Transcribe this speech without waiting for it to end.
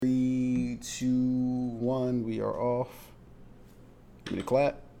2, 1. We are off. Give me the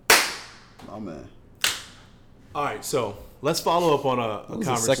clap. Oh, man. All right, so let's follow up on a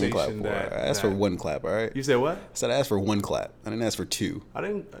conversation clap that... I asked for one clap, all right? You said what? I said I asked for one clap. I didn't ask for 2.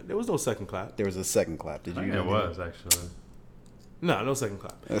 There was no second clap. There was a second clap. Did you? There was, actually. No second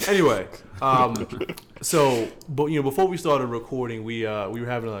clap. Anyway, so before we started recording, we were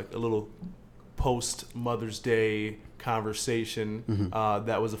having like a little post Mother's Day conversation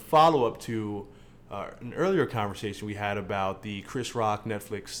that was a follow up to an earlier conversation we had about the Chris Rock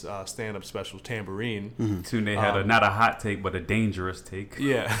Netflix stand up special Tambourine. Tunde had not a hot take, but a dangerous take.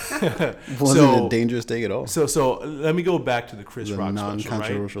 Yeah, wasn't a dangerous take at all. So let me go back to the Chris Rock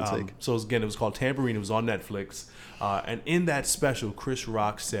non-controversial special, right? take. So again, it was called Tambourine. It was on Netflix. And in that special, Chris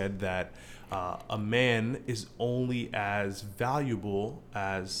Rock said that a man is only as valuable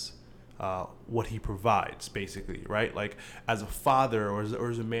as what he provides, basically, right? Like as a father or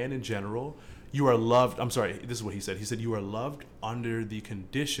as a man in general, you are loved. I'm sorry, this is what he said. He said you are loved under the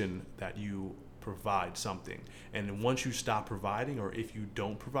condition that you provide something. And once you stop providing, or if you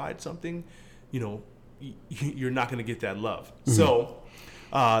don't provide something, you're not going to get that love. So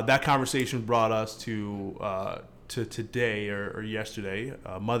that conversation brought us to today or yesterday,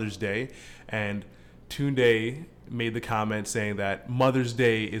 Mother's Day, and Tunde made the comment saying that Mother's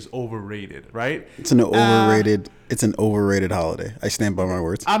Day is overrated, right? It's an overrated holiday. I stand by my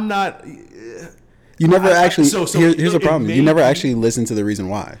words. I'm not. You never actually. Here's the problem. You never be, actually listen to the reason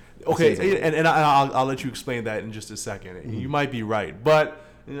why. Okay, and I'll let you explain that in just a second. You might be right, but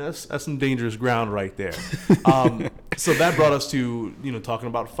that's some dangerous ground right there. So that brought us to talking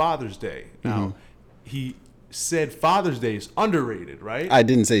about Father's Day. Now he said Father's Day is underrated, right? I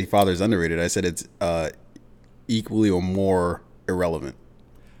didn't say Father's underrated. I said it's equally or more irrelevant.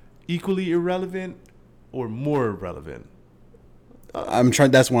 Equally irrelevant or more irrelevant? I'm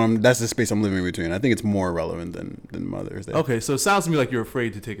trying. That's the space I'm living in between. I think it's more relevant than Mother's Day. Okay, so it sounds to me like you're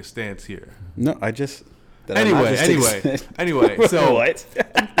afraid to take a stance here. No, I just. Anyway. So what?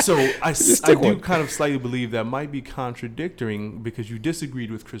 So I do kind of slightly believe that might be contradicting because you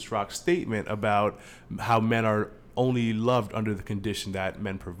disagreed with Chris Rock's statement about how men are only loved under the condition that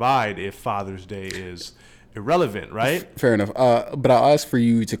men provide if Father's Day is irrelevant, right? Fair enough. But I'll ask for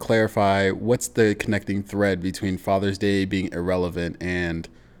you to clarify what's the connecting thread between Father's Day being irrelevant and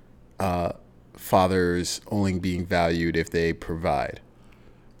fathers only being valued if they provide.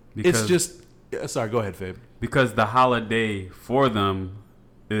 It's just... Sorry, go ahead, Fabe. Because the holiday for them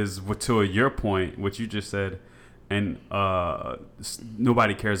is, to your point, what you just said, and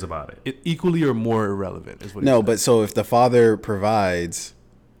nobody cares about it. Equally or more irrelevant is what. No, but so if the father provides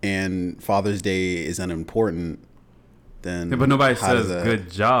and Father's Day is unimportant, then but nobody says good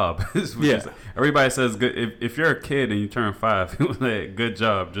job. Yeah, everybody says good. If you're a kid and you turn 5, people say good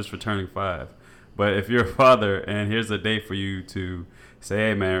job just for turning 5. But if you're a father and here's a day for you to say,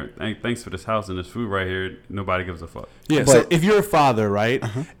 hey, man, thanks for this house and this food right here, nobody gives a fuck. Yeah, so if you're a father, right,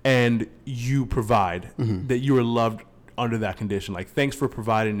 and you provide, that you are loved under that condition. Like, thanks for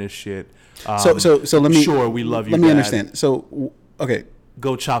providing this shit. So let me... Sure, we love you, Let me Dad. understand. So, okay.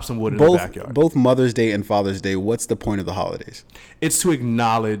 Go chop some wood in the backyard. Both Mother's Day and Father's Day, what's the point of the holidays? It's to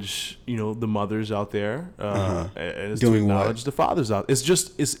acknowledge, the mothers out there. And it's doing to acknowledge what? the fathers out. It's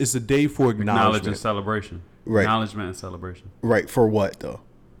just it's a day for acknowledgement. And celebration. Right. Acknowledgement and celebration. Right. For what though?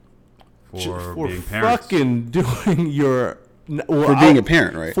 For being parents. Fucking doing your... for being a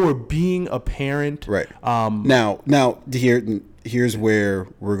parent, right? For being a parent. Right. Now here's where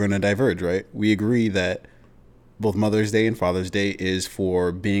we're going to diverge, right? We agree that both Mother's Day and Father's Day is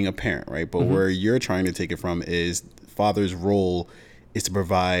for being a parent, right? But where you're trying to take it from is father's role is to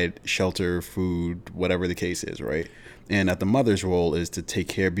provide shelter, food, whatever the case is, right? And that the mother's role is to take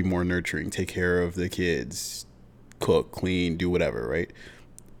care, be more nurturing, take care of the kids, cook, clean, do whatever, right?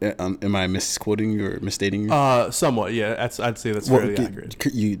 Am I misquoting or misstating you? Somewhat, yeah. I'd say that's fairly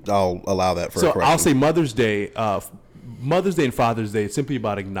accurate. I'll allow that for a correction. I'll say Mother's Day and Father's Day, it's simply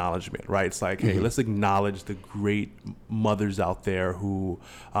about acknowledgement, right? It's like, hey, let's acknowledge the great mothers out there who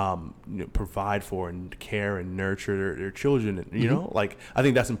provide for and care and nurture their children. And, like, I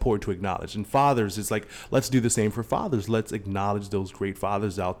think that's important to acknowledge. And fathers, it's like, let's do the same for fathers. Let's acknowledge those great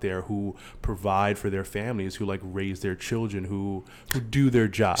fathers out there who provide for their families, who like raise their children, who do their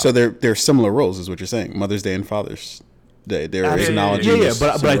job. So they're similar roles, is what you're saying. Mother's Day and Father's Day. They're acknowledging. Yeah,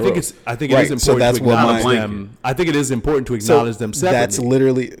 but I think it is important to acknowledge them. I think it is important to acknowledge them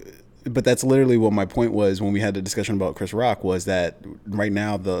separately. That's literally what my point was when we had the discussion about Chris Rock, was that right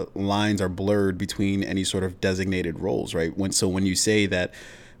now the lines are blurred between any sort of designated roles, right? When you say that,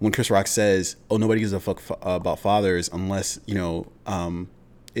 when Chris Rock says, "Oh, nobody gives a fuck about fathers unless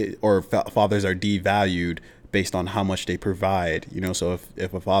fathers are devalued based on how much they provide. So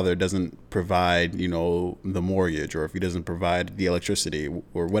if a father doesn't provide, the mortgage, or if he doesn't provide the electricity,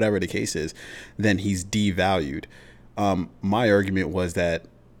 or whatever the case is, then he's devalued. My argument was that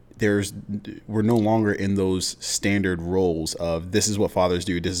we're no longer in those standard roles of this is what fathers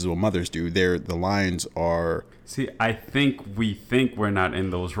do, this is what mothers do. The lines are. See, I think we're not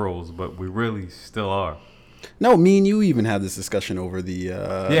in those roles, but we really still are. No, me and you even had this discussion over the.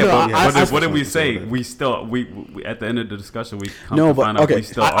 What did we say? We at the end of the discussion we come to find out we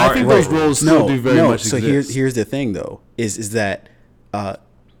still are. I think those roles still do very much so exist. Here's the thing though, is that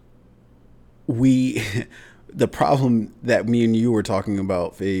the problem that me and you were talking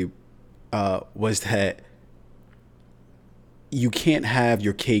about, Fabe, was that you can't have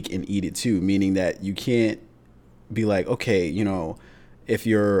your cake and eat it too, meaning that you can't be like, okay, if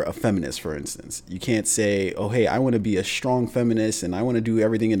you're a feminist, for instance, you can't say, oh, hey, I want to be a strong feminist and I want to do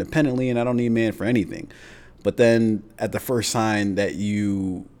everything independently and I don't need a man for anything. But then at the first sign that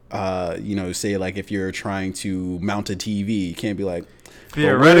you, say, like, if you're trying to mount a TV, you can't be like,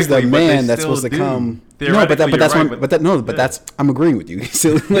 where's the man that's supposed to come? No, but that's I'm agreeing with you.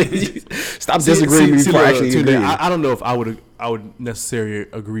 So stop disagreeing with me before actually agreeing. I don't know if I would necessarily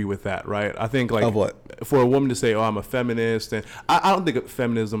agree with that, right? I think of what? For a woman to say, "Oh, I'm a feminist," and I don't think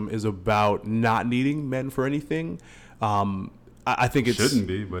feminism is about not needing men for anything. I think it shouldn't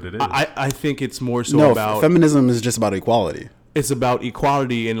be, but it is. I think it's more so about feminism is just about equality. It's about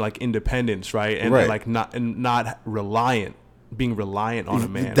equality and like independence, right? And like not being reliant on a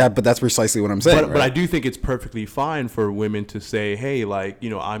man. But that's precisely what I'm saying. But I do think it's perfectly fine for women to say, hey, like,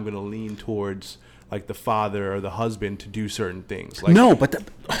 I'm going to lean towards like the father or the husband to do certain things. Like, no, but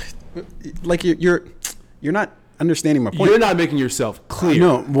like you're not understanding my point. You're not making yourself clear.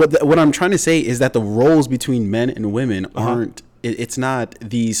 No, what I'm trying to say is that the roles between men and women aren't. It's not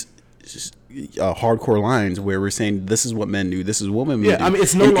these hardcore lines where we're saying this is what men do, this is what women do. Yeah, I mean,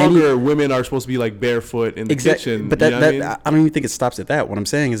 it's no longer women are supposed to be like barefoot in the kitchen. But I don't even think it stops at that. What I'm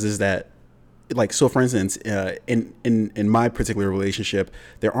saying is that, like, so for instance, in my particular relationship,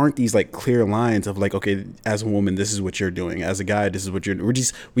 there aren't these like clear lines of like, okay, as a woman, this is what you're doing. As a guy, this is what you're doing.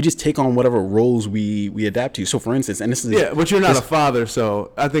 We just take on whatever roles we adapt to. So for instance, and this is but you're not a father,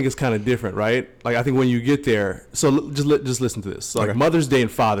 so I think it's kind of different, right? Like I think when you get there, so just listen to this. So, like Mother's Day and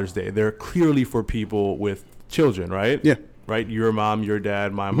Father's Day, they're clearly for people with children, right? Yeah. Right. Your mom, your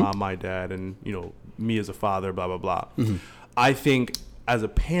dad, my mom, my dad, and me as a father, blah blah blah. I think as a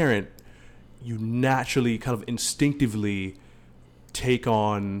parent, you naturally kind of instinctively take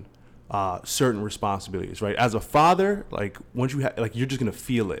on certain responsibilities, right? As a father, like once you you're just gonna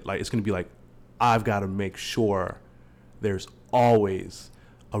feel it. Like it's gonna be like, I've got to make sure there's always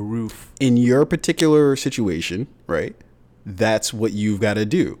a roof. In your particular situation, right? That's what you've got to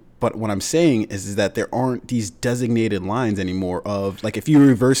do. But what I'm saying is that there aren't these designated lines anymore of, like, if you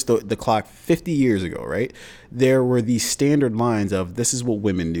reverse the clock 50 years ago, right? There were these standard lines of this is what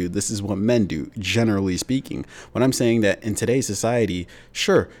women do, this is what men do, generally speaking. When I'm saying that in today's society,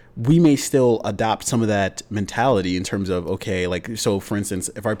 sure, we may still adopt some of that mentality in terms of, okay, like, so for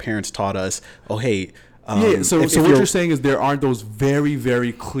instance, if our parents taught us, oh, hey, so what you're saying is there aren't those very,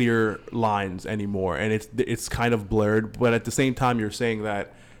 very clear lines anymore, and it's kind of blurred, but at the same time, you're saying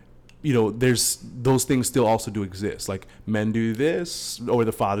that there's those things still also do exist. Like men do this, or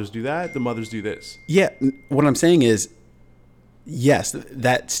the fathers do that, the mothers do this. Yeah, what I'm saying is, yes,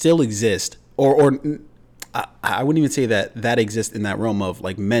 that still exists, or I wouldn't even say that exists in that realm of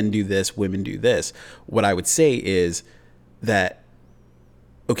like men do this, women do this. What I would say is that,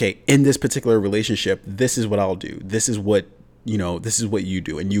 okay, in this particular relationship, this is what I'll do. This is what this is what you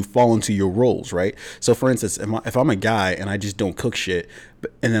do, and you fall into your roles, right? So for instance, if I'm a guy and I just don't cook shit,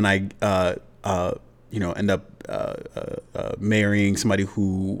 and then I end up marrying somebody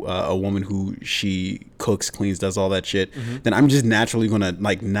who a woman who she cooks, cleans, does all that shit, then I'm just naturally gonna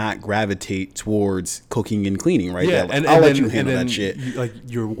like not gravitate towards cooking and cleaning, right? Yeah, I'll let you handle that shit. Like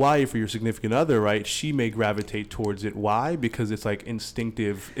your wife or your significant other, right? She may gravitate towards it. Why? Because it's like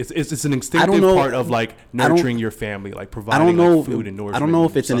instinctive. It's an instinctive part of like nurturing your family, like providing like food and nourishment. I don't know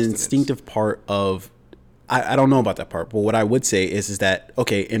if it's an instinctive part of. I don't know about that part, but what I would say is that,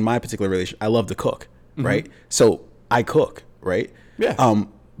 okay, in my particular relationship, I love to cook, right? So I cook, right? Yeah.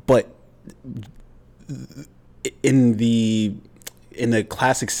 But in the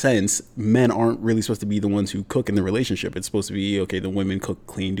classic sense, men aren't really supposed to be the ones who cook in the relationship. It's supposed to be, okay, the women cook,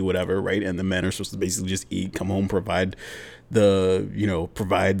 clean, do whatever, right? And the men are supposed to basically just eat, come home, provide the.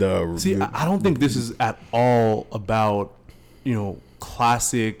 See, I don't think this is at all about,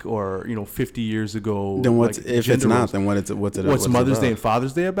 classic or 50 years ago. Then what's like, if it's not? roles. Then what's What's Mother's Day and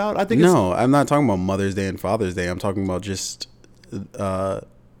Father's Day about? I think no, I'm not talking about Mother's Day and Father's Day. I'm talking about just and I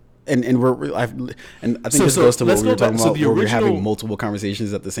think this goes to what we were talking about. Where we're having multiple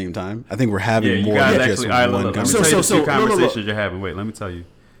conversations at the same time. I think we're having more than just one conversation. So conversations you're having. Wait, let me tell you.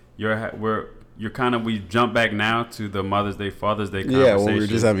 We jump back now to the Mother's Day, Father's Day conversation. Yeah, well, we were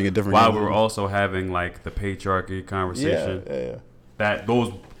just having a different. While we were also having like the patriarchy conversation. Yeah. That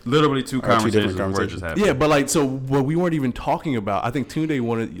those literally two conversations were just happening. Yeah, but like so, what we weren't even talking about. I think Tunde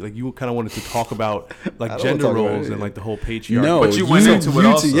wanted you kind of wanted to talk about like gender roles and like the whole patriarchy. No, but you went into it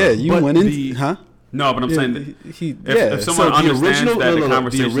also. Yeah, you went into huh? No, but I'm saying if someone understands that the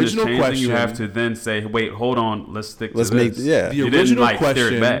conversation is changing, you have to then say, "Wait, hold on, let's stick to this." The original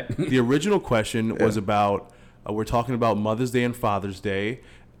question. The original question was about we're talking about Mother's Day and Father's Day.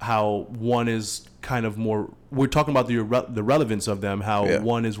 How one is kind of more. We're talking about the relevance of them. How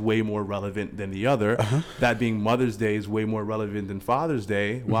one is way more relevant than the other. That being Mother's Day is way more relevant than Father's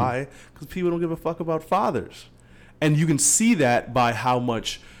Day. Why? Because people don't give a fuck about fathers, and you can see that by how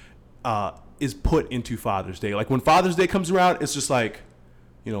much. Is put into Father's Day. Like when Father's Day comes around, it's just like,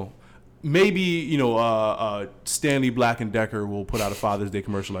 maybe Stanley Black and Decker will put out a Father's Day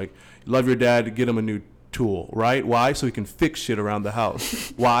commercial like, love your dad, get him a new tool, right? Why? So he can fix shit around the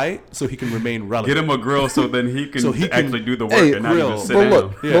house. Why? So he can remain relevant. Get him a grill so then he can actually do the work and not even sit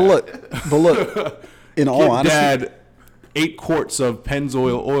down. But look, in all honesty, Dad 8 quarts of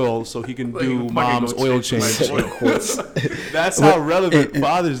Pennzoil oil so he can do mom's oil change. That's how relevant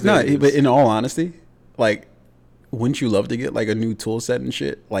Father's Day is. No, but in all honesty, like, wouldn't you love to get like a new tool set and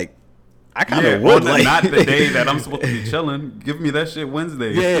shit? Like, I kind of would. Like, not the day that I'm supposed to be chilling. Give me that shit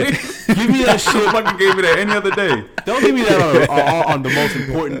Wednesday. Yeah, give me that shit. Fucking gave me that any other day. Don't give me that on the most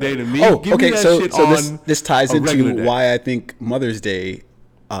important day to me. Oh, give okay. Me that so shit this ties into day. why I think Mother's Day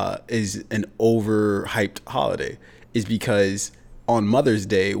is an overhyped holiday. Is because on Mother's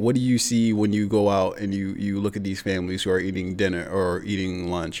Day, what do you see when you go out and you look at these families who are eating dinner or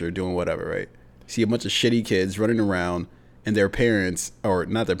eating lunch or doing whatever, right? You see a bunch of shitty kids running around and their parents, or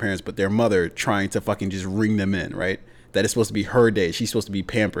not their parents, but their mother trying to fucking just ring them in, right? That is supposed to be her day. She's supposed to be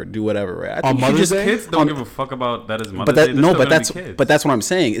pampered, do whatever, right? I think on Mother's Day, kids don't give a fuck about that as Mother's Day. But that's what I'm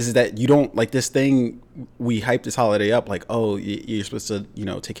saying is that you don't like this thing. We hype this holiday up like, oh, you're supposed to,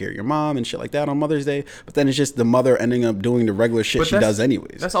 take care of your mom and shit like that on Mother's Day. But then it's just the mother ending up doing the regular shit she does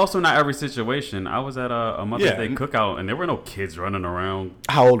anyways. That's also not every situation. I was at a Mother's Day cookout and there were no kids running around.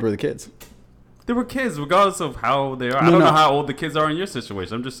 How old were the kids? There were kids, regardless of how they are. I don't know how old the kids are in your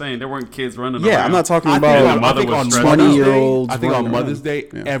situation. I'm just saying there weren't kids running around. Yeah, I'm not talking about 20-year-olds. I think on Mother's Day,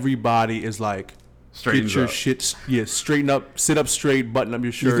 everybody is like, get your shit, straighten up, sit up straight, button up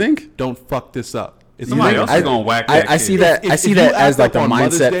your shirt. You think? Don't fuck this up. Somebody else is gonna whack that I see that. I see that as like the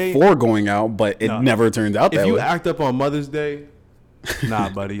mindset for going out, but it never turns out that way. If you act up on Mother's Day, nah,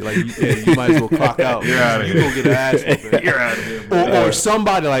 buddy. Like, you might as well clock out. You're out of here. You gonna get an ass whooping. You're out of here. Or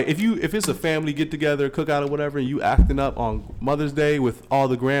somebody like if it's a family get together, cookout or whatever, and you acting up on Mother's Day with all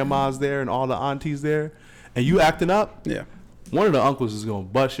the grandmas there and all the aunties there, and you acting up, one of the uncles is gonna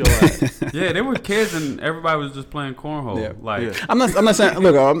bust your ass. Yeah, they were kids and everybody was just playing cornhole. I'm not saying.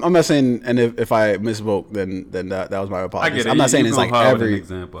 Look, I'm not saying. And if I misspoke, then that was my apologies. I get it. I'm not saying it's like every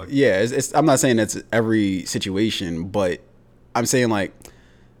example. Yeah, I'm not saying it's every situation, but I'm saying like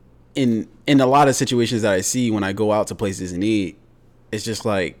in a lot of situations that I see when I go out to places and eat, it's just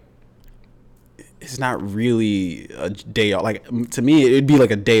like it's not really a day off. Like to me, it'd be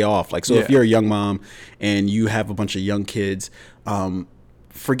like a day off. Like so, if you're a young mom and you have a bunch of young kids,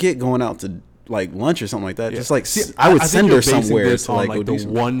 forget going out to like lunch or something like that. Just like I would send her somewhere to like go do the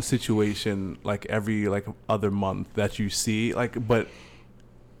one situation like every like other month that you see like, but.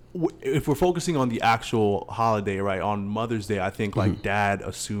 If we're focusing on the actual holiday, right, on Mother's Day, I think like dad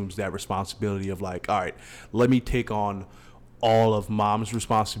assumes that responsibility of like, all right, let me take on all of mom's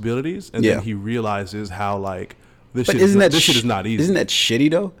responsibilities, and then he realizes how like this shit is not easy. Isn't that shitty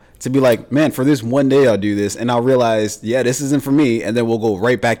though? To be like, man, for this one day I'll do this, and I'll realize, this isn't for me, and then we'll go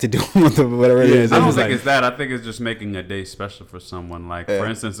right back to doing whatever it is. I don't think it's that. I think it's just making a day special for someone. Like, for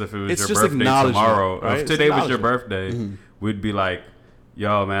instance, if it was your birthday tomorrow, right? If today was your birthday, we'd be like,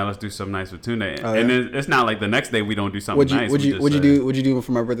 yo, man, let's do something nice with Tune. And it's not like the next day we don't do something nice. What'd you do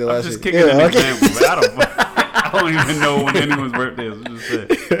for my birthday last week? I'm just kicking an example, but I don't even know when anyone's birthday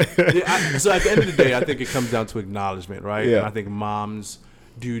is. So at the end of the day, I think it comes down to acknowledgement, right? Yeah. And I think moms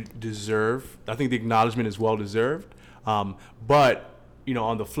do deserve. I think the acknowledgement is well deserved. But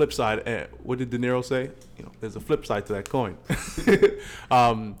on the flip side, what did De Niro say? There's a flip side to that coin.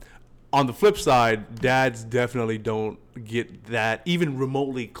 On the flip side, dads definitely don't get that even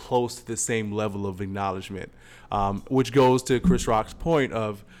remotely close to the same level of acknowledgement, which goes to Chris Rock's point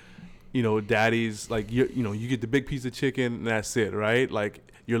of, daddies, like, you get the big piece of chicken and that's it, right? Like,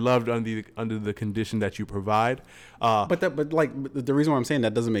 you're loved under the condition that you provide. But the reason why I'm saying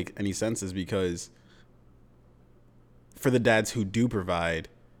that doesn't make any sense is because for the dads who do provide,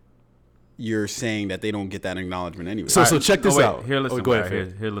 you're saying that they don't get that acknowledgement anyway. So check this out. Here, listen. Go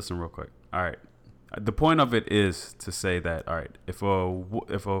ahead. Here, listen real quick. All right. The point of it is to say that, all right, if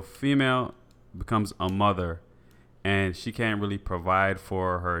a female becomes a mother and she can't really provide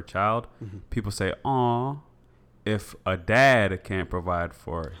for her child, people say, "Aw." If a dad can't provide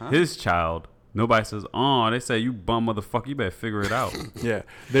for his child, nobody says, "Oh," they say, "You bum motherfucker, you better figure it out." Yeah,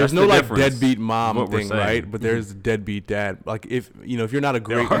 there's no like deadbeat mom thing, right? But there's a deadbeat dad. Like if you're not a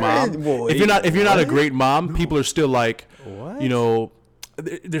great mom, if you're not a great mom, people are still like,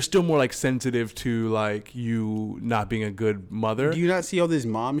 they're still more like sensitive to like you not being a good mother. Do you not see all this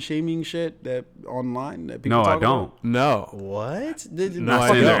mom shaming shit that online that people talk I don't. about? No. What? Not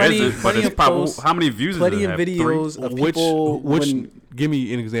saying there isn't, but it's probably how many views does it have? Plenty of videos of people. Give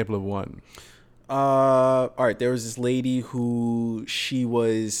me an example of one. All right, there was this lady who she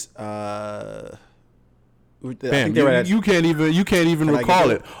was. Bam, you can't even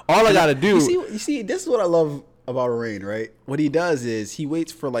recall it. All I gotta do. You see, this is what I love about Rain, right? What he does is he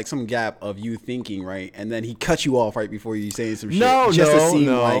waits for like some gap of you thinking, right, and then he cuts you off right before you say some shit, just to seem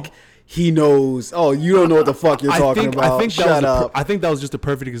like he knows. Oh, you don't know what the fuck you're talking about. Shut up. I think that was just a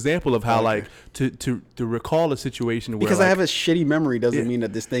perfect example of how like to recall a situation where because I have a shitty memory doesn't mean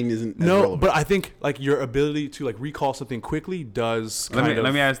that this thing isn't relevant. But I think like your ability to like recall something quickly does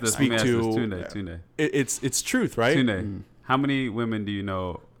let me ask this. Speak Tunde. It's truth, right? Tunde, how many women do you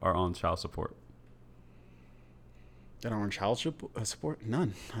know are on child support? That are on child support?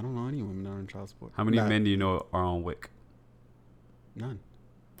 None. I don't know any women that are on child support. How many men do you know are on WIC? None.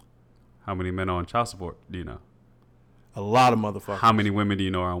 How many men are on child support do you know? A lot of motherfuckers. How many women do you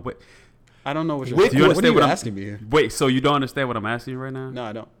know are on WIC? I don't know what you're do you understand what I'm asking me here? Wait, so you don't understand what I'm asking you right now? No,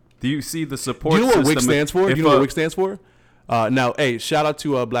 I don't. Do you see the support system? Do you know what WIC system stands for? Do you know what WIC stands for? Now, hey, shout out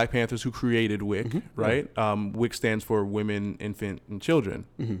to Black Panthers who created WIC, right? WIC stands for Women, Infant, and Children.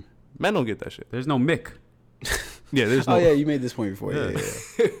 Men don't get that shit. There's no MIC. Yeah, there's no. Oh yeah, you made this point before.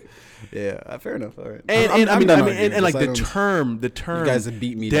 Yeah. Fair enough. All right. And like the term, you guys have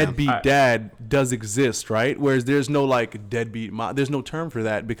beat me deadbeat down. dad does exist, right? Whereas there's no like deadbeat mom. There's no term for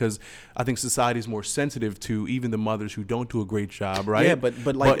that because I think society is more sensitive to even the mothers who don't do a great job, right? Yeah, but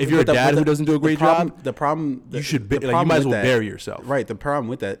if you're a dad who doesn't do a great job, you should you might as well bury yourself. Right. The problem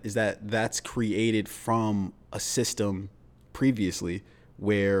with that is that that's created from a system previously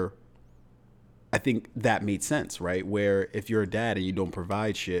where I think that made sense, right? Where if you're a dad and you don't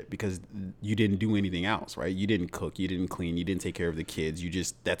provide shit because you didn't do anything else, right? You didn't cook, you didn't clean, you didn't take care of the kids. You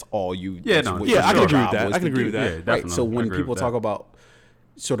just, that's all you. Yeah, I can agree with that. I can agree with that. Right. So when people talk about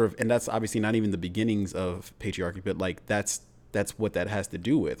sort of, and that's obviously not even the beginnings of patriarchy, but like that's what that has to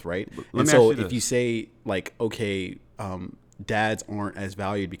do with, right? And so if you say like, okay, dads aren't as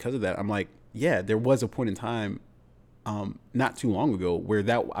valued because of that, I'm like, yeah, there was a point in time not too long ago where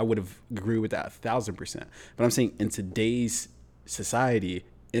that I would have agreed with that 1,000%. But I'm saying in today's society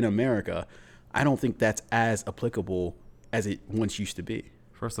in America, I don't think that's as applicable as it once used to be.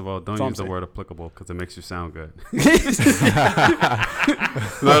 First of all, don't use the word applicable because it makes you sound good.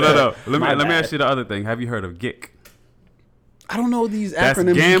 No. Let me ask you the other thing. Have you heard of GIC? I don't know these That's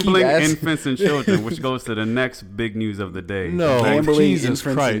acronyms. Gambling, Infants, and Children, which goes to the next big news of the day. No, Gambling, Jesus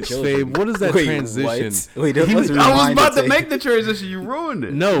infants, Christ, and Fabe, what is that transition? Wait, I was about to make the transition. You ruined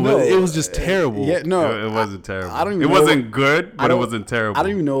it. No, but it was just terrible. Yeah, no, it wasn't terrible. I don't even it know. wasn't good, but it wasn't terrible. I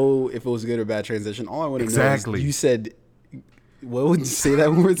don't even know if it was a good or bad transition. All I want to Exactly. know is you said, what would you say that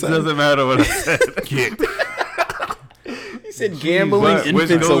one more time? It doesn't matter what I said. You said gambling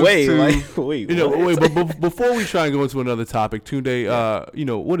infants away. Wait, but before we try and go into another topic, Tunde,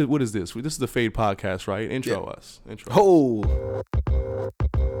 what is this? This is the Fade podcast, right? Intro us. Oh.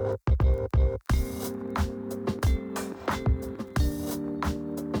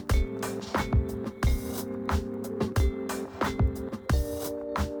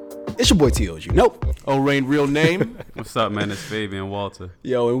 It's your boy T.O.G. Nope. Oh, Rain, real name? What's up, man? It's Fabian Walter.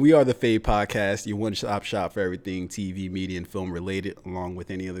 Yo, and we are the Fade Podcast, your one-stop shop for everything TV, media, and film related, along with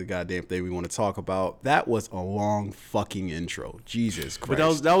any other goddamn thing we want to talk about. That was a long fucking intro. Jesus Christ.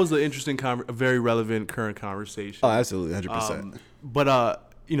 But that was an interesting, a very relevant current conversation. Oh, absolutely, 100%.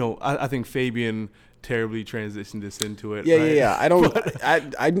 I think Fabian terribly transitioned this into it. Yeah. I don't.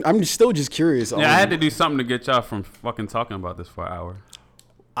 I'm still just curious. Yeah, I had to do something to get y'all from fucking talking about this for an hour.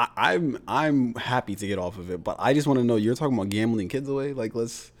 I'm happy to get off of it, but I just want to know. You're talking about gambling kids away. Like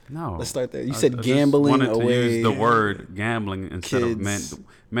let's start there. You said I gambling just wanted away. to use the word gambling instead of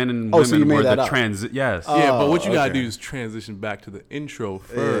men and women so you made were that the up. Yes. Yeah, but what you gotta okay. do is transition back to the intro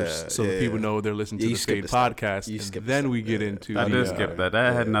first, so that people know they're listening to you the skipped Fade the step. podcast, You and skipped then the we step. get into. I the, did skip that.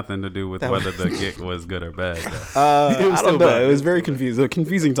 That had nothing to do with whether the GIC was good or bad. I still don't know. bad. It was very confusing. A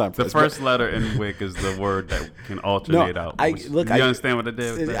confusing time for The us. first letter in WIC is the word that can alternate out. You understand what I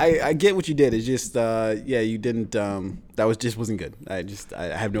did with that? I get what you did. It's just you didn't. That wasn't good.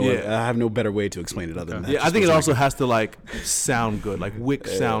 I have no better way to explain it other than that. Yeah, I think it also has to like sound good. Like WIC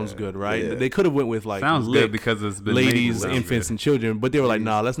sounds good, right? Yeah. They could have went with like Sounds lick, good because it's been ladies, made infants, good. and children, but they were like,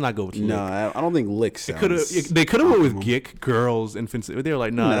 nah, let's not go with lick. No, I don't think lick sounds. They could have went with GIC, girls, infants. They were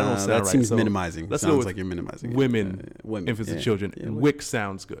like, nah, that don't sound that right. seems So minimizing. Let's Sounds go with like you're minimizing it. women, women, infants, and children. Yeah, And WIC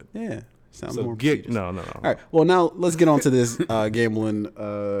sounds good. Yeah, sounds So more GIC, prestigious. no. All right. Well, now let's get on to this gambling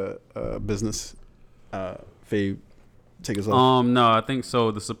business. Faye, take us off. No, I think so.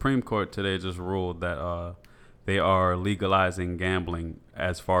 The Supreme Court today just ruled that they are legalizing gambling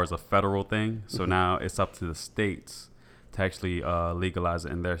as far as a federal thing. So now it's up to the states to actually legalize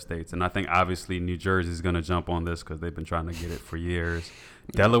it in their states. And I think obviously New Jersey is going to jump on this because they've been trying to get it for years.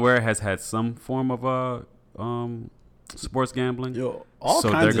 Delaware has had some form of sports gambling. Yo, all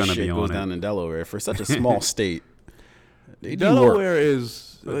so kinds they're of gonna shit be goes on down it. in Delaware for such a small state. They do work. Delaware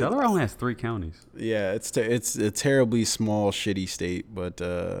is Delaware only has 3 counties. Yeah, it's a terribly small, shitty state, but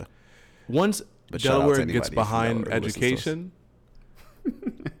once But shout out to Delaware anybody gets from behind Delaware who listens to us. education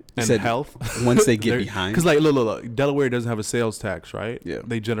and said health, once they get behind. because like look, Delaware doesn't have a sales tax, right? Yeah.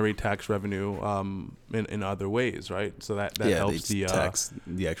 They generate tax revenue in other ways, right? So that helps they the tax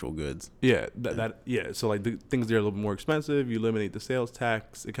the actual goods. So like the things there are a little bit more expensive. You eliminate the sales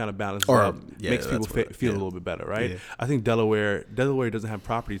tax, it kind of balances Or, up, yeah, makes people that's what- feel yeah. a little bit better, right? Yeah. I think Delaware doesn't have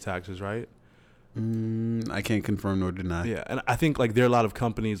property taxes, right? I can't confirm nor deny. Yeah, and I think like there are a lot of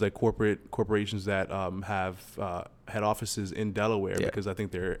companies like corporations that have head offices in Delaware because I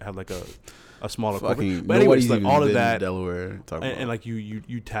think they have like a smaller corporate. But anyways, like all of that, Delaware, and like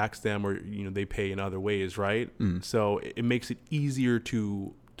you tax them or they pay in other ways, right? So it makes it easier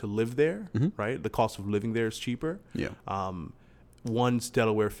to live there, right? The cost of living there is cheaper. Yeah. Once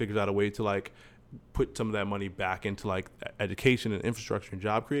Delaware figures out a way to like put some of that money back into like education and infrastructure and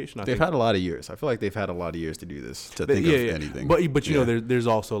job creation, They've had a lot of years. I feel like they've had a lot of years to do this, to think of anything. But you know, there's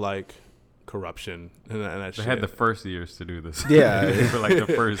also like corruption and that They shit. had the first years to do this. Yeah. For like the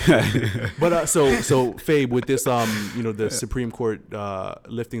first. But so Fabe, with this the Supreme Court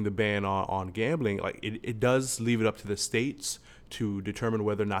lifting the ban on gambling, like it does leave it up to the states to determine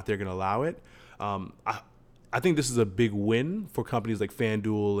whether or not they're going to allow it. I think this is a big win for companies like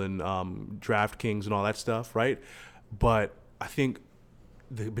FanDuel and DraftKings and all that stuff, right? But I think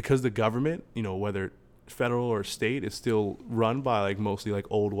because the government, whether federal or state, is still run by like mostly like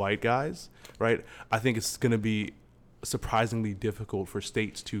old white guys, right? I think it's going to be surprisingly difficult for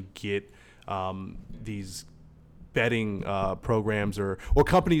states to get these betting programs or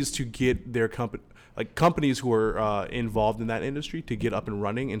companies to get their companies who are involved in that industry to get up and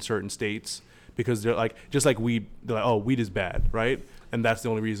running in certain states. Because they're like, just like weed, they're like, oh, weed is bad, right? And that's the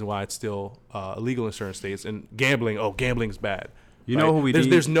only reason why it's still illegal in certain states. And gambling's bad. You right? know who we need?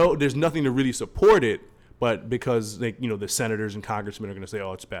 There's nothing to really support it, but because the senators and congressmen are going to say,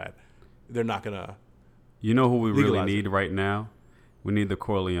 oh, it's bad, they're not going to. You know who we really legalize need it. right now? We need the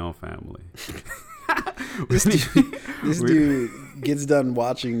Corleone family. This dude gets done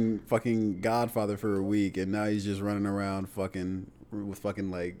watching fucking Godfather for a week, and now he's just running around with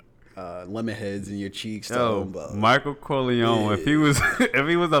fucking like lemon heads in your cheeks. Michael Corleone, if he was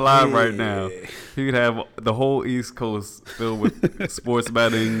alive right now, he could have the whole East Coast filled with sports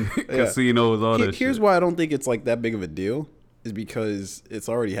betting, casinos, all that shit. Here's why I don't think it's like that big of a deal, is because it's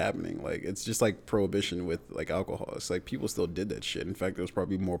already happening. Like, it's just like prohibition with like alcohol. It's like people still did that shit. In fact, it was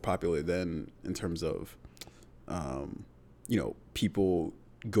probably more popular then in terms of people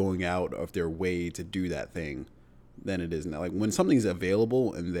going out of their way to do that thing than it is now. Like, when something's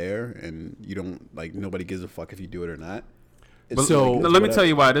available and there, and you don't, like, nobody gives a fuck if you do it or not. Let me tell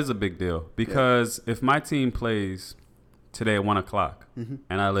you why it is a big deal. Because if my team plays today at 1:00,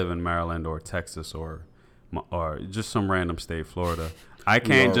 and I live in Maryland or Texas or just some random state, Florida, I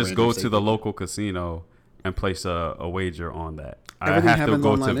can't just go to the local casino and place a wager on that. Everything I have to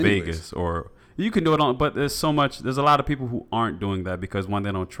go to online Vegas, or you can do it but there's a lot of people who aren't doing that because, one,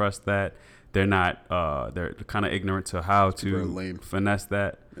 they don't trust that. They're not. They're kind of ignorant to how to finesse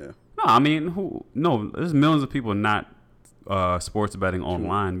that. Yeah. No, I mean, there's millions of people not sports betting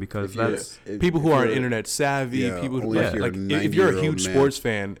online because that's people who aren't internet savvy. People who like if you're a huge sports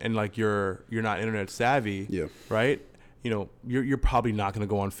fan and like you're not internet savvy, right? You know, you're probably not going to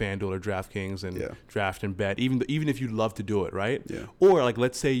go on FanDuel or DraftKings and draft and bet, even if you love to do it, right? Yeah. Or like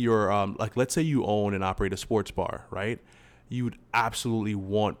let's say you own and operate a sports bar, right? You would absolutely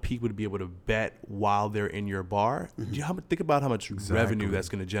want people to be able to bet while they're in your bar. Mm-hmm. Think about how much revenue that's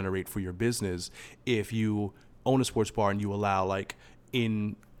going to generate for your business if you own a sports bar and you allow like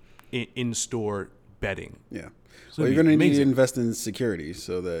in-store betting. Yeah. So you're going to need to invest in security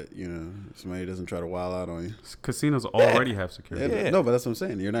so that, you know, somebody doesn't try to wild out on you. Casinos already have security. Yeah. No, but that's what I'm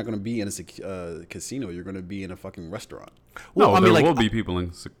saying. You're not going to be in a casino. You're going to be in a fucking restaurant. Well, there will be people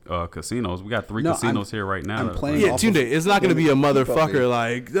in casinos. We got 3 casinos here right now. I'm playing. Yeah, Tunde, it's not going to be a motherfucker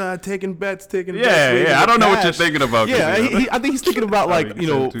like taking bets. Yeah. I don't know what you're thinking about. Yeah, I think he's thinking about like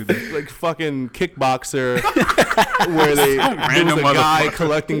like fucking Kickboxer, where there was a guy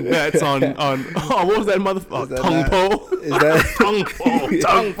collecting bets on what was that motherfucker? Tongue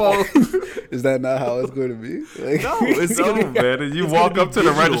po. Is that not how it's going to be? Like, no, it's gonna be man. You walk up to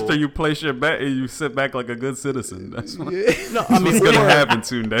the register, you place your bet, and you sit back like a good citizen. That's what, what's gonna happen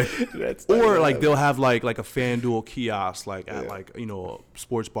Tunde. Or like they'll have like a FanDuel kiosk at like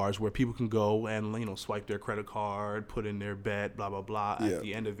sports bars where people can go and swipe their credit card, put in their bet, blah blah blah. At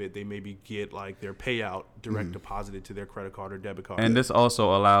the end of it, they maybe get like their payout direct deposited to their credit card or debit card. And this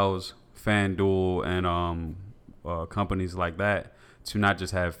also allows FanDuel and companies like that to not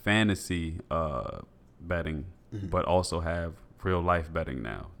just have fantasy betting, but also have real life betting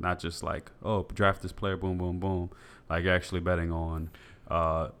now. Not just like, draft this player, boom, boom, boom. Like you're actually betting on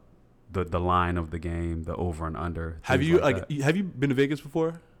the line of the game, the over and under. Have you been to Vegas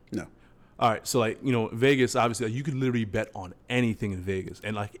before? No. All right, so Vegas, obviously, you could literally bet on anything in Vegas,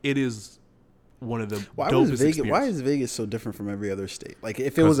 and like it is one of the dopest experiences. Why is Vegas so different from every other state? Like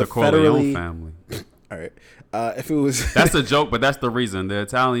if it was a federally family. All right. If it was that's a joke, but that's the reason the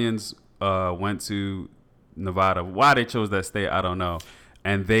Italians went to Nevada. Why they chose that state, I don't know.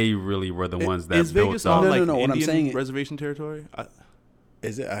 And they really were the ones that is built Vegas up. on like no. What Indian I'm saying, reservation territory?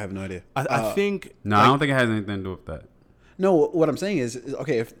 Is it? I have no idea. I think. No, I don't think it has anything to do with that. No, what I'm saying is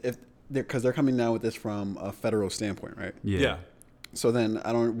okay if because they're coming down with this from a federal standpoint, right? Yeah. So then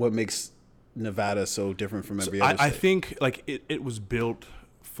what makes Nevada so different from every other state? I think like it was built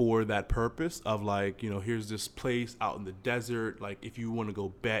for that purpose of like, here's this place out in the desert. Like if you want to go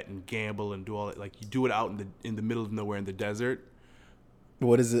bet and gamble and do all that, like you do it out in the middle of nowhere in the desert.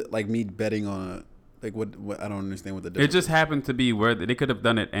 What is it like me betting on like what I don't understand what the difference It just happened to be where they could have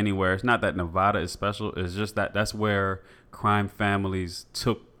done it anywhere. It's not that Nevada is special. It's just that's where crime families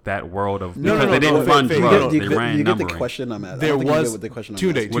took that world of because they didn't run drugs. They ran you get numbering. the question I'm at. There was the question what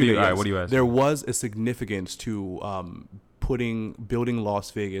do you ask? There was a significance to building Las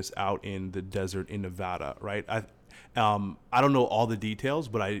Vegas out in the desert in Nevada, right? I don't know all the details,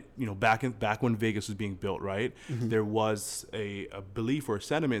 but back when Vegas was being built, right, there was a belief or a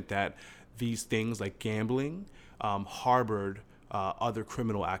sentiment that these things like gambling harbored other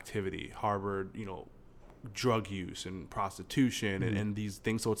criminal activity, harbored drug use and prostitution and these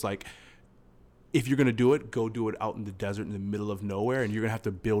things. So it's like, if you're going to do it, go do it out in the desert in the middle of nowhere, and you're going to have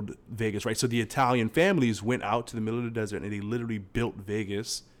to build Vegas, right? So the Italian families went out to the middle of the desert and they literally built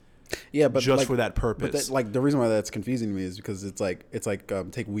Vegas but just for that purpose. But the reason why that's confusing to me is because it's like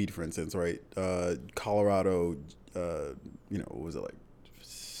take weed, for instance, right? Colorado, what was it, like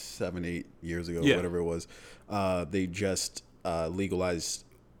 7-8 years ago, whatever it was, they just legalized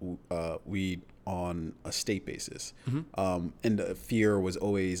weed on a state basis. And the fear was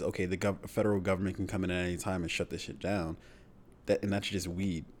always, okay, the federal government can come in at any time and shut this shit down. And that's just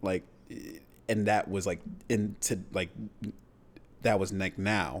weed. Like, and that was like that was like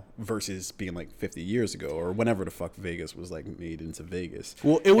now versus being like 50 years ago or whenever the fuck Vegas was like made into Vegas.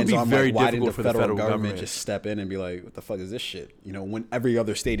 Well, it would be very difficult for the federal government just step in and be like, what the fuck is this shit? When every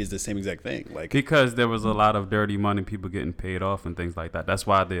other state is the same exact thing. Like, because there was a lot of dirty money, people getting paid off and things like that. That's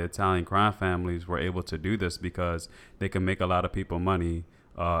why the Italian crime families were able to do this, because they can make a lot of people money.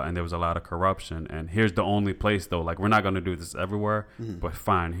 And there was a lot of corruption. And here's the only place, though. Like, we're not going to do this everywhere, but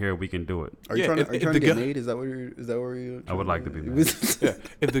fine, here we can do it. Are you trying to get made? Is that where you're? I would like to be made.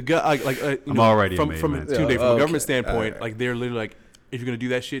 If the guy, I'm already from made, from man. a government standpoint, like they're literally like, if you're gonna do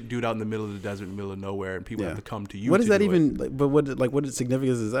that shit, do it out in the middle of the desert, in the middle of nowhere, and people have to come to you. What does that even? Like, but what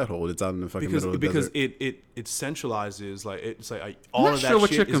significance does that hold? It's out in the fucking middle of the desert. Because it centralizes, like, it's like all of that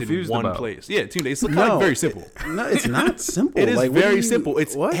shit is in one place. Yeah, it's kind of very simple. No, it's not simple. It is very simple.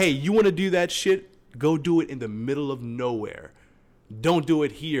 It's hey, you want to do that shit? Go do it in the middle of nowhere. don't do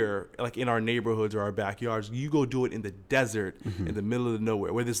it here, like in our neighborhoods or our backyards. You go do it in the desert, in the middle of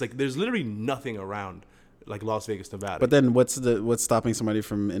nowhere, where there's literally nothing around, like Las Vegas, Nevada. But then what's stopping somebody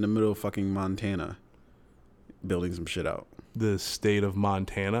from in the middle of fucking Montana building some shit out? The state of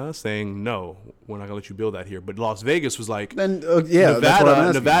Montana saying, no, we're not gonna let you build that here. But Las Vegas was like, then that's what I'm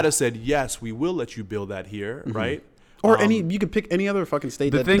asking. Nevada said, yes, we will let you build that here, right? Or you could pick any other fucking state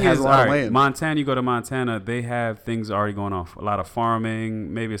that thing has is, a lot of land. Montana, you go to Montana, they have things already going on. A lot of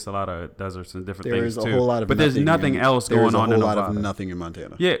farming, maybe it's a lot of deserts and different things too. There's a whole lot of but there's nothing else going on in Nevada. There's a whole lot of nothing in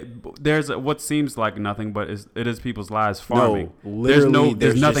Montana. Yeah, there's what seems like nothing, but it is people's lives farming. No,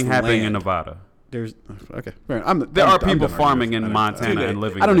 there's nothing happening land. in Nevada. There's okay. There are people farming in Montana and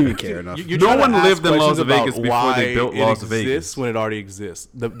living. I don't there. even care enough. No one lived in Las Vegas before they built Las Vegas. When it already exists.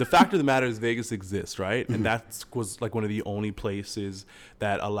 The fact of the matter is Vegas exists, right? And that was like one of the only places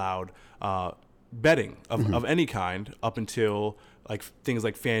that allowed betting of any kind up until like things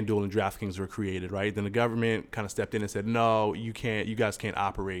like FanDuel and DraftKings were created, right? Then the government kind of stepped in and said, no, you guys can't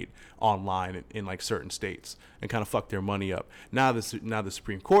operate online in like certain states, and kind of fucked their money up. Now the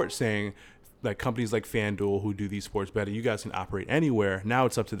Supreme Court saying, like companies like FanDuel who do these sports betting, you guys can operate anywhere. Now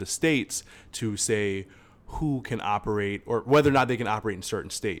it's up to the states to say who can operate or whether or not they can operate in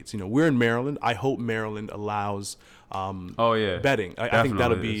certain states. You know, we're in Maryland. I hope Maryland allows betting. I think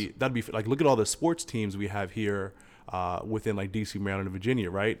that'd be like, look at all the sports teams we have here within like DC, Maryland, and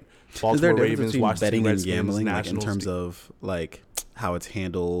Virginia, right? Baltimore Is there a difference Ravens, between Washington betting Redskins, and gambling, like in Nationals. terms of like how it's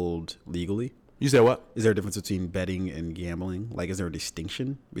handled legally? You said what? Is there a difference between betting and gambling? Like, is there a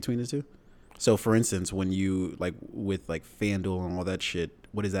distinction between the two? So, for instance, when you like with like FanDuel and all that shit,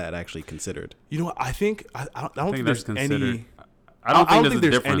 what is that actually considered? You know what? I don't think there's any. I don't think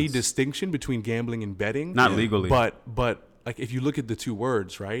there's any distinction between gambling and betting. Not legally. But like if you look at the two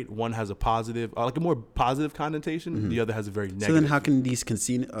words, right? One has a positive, like a more positive connotation. The other has a very negative. So then, how can these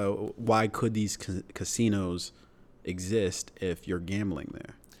why could these casinos exist if you're gambling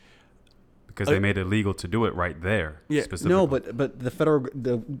there? Because they made it legal to do it right there. Yeah. No, but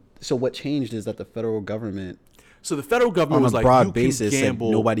so what changed is that the federal government. So the federal government was like, broad you basis, can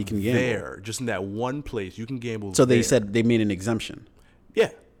gamble nobody can gamble there, just in that one place. You can gamble. So they there. said they made an exemption.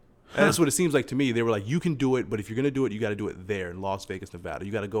 Yeah. And that's what it seems like to me. They were like, you can do it, but if you're going to do it, you got to do it there in Las Vegas, Nevada.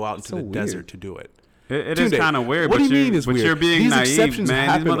 You got to go out into the desert to do it. It is kind of weird. What do you mean is weird? You're being These naive, exceptions man.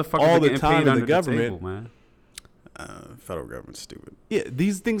 happen These motherfuckers all are the getting time paid in the under government. table, man. Federal government's stupid. Yeah,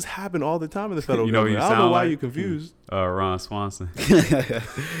 these things happen all the time in the federal You know who government. you I don't know sound why like? you're confused. Ron Swanson.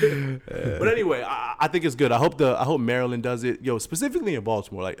 But anyway, I think it's good. I hope Maryland does it. Yo, specifically in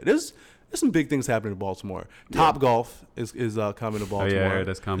Baltimore, like there's some big things happening in Baltimore. Top Golf is coming to Baltimore. Oh yeah,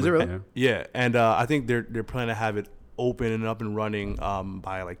 that's coming. Is it really? Yeah, and I think they're planning to have it open and up and running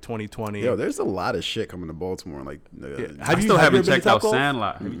by like 2020. Yo, there's a lot of shit coming to Baltimore. Like, I still haven't checked out Golf?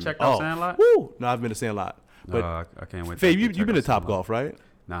 Sandlot. Have you checked out Sandlot? Woo! No, I've been to Sandlot. But I can't wait. Faye, you've been to Top Golf, right?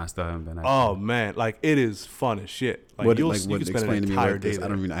 Nah, I still haven't been. Oh man, like it is fun as shit. Like what? you Like, can what? spend Explain an to me entire what day this. there. I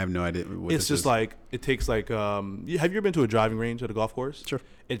don't even. I have no idea. What It's just like it takes like. Have you ever been to a driving range at a golf course? Sure.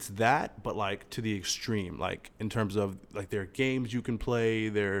 It's that, but like to the extreme. Like in terms of like there are games you can play.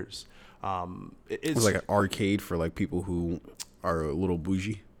 There's it's like an arcade for like people who are a little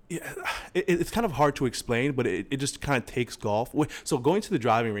bougie. Yeah, it's kind of hard to explain, but it just kind of takes golf. So going to the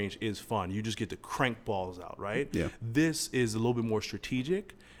driving range is fun. You just get to crank balls out, right? Yeah. This is a little bit more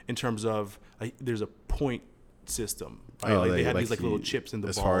strategic in terms of like there's a point system. Right? Like they have these like little chips in the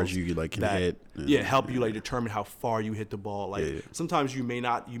balls. As far as you like can hit. Help you like determine how far you hit the ball. Like sometimes you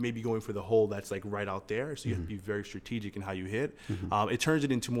may be going for the hole that's like right out there, so you have to be very strategic in how you hit. It turns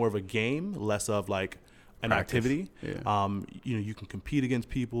it into more of a game, less of like an activity. Yeah. You can compete against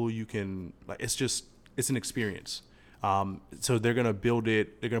people. You can it's an experience. So they're gonna build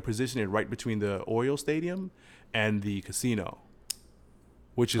it. They're gonna position it right between the Oriole Stadium and the casino,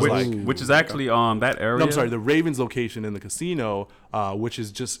 which is actually that area. No, I'm sorry, the Ravens location in the casino, which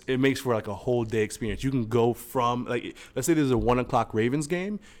is just it makes for like a whole day experience. You can go from like let's say there's a 1:00 Ravens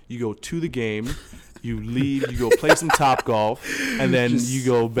game. You go to the game. You leave, you go play some Top Golf, and then you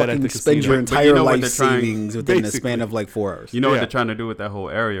go bet at the casino. Spend your entire life savings savings within the span of like 4 hours. You know what they're trying to do with that whole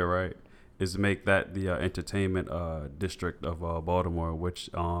area, right? Is make that the entertainment district of Baltimore,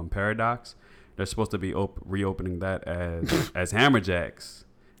 which Paradox, they're supposed to be reopening that as Hammerjacks.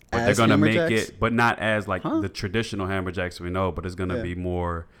 But they're gonna make it, but not as like the traditional Hammerjacks we know, but it's gonna be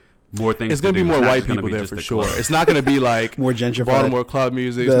more things. It's gonna be more white people there for sure. It's not gonna be like more gentrified Baltimore club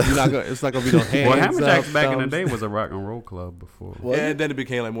music. It's not gonna be no hands. Well, Hammerjacks back in the day was a rock and roll club before. And then it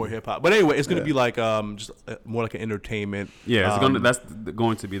became like more hip hop. But anyway, it's gonna be like just more like an entertainment. Yeah, that's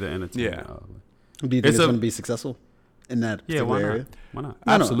going to be the entertainment. Do you think it's going to be successful? in that Yeah, particular why area? not? Why not?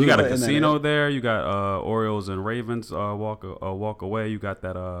 No, Absolutely. You got a in that casino area. there. You got Orioles and Ravens walk away. You got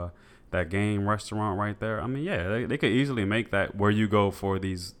that game restaurant right there. I mean, yeah, they could easily make that where you go for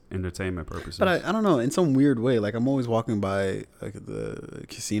these entertainment purposes. But I don't know, in some weird way, like I'm always walking by like the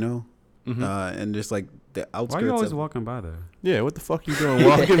casino, and just like the outskirts. Why are you always of, walking by there? Yeah, what the fuck you doing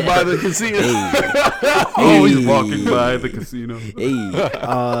walking by the casino? Always walking by the casino. Hey, Looking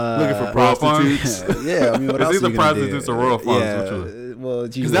for Royal prostitutes. Farms? yeah, I mean, what It's else either are you gonna prostitutes do? or Royal Farms, Yeah, which one? well,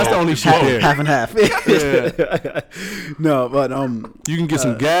 Because that's the only shit half, there. half and half. Yeah. No, but You can get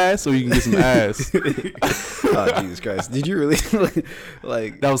some gas or you can get some ass. oh Jesus Christ! Did you really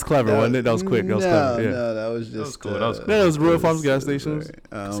like? That was clever, wasn't it? That was quick. That was clever. Yeah. No, that was just was cool, that was cool. Yeah, it was Royal Farms gas sorry. stations,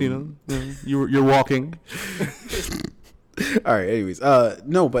 casino. Yeah. You're walking. All right. Anyways,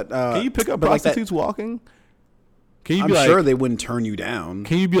 no, but Can you pick up but like that- prostitutes walking? Can you I'm be like, sure they wouldn't turn you down.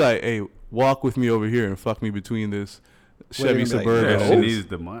 Can you be like, hey, walk with me over here and fuck me between this Chevy they're gonna be like, Suburban? Yeah, no. she needs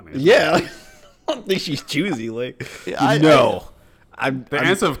the money. Yeah, I don't think she's choosy. Like, I- no. The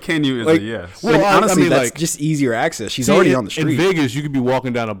answer of can you is like, a yes. Well, like, I honestly, mean, that's like- just easier access. She's See, already on the street. In Vegas, you could be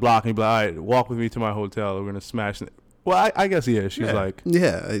walking down a block and be like, all right, walk with me to my hotel. We're gonna smash it. Well, I guess she's Yeah. like,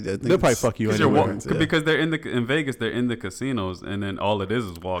 yeah, I think they'll probably fuck you anyway. Because they're in Vegas, they're in the casinos, and then all it is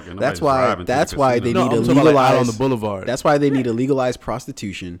walking. That's Nobody's why. driving to the That's why they casino. need to I'm talking about, like, legalize out on the boulevard. That's why they need to legalize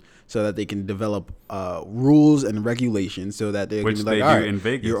prostitution so that they can develop rules and regulations so that they Which can be they like, all do right, in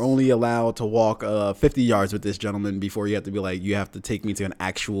Vegas. you're only allowed to walk 50 yards with this gentleman before you have to be like, you have to take me to an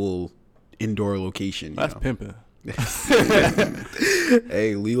actual indoor location. You That's know? pimping.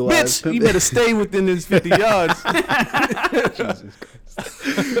 Hey, legalize. Bitch, you better stay within this 50 yards. Jesus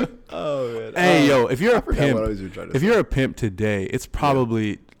Christ. Oh man. Hey, yo, if you're I a forgot what I was even trying pimp, to if say. you're a pimp today, it's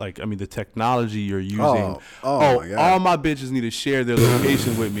probably like, I mean, the technology you're using. Oh my God. all my bitches need to share their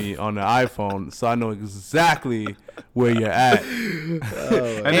location with me on the iPhone, so I know exactly where you're at.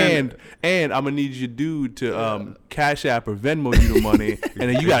 And I'm gonna need your dude to Cash App or Venmo you the money, and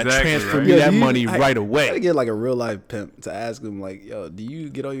then you gotta Exactly, transfer right. me that you- money I right gotta away. get like a real life pimp to ask him like, yo, do you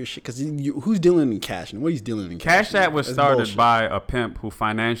get all your shit? Because who's dealing in cash and what he's dealing in cash? Cash App was That's started bullshit. by a pimp who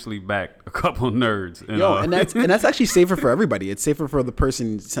financially backed a couple nerds. And, Yo, and that's actually safer for everybody. It's safer for the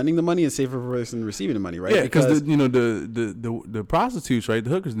person sending the money. It's safer for the person receiving the money, right? Yeah, because the prostitutes, right, the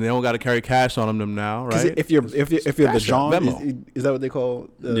hookers, they don't got to carry cash on them now, right? if you're the Cash App, John, Venmo. is that what they call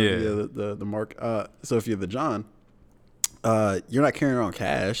the mark? So if you're the John, you're not carrying around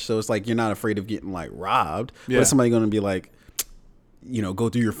cash, so it's like you're not afraid of getting like robbed. Yeah. But is somebody going to be like, go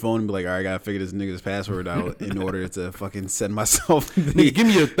through your phone and be like, all right, I gotta figure this nigga's password out in order to fucking send myself. Nigga, give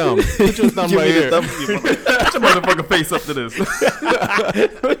me your thumb. Put your thumb Give right me here. the thumb. Put your motherfucking face up to this.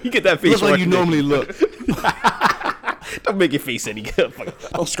 You get that face Look like you normally look. Don't make your face any good.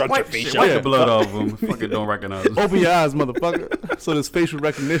 Don't scrunch your face. Wipe Yeah. the blood off them. Fucking don't recognize them. Open your eyes, motherfucker, so this facial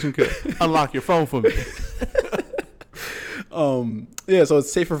recognition could unlock your phone for me. Yeah, so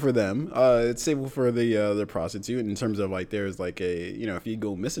it's safer for them. It's safer for the prostitute in terms of like there's like a if you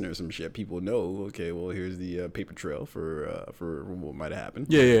go missing or some shit, people know. Okay, well here's the paper trail for what might have happened.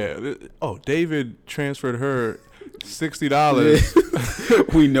 Yeah. Oh, David transferred her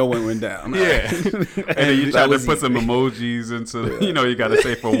 $60. We know what went down. Yeah. And then you try to put some emojis into, you got to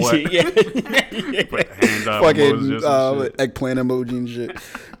say for what. Yeah. Put hand up Fucking emojis or some shit. eggplant emoji and shit.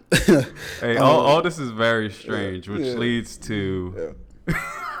 Hey, all this is very strange, which leads to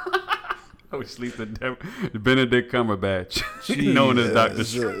Benedict Cumberbatch, known as Dr.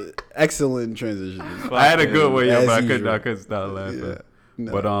 Strange. Excellent transition. I had a good one, As but I usual. couldn't stop laughing. Yeah.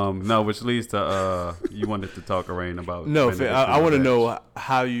 No. But no, which leads to you wanted to talk, Rain, about No, Benedict I want to Cumberbatch. know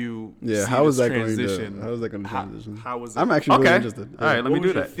how you Yeah, see how is this that transition. going to? How is that going to transition? How was it? I'm actually really Okay. interested. All right, let me What do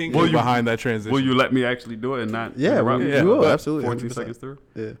was your that. thinking behind that transition? Will you let me actually do it and not Yeah, interrupt? we will, absolutely, 14 100%. seconds through.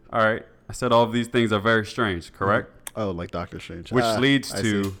 Yeah. All right. I said all of these things are very strange, correct? Oh, like Doctor Strange. Which leads I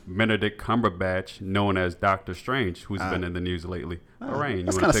to see. Benedict Cumberbatch, known as Doctor Strange, who's been in the news lately. Rain, you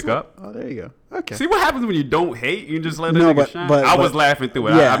That's want kinda to pick smart. up? Oh, there you go. Okay. See what happens when you don't hate? You just let it No, nigga but- shine. but- I was but- laughing through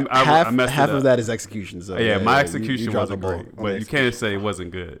it. Yeah, I messed half it up. of that is execution. So Yeah, my you execution dropped the wasn't ball great, on but the you can't say it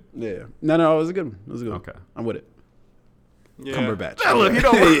wasn't good. Yeah. No, it was a good one. It was a good one. Okay. I'm with it. Yeah. Cumberbatch. Now look, you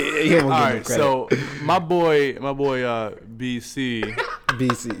don't. He won't All get no right, credit. so my boy, BC,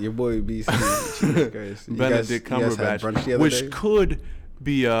 BC, your boy BC. Jesus Christ. You Benedict guys had Cumberbatch, brunch the other which day? could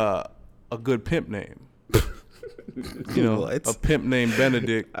be a good pimp name. What? A pimp named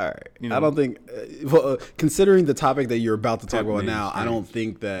Benedict. All right. You know. I don't think, considering the topic that you're about to talk Pimp about name's now, I strange. don't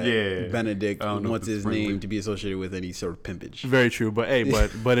think that Yeah. Benedict I don't know if wants it's his friendly. name to be associated with any sort of pimpage. Very true, but hey,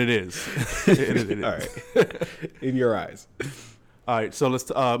 but it is. It is. All right. In your eyes. All right, so let's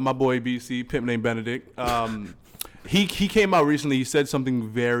my boy BC, pimp named Benedict. he came out recently. He said something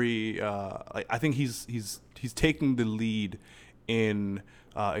very like I think he's taking the lead in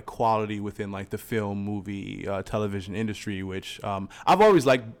equality within like the film, movie, television industry. Which I've always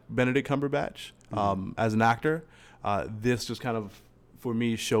liked Benedict Cumberbatch as an actor. This just kind of for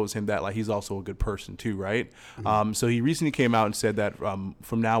me shows him that like he's also a good person too, right? So he recently came out and said that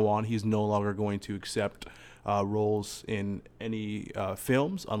from now on he's no longer going to accept roles in any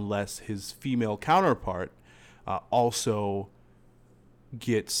films unless his female counterpart also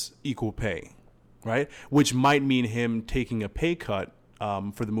gets equal pay, right? Which might mean him taking a pay cut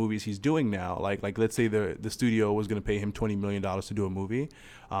for the movies he's doing now. Like let's say the studio was going to pay him $20 million to do a movie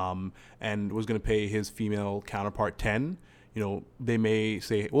and was going to pay his female counterpart 10. You know, they may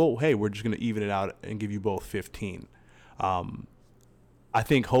say, well, hey, we're just going to even it out and give you both 15. I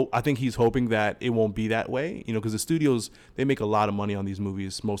think he's hoping that it won't be that way, you know, because the studios, they make a lot of money on these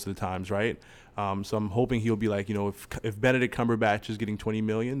movies most of the times, right? So I'm hoping he'll be like, you know, if Benedict Cumberbatch is getting 20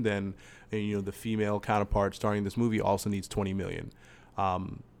 million, then, you know, the female counterpart starring this movie also needs 20 million. I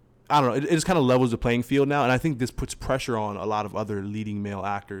don't know. It just kind of levels the playing field now, and I think this puts pressure on a lot of other leading male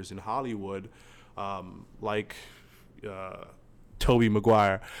actors in Hollywood, like Tobey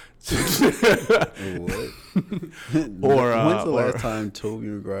Maguire. What? Or when's the last time Tobey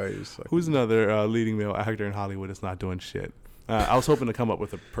Maguire is like, who's another leading male actor in Hollywood that's not doing shit? I was hoping to come up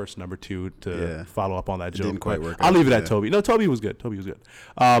with a person number 2 to follow up on that joke. Didn't quite work. I'll leave it at Toby. No, Toby was good.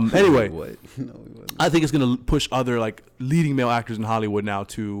 Anyway, what? No, he wasn't. I think it's going to push other like leading male actors in Hollywood now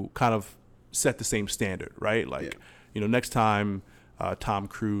to kind of set the same standard, right? Like, you know, next time Tom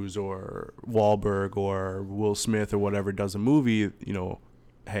Cruise or Wahlberg or Will Smith or whatever does a movie, you know,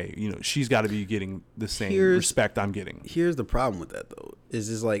 hey, you know, she's got to be getting the same respect I'm getting. Here's the problem with that though,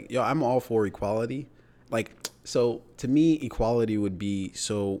 is like, yo, I'm all for equality. Like, so to me, equality would be,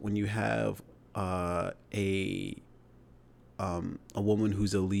 so when you have a woman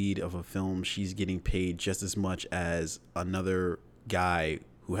who's a lead of a film, she's getting paid just as much as another guy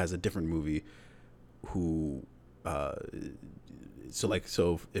who has a different movie who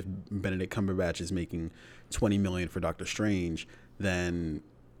so if Benedict Cumberbatch is making 20 million for Doctor Strange, then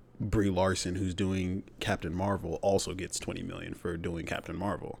Brie Larson, who's doing Captain Marvel, also gets 20 million for doing Captain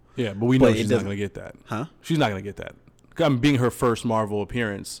Marvel. Yeah, but we know she's not going to get that. Huh? She's not going to get that. Being her first Marvel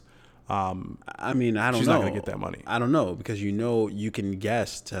appearance, I mean, I don't know. She's not going to get that money. I don't know, because you know, you can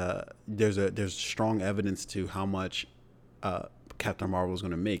guess there's strong evidence to how much Captain Marvel is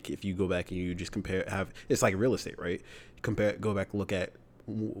going to make if you go back and you just it's like real estate, right? Go back, look at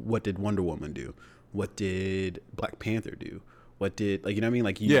what did Wonder Woman do? What did Black Panther do? What did, like, you know what I mean?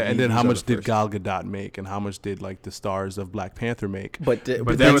 Like, and then how much did Gal Gadot make, and how much did like the stars of Black Panther make? But I'm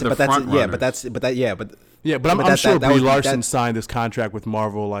sure Brie Larson signed this contract with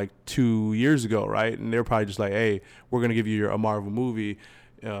Marvel like 2 years ago, right? And they're probably just like, hey, we're gonna give you a Marvel movie.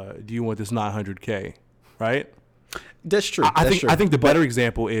 Do you want this $900K, right? That's true. I think the better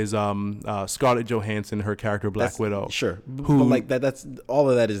example is Scarlett Johansson, her character Black Widow. Sure, but like that's all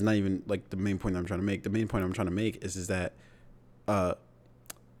of that is not even like the main point I'm trying to make. The main point I'm trying to make is that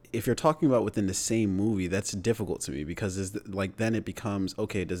if you're talking about within the same movie, that's difficult to me, because then it becomes,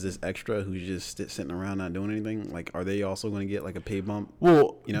 okay, does this extra who's just sitting around not doing anything, like, are they also going to get like a pay bump?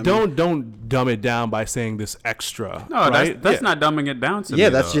 Well, you know, don't dumb it down by saying this extra. No, right? that's not dumbing it down to me. Yeah,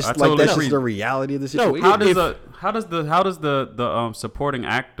 that's just like that's just the reality of the situation. No, how does the supporting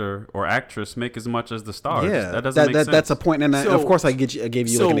actor or actress make as much as the stars? Yeah, that doesn't make sense. That's a point, and of course I gave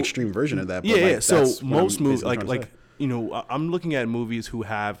you like an extreme version of that. But yeah. So most movies, like you know, I'm looking at movies who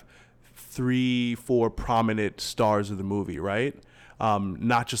have 3-4 prominent stars of the movie, right?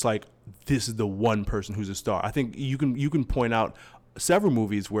 Not just like this is the one person who's a star. I think you can point out several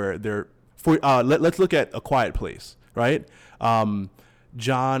movies where they're for. Let's look at A Quiet Place, right?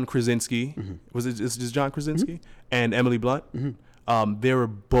 John Krasinski is John Krasinski and Emily Blunt. They were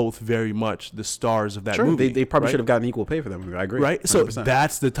both very much the stars of that movie. They probably should have gotten equal pay for that movie. I agree. Right? 100%. So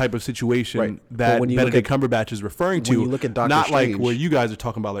that's the type of situation that Benedict Cumberbatch is referring to. When you look at Doctor not Strange, like where you guys are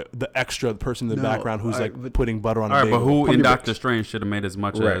talking about like the extra person in the background who's putting butter on a bagel. But who in Doctor Strange should have made as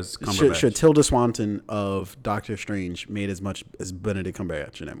much as Cumberbatch? Should Tilda Swinton of Doctor Strange made as much as Benedict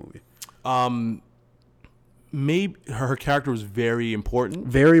Cumberbatch in that movie? Maybe her character was very important.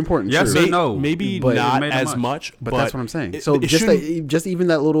 Very important. Yes true. or no? Maybe not as much. But that's what I'm saying. So just even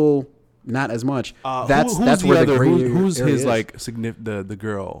that little, not as much. That's where the gray who's area his is. like the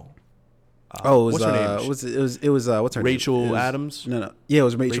girl? What's her name? It was what's her Rachel name? Adams? No. Yeah, it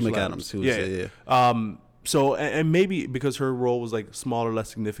was Rachel McAdams. So, and maybe because her role was like smaller, less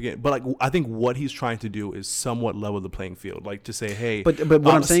significant, but like I think what he's trying to do is somewhat level the playing field, like to say, hey. But what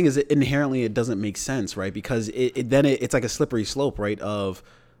I'm saying is that inherently it doesn't make sense, right? Because it's like a slippery slope, right? Of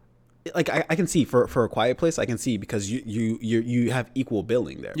like I can see for A Quiet Place, I can see because you have equal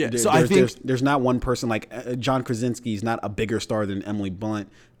billing there. Yeah, so I think there's not one person like John Krasinski's not a bigger star than Emily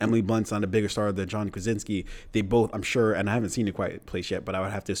Blunt. Emily Blunt's not a bigger star than John Krasinski. They both, I'm sure, and I haven't seen A Quiet Place yet, but I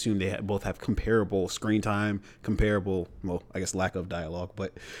would have to assume they both have comparable screen time, comparable, well, I guess lack of dialogue,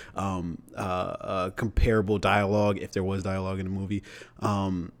 but comparable dialogue if there was dialogue in the movie.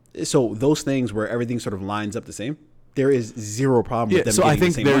 So those things where everything sort of lines up the same. There is zero problem with them so getting I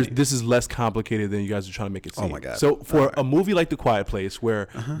think the same money. this is less complicated than you guys are trying to make it seem. Oh my God. So for a movie like The Quiet Place, where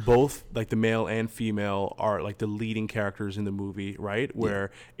both like the male and female are like the leading characters in the movie, right?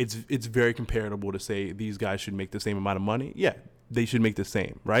 Where it's very comparable to say these guys should make the same amount of money. Yeah, they should make the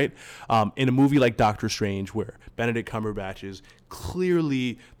same, right? In a movie like Doctor Strange, where Benedict Cumberbatch is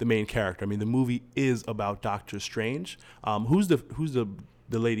clearly the main character. I mean, the movie is about Doctor Strange. Who's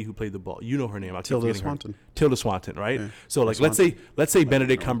the lady who played the ball? You know her name. Tilda Swinton. Tilda Swinton, right? Yeah. So like, let's say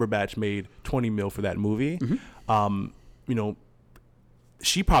Benedict Cumberbatch made $20 million for that movie. You know,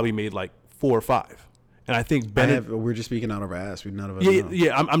 she probably made like 4 or 5. And I think we're just speaking out of our ass. None of us know.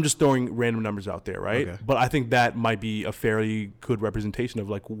 Yeah. I'm just throwing random numbers out there, right? Okay. But I think that might be a fairly good representation of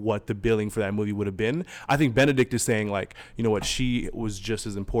like what the billing for that movie would have been. I think Benedict is saying like, you know what, she was just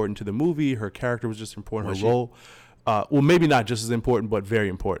as important to the movie. Her character was just important. Her role. Well, maybe not just as important, but very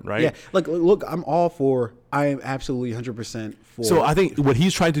important, right? Yeah. Look, I am absolutely 100% for. So I think what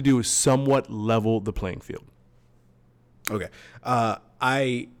he's trying to do is somewhat level the playing field. Okay.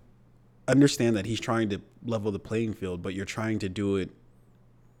 I understand that he's trying to level the playing field, but you're trying to do it.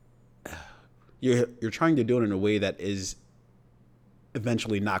 You're trying to do it in a way that is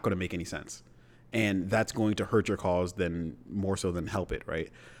eventually not going to make any sense, and that's going to hurt your cause then more so than help it, right?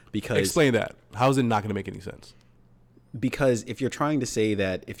 Because explain that. How is it not going to make any sense? Because if you're trying to say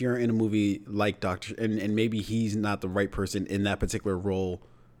that if you're in a movie like and maybe he's not the right person in that particular role,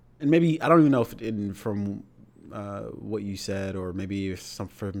 and maybe I don't even know if from what you said or maybe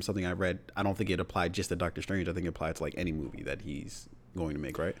from something I read, I don't think it applied just to Doctor Strange. I think it applied to like any movie that he's going to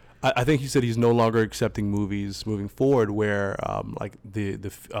make, right? I think he said he's no longer accepting movies moving forward where like the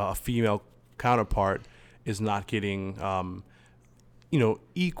female counterpart is not getting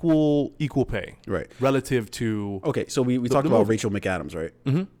equal pay, right, relative to. Okay, so we talked about Rachel McAdams, right?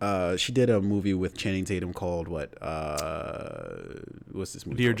 Mm-hmm. She did a movie with Channing Tatum called what? What's this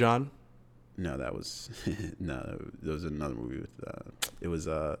movie? Dear called? John. No, that was there was another movie with it was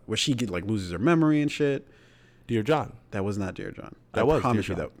where she loses her memory and shit. Dear John. That was not Dear John. That was promise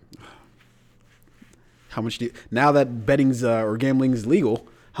Dear you John. that. How much now that betting's or gambling's legal?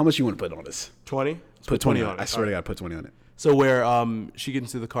 How much you want to put on this? 20. Put 20 on it. I swear to God, put 20 on it. So where she gets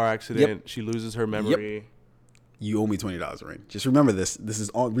into the car accident, she loses her memory. Yep. You owe me $20, Rain. Just remember this. This is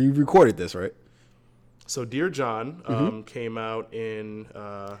on. We recorded this, right? So Dear John came out in.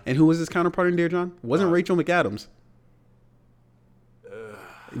 And who was his counterpart in Dear John? Wasn't Rachel McAdams?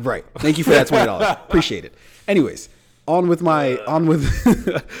 Right. Thank you for that $20. Appreciate it. Anyways, on with what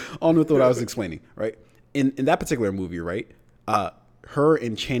I was explaining. Right. In that particular movie, right? Her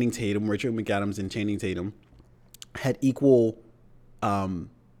and Channing Tatum, Rachel McAdams and Channing Tatum, had equal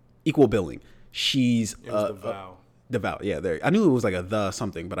billing. She's it was The Vow. The Vow, yeah. There, I knew it was like a the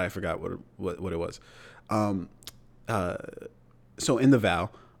something, but I forgot what it was. So in The Vow,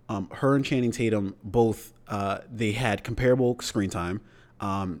 her and Channing Tatum both they had comparable screen time.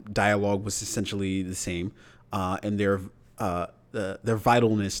 Dialogue was essentially the same, and their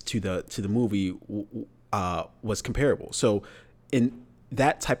vitalness to the movie was comparable. So in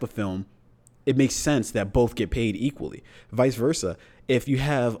that type of film, it makes sense that both get paid equally. Vice versa, if you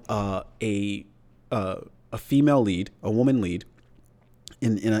have a female lead, a woman lead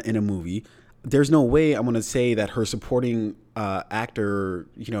in a movie, there's no way I'm going to say that her supporting actor,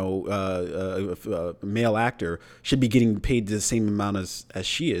 male actor, should be getting paid the same amount as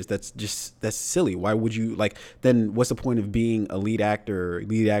she is. That's silly. Why would you then what's the point of being a lead actor,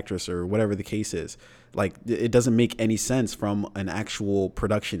 lead actress, or whatever the case is? It doesn't make any sense from an actual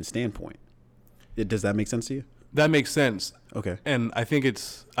production standpoint. Does that make sense to you? That makes sense. Okay. And I think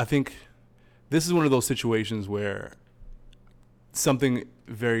this is one of those situations where something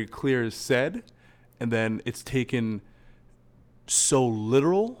very clear is said, and then it's taken so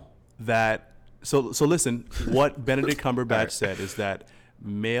literal that so listen, what Benedict Cumberbatch said is that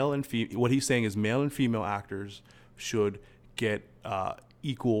what he's saying is male and female actors should get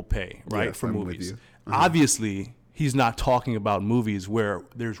equal pay, right, for movies. Obviously, he's not talking about movies where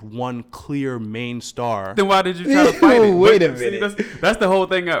there's one clear main star. Then why did you try to fight it? Wait a minute. See, that's the whole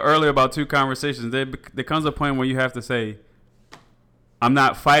thing earlier about two conversations. There comes a point where you have to say, I'm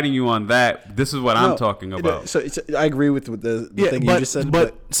not fighting you on that. This is what I'm talking about. So I agree with the thing you just said.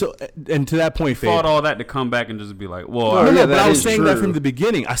 But so, and to that point, fought all that to come back and just be like, well, but I was saying that from the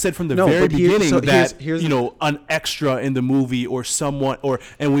beginning. I said from the very beginning that here's an extra in the movie or someone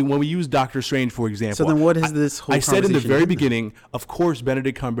when we use Doctor Strange for example. So then what is this whole? I said in the very beginning, of course,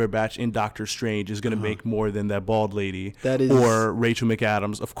 Benedict Cumberbatch in Doctor Strange is going to make more than that bald lady or Rachel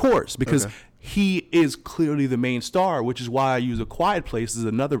McAdams, of course, because. Okay. He is clearly the main star, which is why I use A Quiet Place as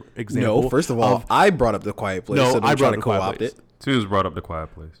another example. No, first of all, I brought up The Quiet Place. No, so I brought up Co-opt it. Tunes brought up The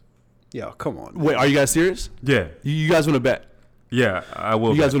Quiet Place. Yeah, come on. Wait, are you guys serious? Yeah. You guys want to bet? Yeah, I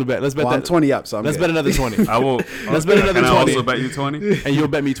will. You guys want to bet? Let's bet. I'm 20 up, so I'm Let's good. bet another 20. I will. Let's bet another 20. Can I also bet you 20? And you'll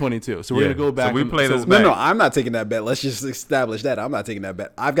bet me 22. So we're gonna go back. So we play this back. No, I'm not taking that bet. Let's just establish that I'm not taking that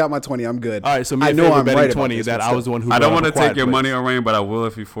bet. I've got my 20. I'm good. All right. So I know I'm betting right 20. That I was the one who. I don't want to take your money, Orain, but I will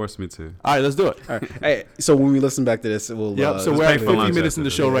if you force me to. All right, let's do it. All right. Hey, so when we listen back to this, we'll. Yep. So we're at 50 minutes in the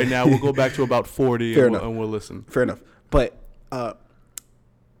show right now. We'll go back to about 40 and we'll listen. Fair enough. But I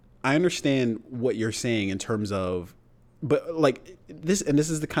understand what you're saying in terms of. But like this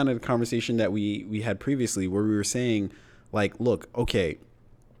is the kind of conversation that we had previously where we were saying, like, look, okay,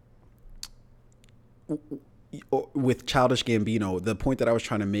 with Childish Gambino, the point that I was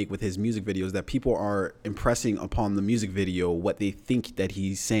trying to make with his music videos that people are impressing upon the music video what they think that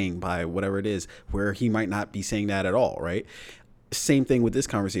he's saying by whatever it is, where he might not be saying that at all, right? Same thing with this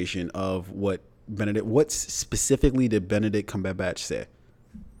conversation of what specifically did Benedict Cumberbatch say?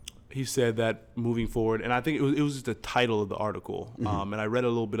 He said that moving forward, and I think it was just the title of the article, and I read a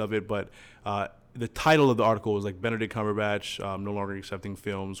little bit of it, but the title of the article was like Benedict Cumberbatch no longer accepting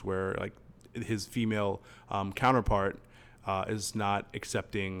films where like his female counterpart is not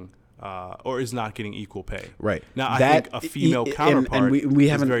accepting or is not getting equal pay. Right. Now I think a female counterpart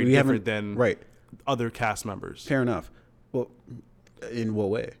is very different than other cast members. Fair enough. Well, in what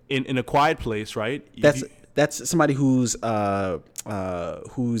way? In A Quiet Place, right? That's somebody who's a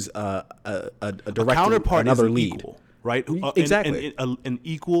director, counterpart, another is lead, equal, right? Exactly, an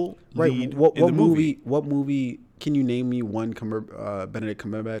equal lead. What in the movie? What movie? Can you name me one Benedict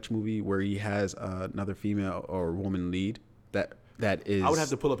Cumberbatch movie where he has another female or woman lead? That is. I would have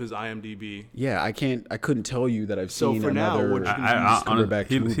to pull up his IMDb. Yeah, I couldn't tell you that I've seen another Cumberbatch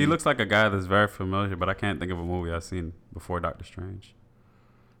movie. He looks like a guy that's very familiar, but I can't think of a movie I've seen before Doctor Strange.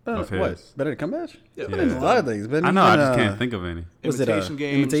 What? Benedict Cumberbatch? Yeah, been in a lot of things. I know, I just can't think of any. Imitation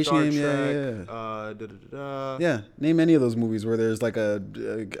Game, Star Trek, yeah. Name any of those movies where there's like a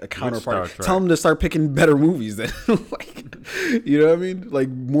counterpart. Tell them to start picking better movies then. Like, you know what I mean? Like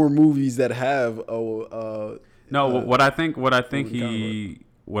more movies that have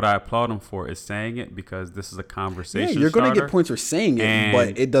what I applaud him for is saying it because this is a conversation. Yeah, you're going to get points for saying it,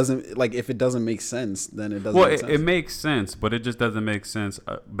 but it doesn't, like, if it doesn't make sense, then it doesn't make sense. Well, it makes sense, but it just doesn't make sense.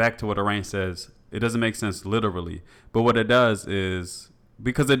 Back to what Orain says, it doesn't make sense literally. But what it does is,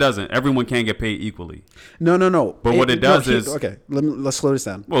 because it doesn't, everyone can't get paid equally. No. But what it does is... Okay, let's slow this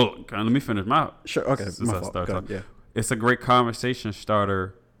down. Well, let me finish my... Sure, okay, my fault. Yeah. It's a great conversation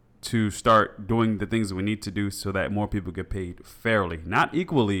starter to start doing the things we need to do so that more people get paid fairly. Not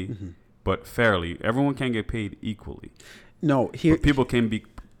equally, but fairly. Everyone can get paid equally. But people can be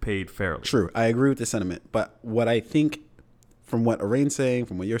paid fairly. True. I agree with the sentiment. But what I think, from what Orain's saying,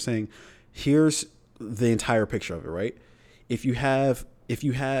 from what you're saying, here's the entire picture of it, right? If you have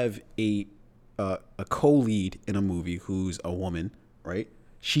a co-lead in a movie who's a woman, right?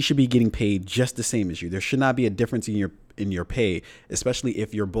 She should be getting paid just the same as you. There should not be a difference in your pay, especially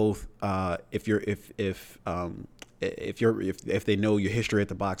if you're both if they know your history at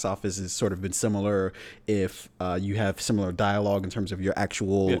the box office has sort of been similar, if you have similar dialogue in terms of your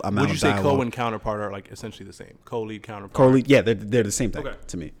actual amount of dialogue. Would you say co and counterpart are like essentially the same? Co-lead, counterpart. Yeah, they're the same thing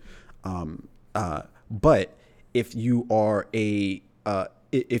to me. But if you are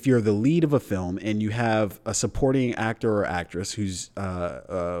if you're the lead of a film and you have a supporting actor or actress who's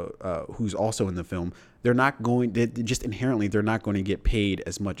also in the film, they're not going to get paid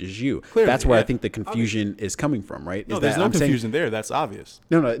as much as you. Clearly, that's where I think the confusion is coming from, right? No, there's no confusion there. That's obvious.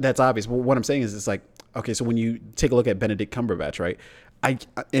 No, that's obvious. But what I'm saying is, it's like, okay, so when you take a look at Benedict Cumberbatch, right?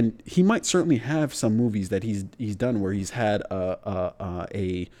 And he might certainly have some movies that he's done where he's had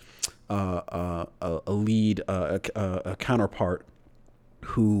a lead, a counterpart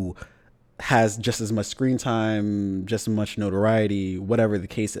who has just as much screen time, just as much notoriety, whatever the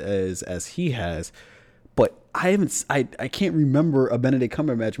case is, as he has. But I can't remember a Benedict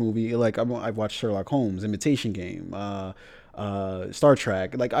Cumberbatch movie. Like I've watched Sherlock Holmes, Imitation Game, Star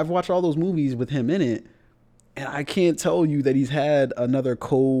Trek. Like I've watched all those movies with him in it, and I can't tell you that he's had another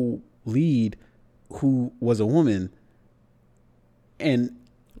co-lead who was a woman. And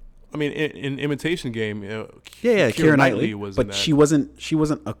I mean, in Imitation Game, Keira Knightley was, but she wasn't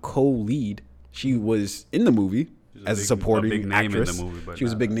a co-lead. She was in the movie as a supporting actress. She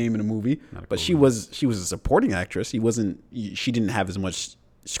was a big name in the movie, but she was a supporting actress. She didn't have as much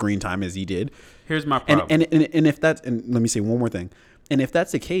screen time as he did. Here's my problem. And if that's, and let me say one more thing. And if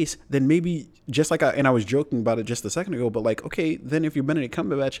that's the case, then maybe just like I was joking about it just a second ago, but like, okay, then if you're Benedict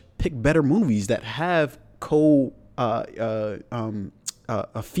Cumberbatch, pick better movies that have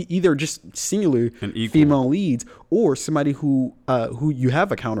either just singular female leads, or somebody who you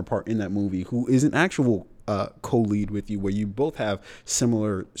have a counterpart in that movie who is an actual co-lead with you, where you both have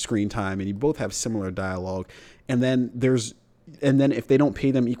similar screen time and you both have similar dialogue. And then if they don't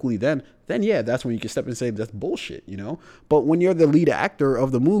pay them equally, then yeah, that's when you can step in and say that's bullshit, you know. But when you're the lead actor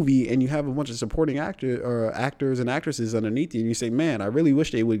of the movie and you have a bunch of supporting actors and actresses underneath you, and you say, man, I really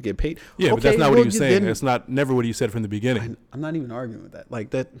wish they would get paid. Yeah, okay, but that's not what he was saying. That's never what he said from the beginning. I'm not even arguing with that. Like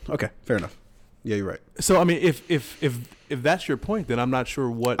that. Okay, fair enough. Yeah, you're right. So I mean, if that's your point, then I'm not sure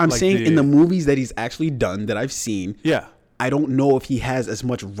what I'm saying. In the movies that he's actually done that I've seen, yeah, I don't know if he has as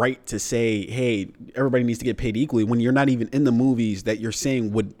much right to say, hey, everybody needs to get paid equally, when you're not even in the movies that you're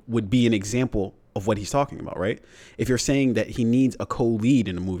saying would be an example of what he's talking about, right? If you're saying that he needs a co-lead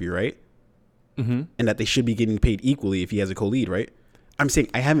in a movie, right? Mm-hmm. And that they should be getting paid equally if he has a co-lead, right? I'm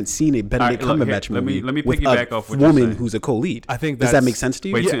saying I haven't seen a Benedict Cumberbatch movie let me with piggyback a off what you're woman saying. who's a co-lead. I think does that make sense to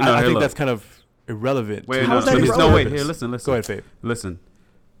you? Wait, I think that's kind of irrelevant. Wait, How is that irrelevant? wait, here, listen. Go ahead, Faith. Listen.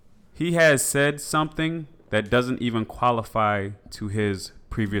 He has said something that doesn't even qualify to his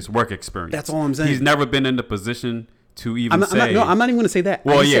previous work experience. That's all I'm saying. He's never been in the position to even I'm not even going to say that.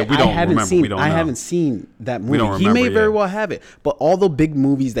 Well, yeah, we don't remember. We don't know. I haven't seen that movie. We don't He remember, may very well have it, but all the big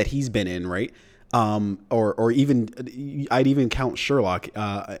movies that he's been in, right? Or even I'd even count Sherlock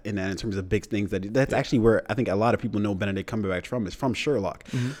in that, in terms of big things. That's actually where I think a lot of people know Benedict Cumberbatch from, is from Sherlock.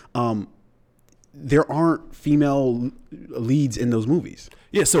 Mm-hmm. There aren't female leads in those movies.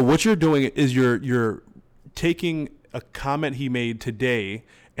 Yeah. So what you're doing is you're taking a comment he made today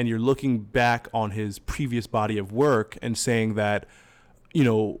and you're looking back on his previous body of work and saying that, you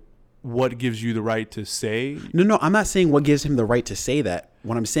know, what gives you the right to say? No, I'm not saying what gives him the right to say that.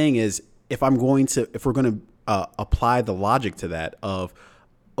 What I'm saying is, if we're going to apply the logic to that of,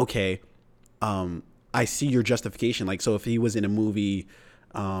 okay, I see your justification. Like, so if he was in a movie,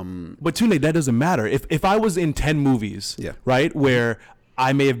 but Tunde, that doesn't matter. If I was in 10 movies, yeah, right, where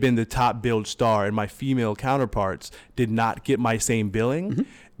I may have been the top billed star and my female counterparts did not get my same billing, mm-hmm.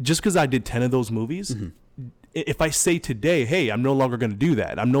 just because I did 10 of those movies, mm-hmm. if I say today, hey, I'm no longer going to do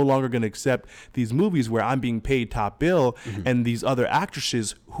that. I'm no longer going to accept these movies where I'm being paid top bill, mm-hmm. and these other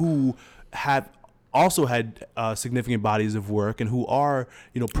actresses who have also had significant bodies of work and who are,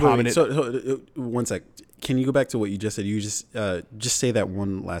 you know, prominent. So one sec. Can you go back to what you just said? You just say that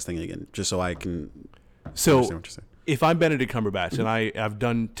one last thing again, just so I can understand what you're saying. If I'm Benedict Cumberbatch, mm-hmm. and I've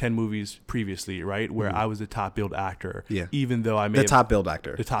done 10 movies previously, right, where mm-hmm. I was a top billed actor, yeah. even though I may the top billed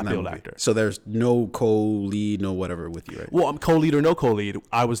actor. So there's no co-lead, no whatever with you, right? Well, I'm co-lead or no co-lead.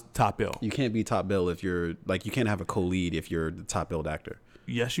 I was top bill. You can't be top bill if you're like, you can't have a co-lead if you're the top billed actor.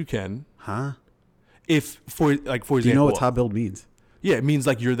 Yes, you can. Huh? For example, do you know what top billed means? Yeah, it means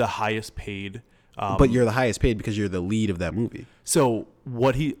like you're the highest paid. But you're the highest paid because you're the lead of that movie. So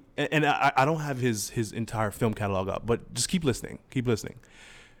what he and I don't have his entire film catalog up, but just keep listening. Keep listening.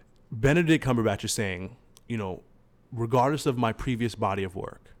 Benedict Cumberbatch is saying, you know, regardless of my previous body of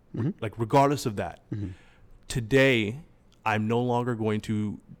work, mm-hmm. like regardless of that, mm-hmm. today I'm no longer going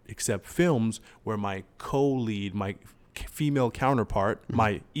to accept films where my co-lead, my female counterpart, mm-hmm.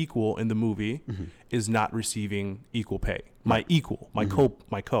 my equal in the movie, mm-hmm. is not receiving equal pay. My equal, my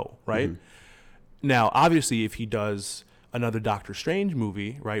mm-hmm. co, right? Mm-hmm. Now, obviously, if he does another Doctor Strange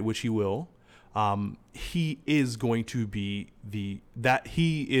movie, right, which he will, he is going to be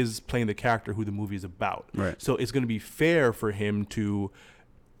he is playing the character who the movie is about. Right. So it's going to be fair for him to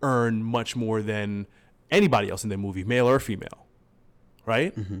earn much more than anybody else in the movie, male or female,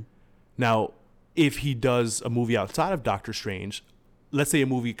 right? Mm-hmm. Now, if he does a movie outside of Doctor Strange, let's say a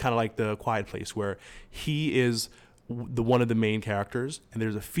movie kind of like The Quiet Place, where he is the one of the main characters, and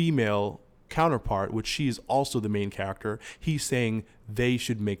there's a female counterpart, which she is also the main character, he's saying they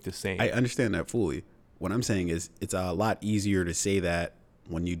should make the same. I understand that fully. What I'm saying is it's a lot easier to say that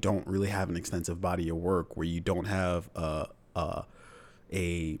when you don't really have an extensive body of work, where you don't have a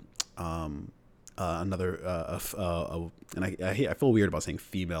and I feel weird about saying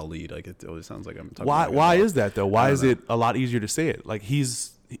female lead. Like it always sounds like I'm talking. Why is that though? Why is it a lot easier to say it? Like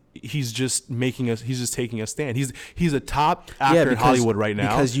he's just taking a stand. He's a top actor in Hollywood right now,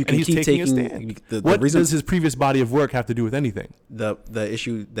 because you can and he's keep taking a stand. What does his previous body of work have to do with anything? The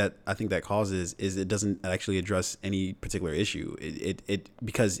issue that I think that causes is it doesn't actually address any particular issue. It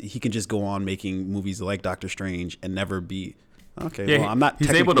because he can just go on making movies like Doctor Strange and never be. Okay, yeah, well, I'm not. He's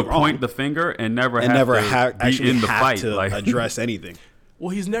able to point the finger and never actually in the have fight to address anything. Well,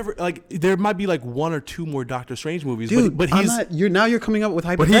 he's never like there might be like one or two more Doctor Strange movies, dude. But he's you're coming up with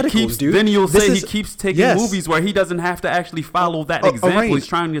hypotheticals, dude. Then you'll say he keeps taking movies where he doesn't have to actually follow that example he's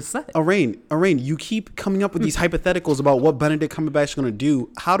trying to set. Arain, you keep coming up with these hypotheticals about what Benedict Cumberbatch is going to do.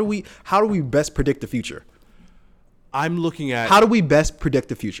 How do we best predict the future? I'm looking at how do we best predict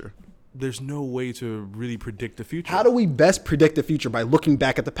the future? There's no way to really predict the future. How do we best predict the future? By looking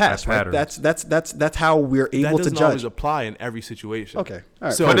back at the past, right? That's how we're able to judge. That doesn't always apply in every situation. Okay, all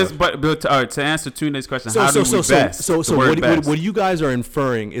right. So, but all right, to answer Tunde's question, how do we best? So what you guys are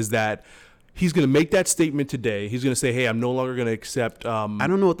inferring is that he's going to make that statement today. He's going to say, "Hey, I'm no longer going to accept." I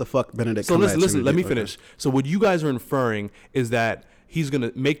don't know what the fuck Benedict. So listen. Let me finish. So what you guys are inferring is that he's going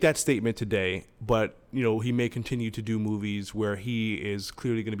to make that statement today, but he may continue to do movies where he is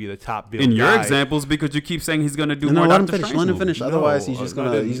clearly going to be the top villain. In your examples, because you keep saying he's going to do more. Let him finish. Otherwise, he's just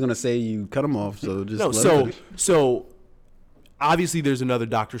gonna say you cut him off. So just so obviously there's another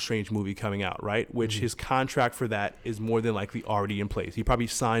Doctor Strange movie coming out, right? Which his contract for that is more than likely already in place. He probably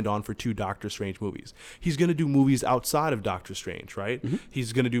signed on for 2 Doctor Strange movies. He's going to do movies outside of Doctor Strange, right?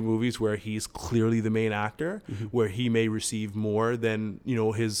 He's going to do movies where he's clearly the main actor, where he may receive more than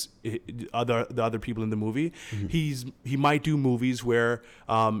the other people in the movie. He might do movies where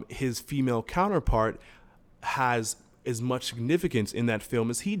his female counterpart has as much significance in that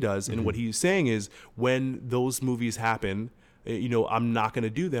film as he does. And what he's saying is when those movies happen, I'm not going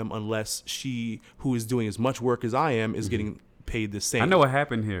to do them unless she, who is doing as much work as I am, is getting paid the same. I know what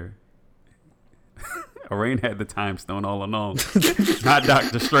happened here. Arain had the time stone all along, not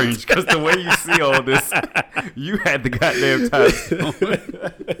Doctor Strange, because the way you see all this, you had the goddamn time stone.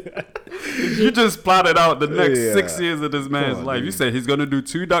 You just plotted out the next 6 years of this man's life. Dude. You said he's going to do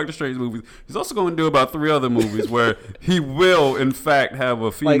 2 Doctor Strange movies. He's also going to do about 3 other movies where he will, in fact, have a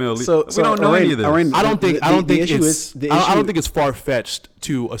female lead. We don't know any of this. I don't think it's far fetched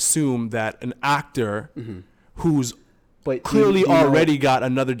to assume that an actor who's clearly already got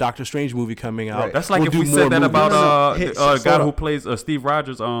another Doctor Strange movie coming out. Right. That's like if we said that about a guy who plays Steve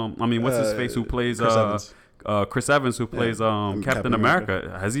Rogers. What's his face? Who plays Chris Evans, who plays Captain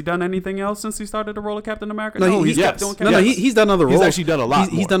America. Has he done anything else since he started the role of Captain America? No, he's kept doing Captain America. He's done other roles. He's actually done a lot.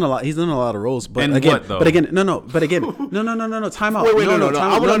 He's done a lot. He's done a lot of roles. But and again, what, though? no. Time out. Wait, no.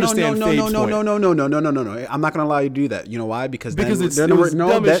 I would understand. No. I'm not gonna allow you to do that. You know why? Because it's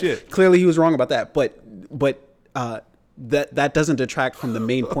dumb as shit. Clearly he was wrong about that. But that doesn't detract from the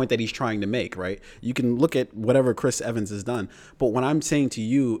main point that he's trying to make, right? You can look at whatever Chris Evans has done, but what I'm saying to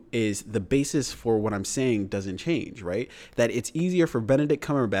you is the basis for what I'm saying doesn't change, right? That it's easier for Benedict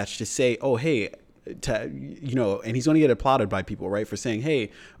Cumberbatch to say, oh, hey, and he's going to get applauded by people, right? For saying, hey,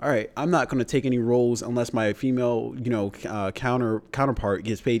 all right, I'm not going to take any roles unless my female, counterpart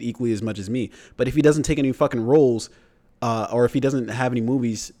gets paid equally as much as me. But if he doesn't take any fucking roles, or if he doesn't have any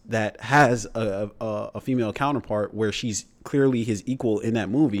movies that has a female counterpart where she's clearly his equal in that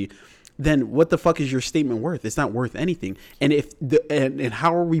movie, then what the fuck is your statement worth? It's not worth anything. And and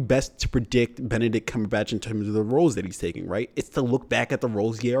how are we best to predict Benedict Cumberbatch in terms of the roles that he's taking, right? It's to look back at the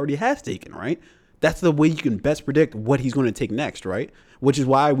roles he already has taken, right? That's the way you can best predict what he's going to take next, right? Which is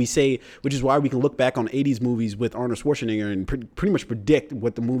why we can look back on 80s movies with Arnold Schwarzenegger and pretty much predict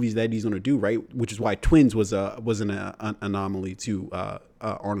what the movies that he's going to do, right? Which is why Twins was an anomaly to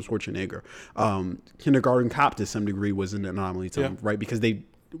Arnold Schwarzenegger. Kindergarten Cop to some degree was an anomaly to him, right? Because they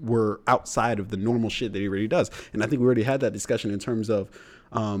were outside of the normal shit that he already does. And I think we already had that discussion in terms of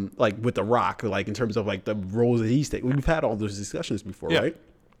like with The Rock, like in terms of like the roles that he's taking. We've had all those discussions before, right?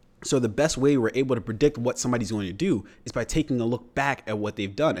 So the best way we're able to predict what somebody's going to do is by taking a look back at what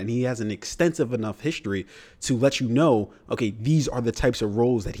they've done. And he has an extensive enough history to let you know, okay, these are the types of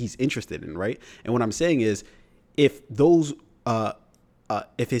roles that he's interested in, right? And what I'm saying is, if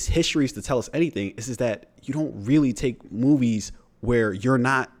his history is to tell us anything, is that you don't really take movies where you're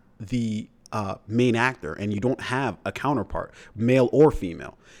not the main actor and you don't have a counterpart, male or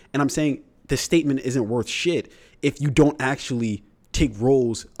female. And I'm saying the statement isn't worth shit if you don't actually take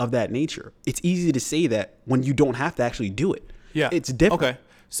roles of that nature. It's easy to say that when you don't have to actually do it. Yeah. It's different. Okay.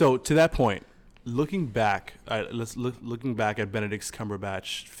 So to that point, looking back, looking back at Benedict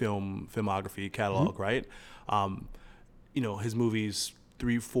Cumberbatch filmography catalog, right? His movies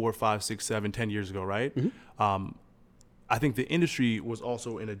 3, 4, 5, 6, 7, 10 years ago, right? I think the industry was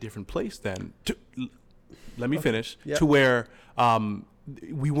also in a different place then. Let me finish. Yeah. To where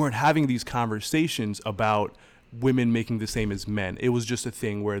we weren't having these conversations about women making the same as men. It was just a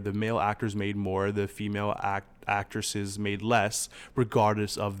thing where the male actors made more, the female actresses made less,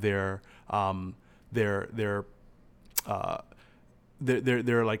 regardless of their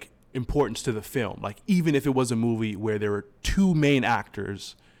like importance to the film. Like even if it was a movie where there were two main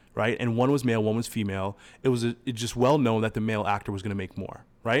actors, right, and one was male, one was female, it's just well known that the male actor was going to make more,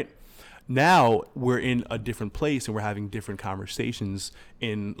 right? Now we're in a different place and we're having different conversations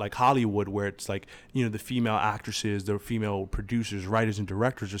in like Hollywood, where it's like, the female actresses, the female producers, writers, and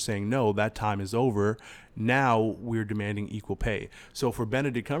directors are saying, no, that time is over. Now we're demanding equal pay. So for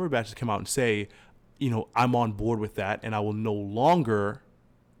Benedict Cumberbatch to come out and say, I'm on board with that, and I will no longer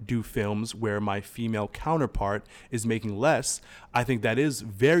do films where my female counterpart is making less, I think that is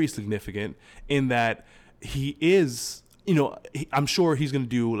very significant in that he is, I'm sure he's going to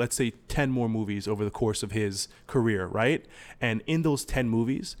do, let's say, 10 more movies over the course of his career, right? And in those 10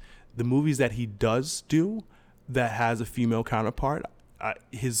 movies, the movies that he does do that has a female counterpart,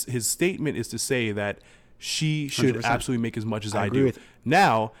 his statement is to say that she should 100%. Absolutely make as much as I do. With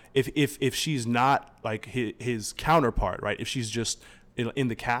now, if she's not like his counterpart, right? If she's just in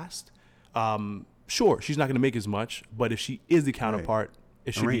the cast, sure, she's not going to make as much. But if she is the counterpart,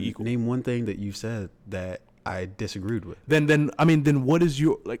 it should be equal. Name one thing that you said that I disagreed with. Then what is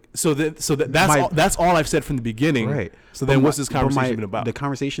your like? That's all I've said from the beginning. Right. So then, what's this conversation been about? The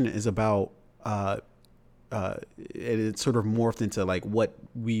conversation is about. It's sort of morphed into like what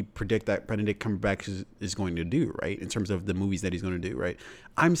we predict that Benedict Cumberbatch is going to do, right? In terms of the movies that he's going to do, right?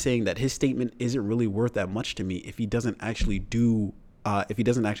 I'm saying that his statement isn't really worth that much to me if he doesn't actually do. If he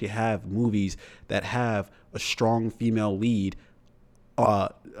doesn't actually have movies that have a strong female lead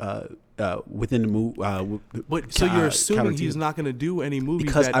within the movie. So you're assuming he's not going to do any movies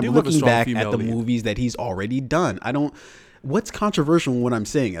because that I'm do have a looking strong back female at the lead. movies that he's already done. What's controversial in what I'm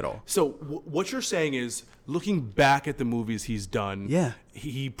saying at all? So what you're saying is, looking back at the movies he's done, yeah,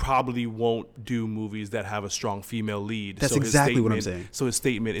 he probably won't do movies that have a strong female lead. That's exactly what I'm saying. So his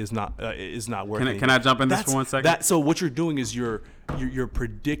statement is not worth. Can I jump in this for 1 second? So what you're doing is you're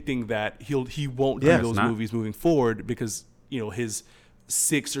predicting that he won't do those movies moving forward because his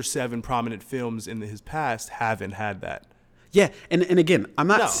 6 or 7 prominent films in his past haven't had that. Yeah, and again, I'm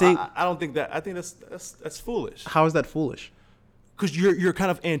not saying I don't think that. I think that's foolish. How is that foolish? Because you're kind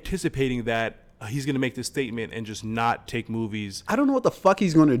of anticipating that he's going to make this statement and just not take movies. I don't know what the fuck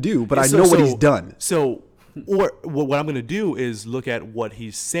he's going to do, but I know what he's done. So, or what I'm going to do is look at what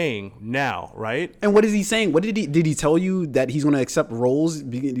he's saying now, right? And what is he saying? What did he tell you that he's going to accept roles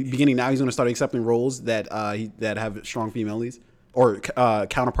beginning now? He's going to start accepting roles that have strong female leads or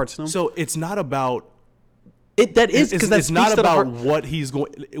counterparts to him. So it's not about. It's not about what he's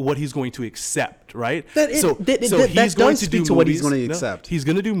going to accept, right? That does speak to what he's going to accept. He's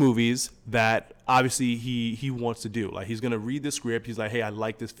going to do movies that obviously he wants to do. Like he's going to read the script. He's like, hey, I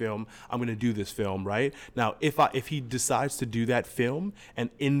like this film. I'm going to do this film, right? Now, if he decides to do that film, and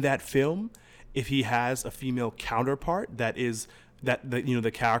in that film, if he has a female counterpart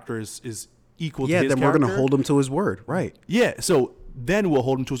the character is equal to his character, then we're going to hold him to his word, right? Yeah, so then we'll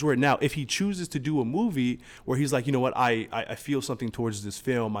hold him to his word. Now, if he chooses to do a movie where he's like, you know what, I feel something towards this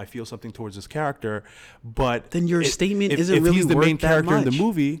film, I feel something towards this character, but then your statement isn't if really he's the worth main that character much. in the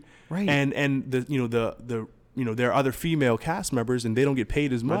movie, right? And there are other female cast members and they don't get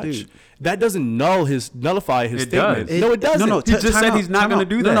paid as much. Dude. That doesn't nullify his statement. Does. No, it doesn't. No, he just said he's not going to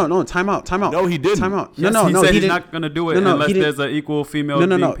do that. No, time out. No, he didn't. Time out. Yes, he said he's not going to do it unless there's an equal female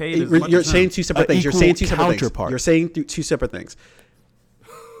being paid as much You're as saying him. two separate things. You're saying two separate things. Counterpart. You're saying two separate things.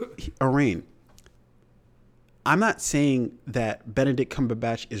 Arain, I'm not saying that Benedict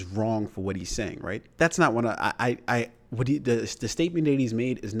Cumberbatch is wrong for what he's saying, right? That's not what the statement that he's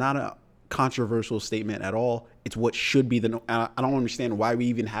made is not a controversial statement at all. It's what should be I don't understand why we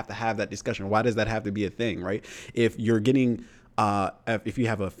even have to have that discussion. Why does that have to be a thing, right? If you're getting if you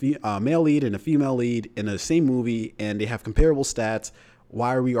have a male lead and a female lead in the same movie and they have comparable stats,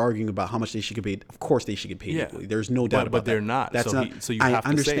 why are we arguing about how much they should get paid? Of course they should get paid equally. There's no doubt about that. But they're not. That's so you have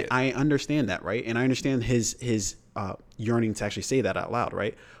to say it. I understand that, right? And I understand his yearning to actually say that out loud,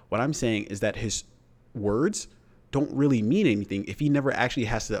 right? What I'm saying is that his words don't really mean anything if he never actually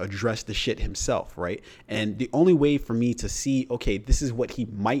has to address the shit himself, right? And the only way for me to see, okay, this is what he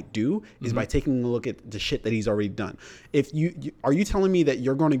might do is by taking a look at the shit that he's already done. If you are you telling me that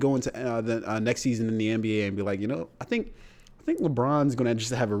you're going to go into the next season in the NBA and be like, I think LeBron's going to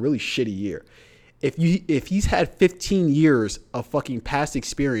just have a really shitty year. If he's had 15 years of fucking past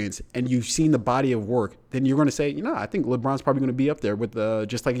experience and you've seen the body of work, then you're going to say, I think LeBron's probably going to be up there with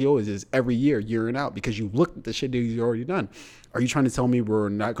just like he always is every year in and out, because you looked at the shit that he's already done. Are you trying to tell me we're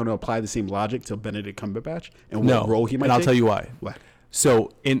not going to apply the same logic to Benedict Cumberbatch and what role he might take? And I'll tell you why. What?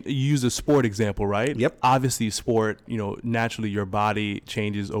 So you use a sport example, right? Yep. Obviously, sport, naturally your body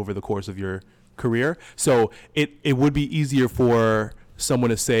changes over the course of your career. So it would be easier for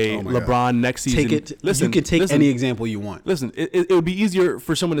someone to say LeBron God. Next season. You can take any example you want. Listen, it would be easier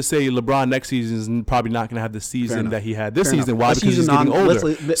for someone to say LeBron next season is probably not going to have the season that he had this season. Why? Because he's getting older.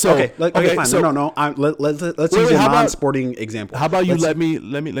 Okay, fine. So, no. Let's use a non-sporting example. How about you let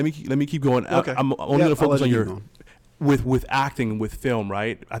me keep going. Okay. I'm only going to focus on your with acting, with film,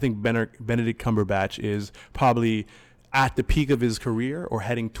 right? I think Benedict Cumberbatch is probably at the peak of his career or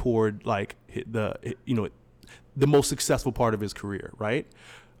heading toward like the most successful part of his career, right?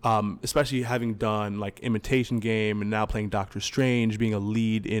 Especially having done like Imitation Game and now playing Doctor Strange, being a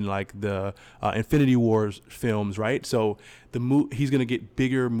lead in like the Infinity Wars films, right? So he's going to get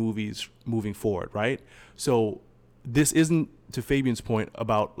bigger movies moving forward, right? So this isn't, to Fabian's point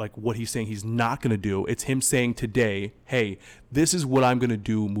about like what he's saying he's not going to do. It's him saying today, hey, this is what I'm going to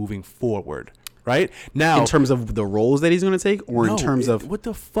do moving forward. Right now, in terms of the roles that he's going to take, or in terms of what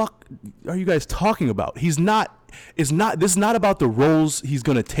the fuck are you guys talking about? He's not. It's not. This is not about the roles he's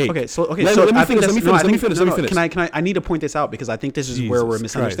going to take. Okay, so let me finish. Let me finish. Can I? I need to point this out because I think this is where we're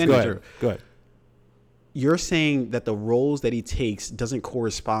misunderstanding each other. Go ahead. You're saying that the roles that he takes doesn't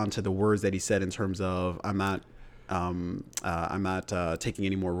correspond to the words that he said in terms of I'm not taking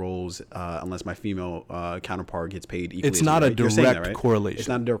any more roles unless my female counterpart gets paid equally. It's not a direct correlation. It's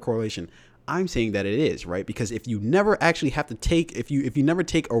not a direct correlation. I'm saying that it is, right? Because if you never actually have to take, if you never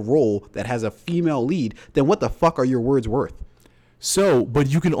take a role that has a female lead, then what the fuck are your words worth? So, but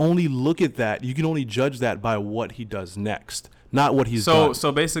you can only look at that. You can only judge that by what he does next, not what he's done.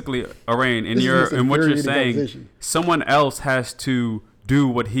 So basically, Arain, in what you're saying, someone else has to do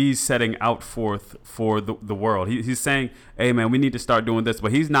what he's setting out forth for the world. He's saying, hey man, we need to start doing this,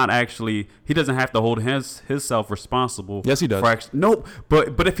 but he's not actually, he doesn't have to hold himself responsible. Yes, he does. No,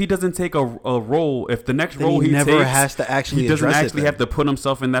 but if he doesn't take a role, if the next role he never takes, has to actually he doesn't address actually have to put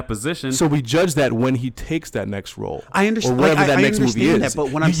himself in that position. So we judge that when he takes that next role. I understand, or whatever that next movie is. That,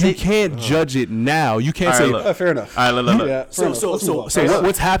 but when I'm saying, you can't judge it now. You can't say fair enough. All right, look. So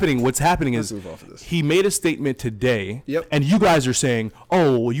what's happening? What's happening is he made a statement today, and you guys are saying,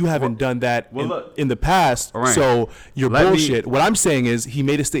 oh, well, you haven't done that in the past, so you're bullshit. What I'm saying is he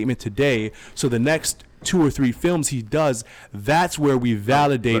made a statement today, so the next 2 or 3 films he does, that's where we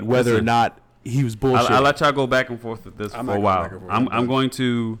validate whether or not he was bullshit. I'll let y'all go back and forth with this for a while. I'm going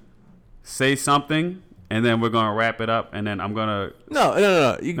to say something, and then we're going to wrap it up, and then I'm going to...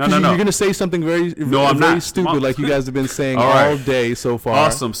 No. You're going to say something very stupid like you guys have been saying all day so far.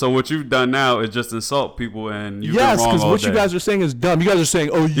 Awesome. So what you've done now is just insult people, and you've been wrong all day. Yes, because what you guys are saying is dumb. You guys are saying,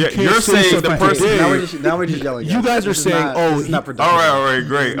 oh, you can't you're say saying something the person... today. Now we're just yelling. You guys are saying, oh... All right,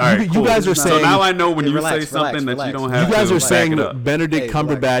 great. All right, cool. You guys are saying... So now I know when you say something that you don't have to. You guys are saying Benedict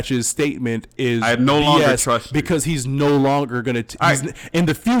Cumberbatch's statement is I no longer trust you. Because he's no longer going to... In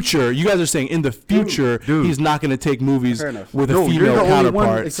the future, you guys are saying in the future, he's not going to take movies with a female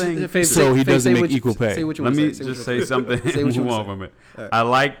counterpart. So he doesn't make equal pay. Let me just say something and move on from it. I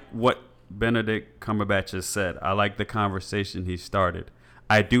like what Benedict Cumberbatch has said. I like the conversation he started.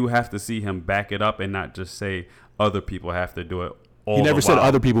 I do have to see him back it up and not just say other people have to do it all He never said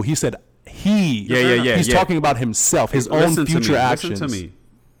other people. He said he. Yeah. He's talking about himself, his own future actions. Listen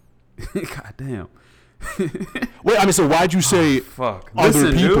to me. God damn. Wait, I mean, so why'd you say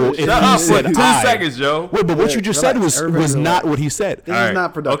other people? Shut up for 10 seconds, Joe. Wait, but what you just said was not what he said. This is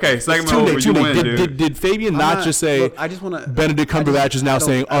not productive. Okay, segment over. You win, dude. Did Fabian not just say? Look, I just want to. Benedict Cumberbatch is now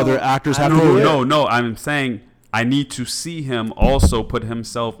saying other actors have to do it. No. I'm saying I need to see him also put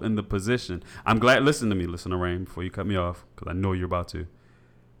himself in the position. I'm glad. Listen to me, Arain, before you cut me off, because I know you're about to.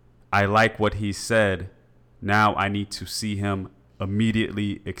 I like what he said. Now I need to see him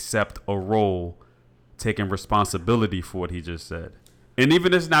immediately accept a role, taking responsibility for what he just said. And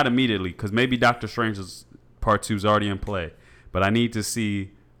even if it's not immediately, because maybe Doctor Strange's Part 2 is already in play, but I need to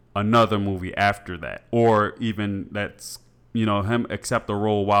see another movie after that, or even that's, him accept a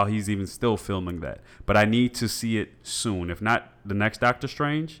role while he's even still filming that. But I need to see it soon. If not the next Doctor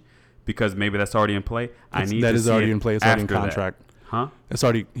Strange, because maybe that's already in play. That is already in play. It's already in contract. Huh?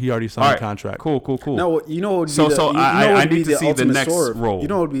 He already signed a contract. Cool. No, you know what would be I need to see the next swerve. role. You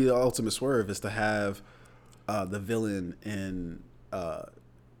know what would be the ultimate swerve is to have the villain in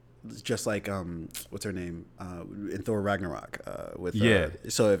just like what's her name in Thor Ragnarok with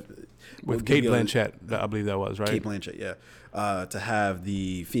with Cate Blanchett, I believe that was right. Cate Blanchett, yeah. To have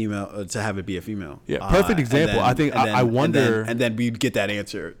the female, to have it be a female. Yeah, perfect example. I think I wonder, and then we'd get that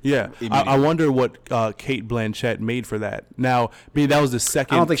answer. Yeah, I wonder what Cate Blanchett made for that. Now, I mean, that was the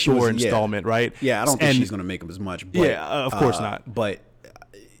second Thor installment, right? Yeah, I don't think she's going to make him as much. But, yeah, of course not. But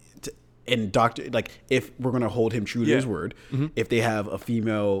and if we're going to hold him true to his word, if they have a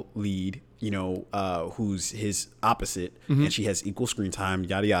female lead, who's his opposite, and she has equal screen time,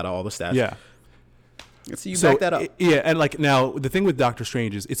 yada yada, all the stats. Yeah. So you back that up. Yeah, and now the thing with Doctor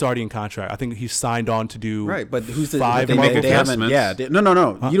Strange is it's already in contract. I think he's signed on to do right, but who's the 5 they make adjustments?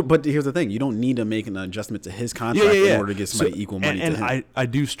 No. Huh? But here's the thing: you don't need to make an adjustment to his contract in order to get somebody equal money to him. And I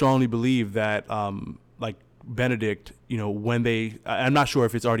do strongly believe that Benedict, when I'm not sure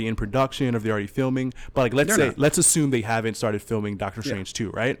if it's already in production or if they're already filming, but let's assume they haven't started filming Doctor Strange 2,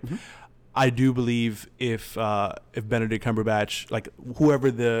 right? Mm-hmm. I do believe if Benedict Cumberbatch,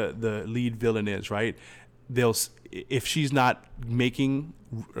 whoever the lead villain is, right, if she's not making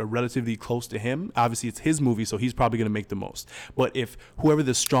relatively close to him, obviously it's his movie, so he's probably going to make the most. But if whoever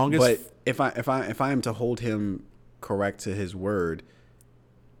the strongest, but if I am to hold him correct to his word,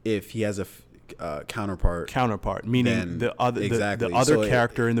 if he has a counterpart, meaning the other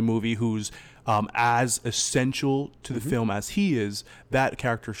character in the movie who's as essential to the film as he is, that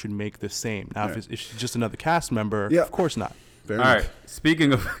character should make the same. Now, if it's just another cast member, of course not. All right.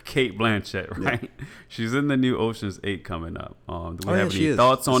 Speaking of Cate Blanchett, right? Yeah. She's in the new Ocean's 8 coming up. Do we have any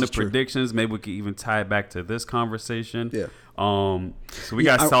thoughts on it, predictions? Maybe we could even tie it back to this conversation. Yeah. So we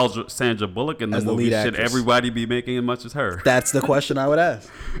got Sandra Bullock in the movie. Should everybody be making as much as her? That's the question I would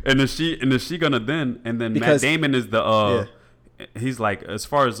ask. And is she gonna then Matt Damon is the he's like, as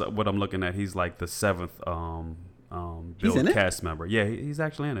far as what I'm looking at, he's like the 7th build cast member. Yeah, he's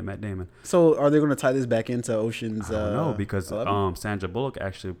actually in it, Matt Damon. So are they going to tie this back into Ocean's? I don't know, because Sandra Bullock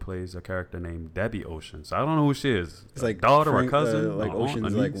actually plays a character named Debbie Ocean. So I don't know who she is. It's like daughter or cousin, like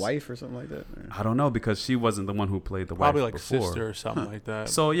Ocean's like wife or something like that. I don't know, because she wasn't the one who played the wife before. Probably like sister or something like that.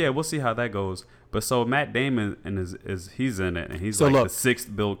 So yeah, we'll see how that goes. But so Matt Damon he's in it, and he's the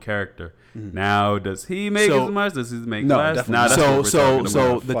 6th build character. Mm-hmm. Now, does he make as much? Does he make less?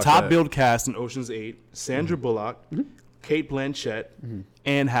 So the top build cast in Ocean's 8: Sandra Bullock, Cate Blanchett,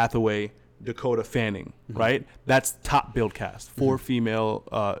 Anne Hathaway, Dakota Fanning. Right? That's top build cast. 4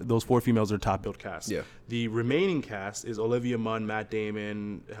 female. Those 4 females are top build cast. Yeah. The remaining cast is Olivia Munn, Matt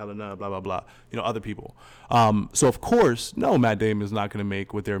Damon, Helena, blah blah blah. Other people. So of course, no, Matt Damon is not going to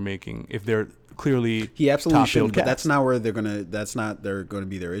make what they're making if they're clearly he absolutely shouldn't. But that's not where they're gonna. That's not they're going to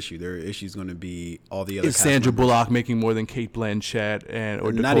be their issue. Their issue is going to be all the other. Is Sandra Bullock making more than Cate Blanchett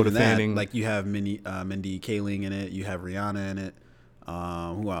or not Dakota even Fanning? That. Like you have Mindy Kaling in it. You have Rihanna in it.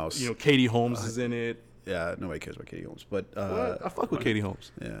 Who else? Katie Holmes is in it. Yeah, nobody cares about Katie Holmes, but I fuck with Katie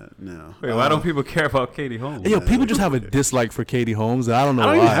Holmes. Yeah, no. Wait, why don't people care about Katie Holmes? People just have a dislike for Katie Holmes. I don't know. I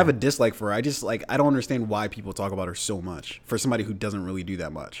don't even have a dislike for her. I just I don't understand why people talk about her so much for somebody who doesn't really do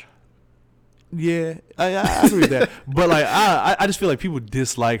that much. Yeah, I agree with that. But I just feel like people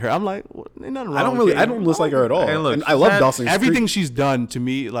dislike her. I'm like, ain't nothing wrong. I don't dislike her at all. Hey, look, and I love Dawson's Creek. Everything she's done to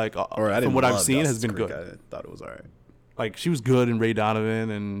me, from what I've seen, has been good. I thought it was all right. Like she was good in Ray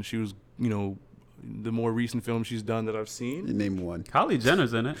Donovan, and she was, the more recent films she's done that I've seen. Name one. Kylie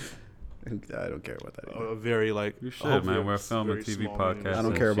Jenner's in it. I don't care about that. Very you should, man. We're filming a TV podcast. I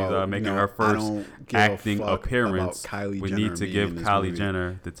don't care about making her first acting appearance. We need to give Kylie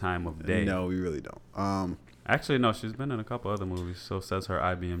Jenner the time of day. No, we really don't. Actually, no. She's been in a couple other movies. So says her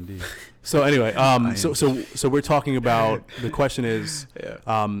IMDb. So anyway, so we're talking about the question is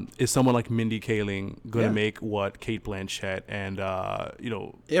someone like Mindy Kaling going to make what Cate Blanchett and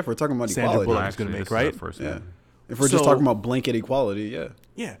if we're talking about Sandra equality, Bullock is going to make, right? If we're just talking about blanket equality,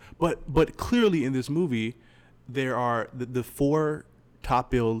 yeah, but clearly in this movie, there are the 4 top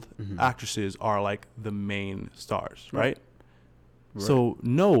billed actresses are like the main stars, right? So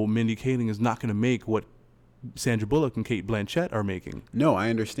no, Mindy Kaling is not going to make what Sandra Bullock and Cate Blanchett are making. No, I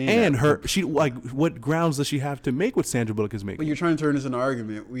understand. And she what grounds does she have to make what Sandra Bullock is making? But you're trying to turn this into an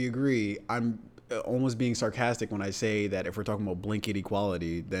argument. We agree. almost being sarcastic when I say that if we're talking about blanket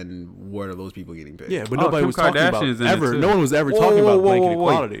equality, then what are those people getting paid? Yeah, but nobody Kim was talking about Kardashian's in it, ever. too. No one was ever talking about blanket Wait.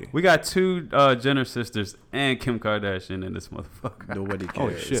 equality. We got 2 Jenner sisters and Kim Kardashian in this motherfucker. Nobody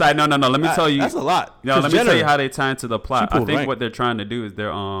cares. Oh, shit. Sorry, no. Let me tell you. That's a lot. No, let me Jenner, tell you how they tie into the plot. I pulled think rank. what they're trying to do is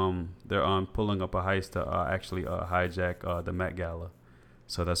they're pulling up a heist to actually hijack the Met Gala.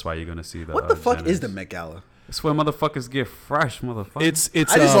 So that's why you're gonna see the. What the fuck Jenners. is the Met Gala? It's where motherfuckers get fresh, motherfucker. It's.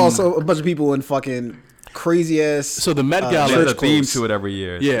 I just saw a bunch of people in fucking crazy ass. So the Met Gala. There's a church theme clothes. to it every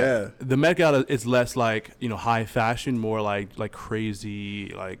year. Yeah. The Met Gala is less like high fashion, more like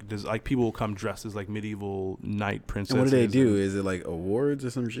crazy, like people will come dressed as like medieval knight princesses. And what do they do? Is it like awards or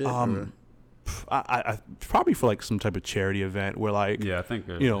some shit? I probably for like some type of charity event where like Yeah, I think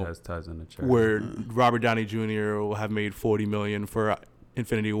it has ties into charity. where Robert Downey Jr. will have made $40 million for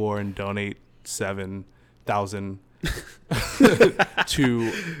Infinity War and donate 7,000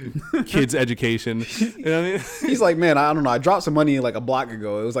 to kids' education. You know what I mean? He's like, man, I don't know. I dropped some money like a block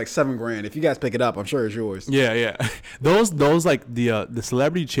ago. It was like $7,000. If you guys pick it up, I'm sure it's yours. Yeah. Those like the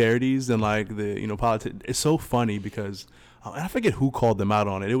celebrity charities and like the politics. It's so funny because and I forget who called them out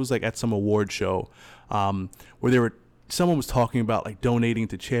on it. It was like at some award show where someone was talking about like donating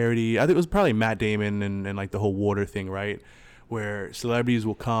to charity. I think it was probably Matt Damon and like the whole water thing, right? Where celebrities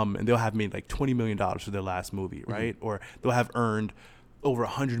will come and they'll have made like $20 million for their last movie, right? Or they'll have earned over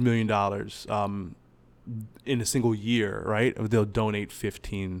 $100 million in a single year, right? Or they'll donate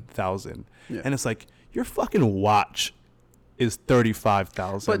 $15,000, and it's like your fucking watch is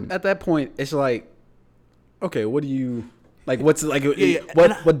 $35,000. But at that point, it's like, okay, what do you like? What's like?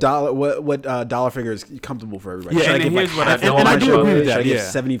 What dollar figure is comfortable for everybody? Yeah, Should I and give here's like what I half don't of and I my do show agree away? with that, Should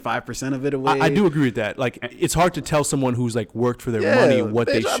I give yeah. 75% of it away? I do agree with that. Like, it's hard to tell someone who's like worked for their Yeah, money what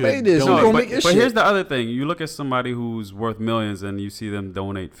they bitch, I should made this. donate. You don't but make this but shit. here's the other thing. You look at somebody who's worth millions and you see them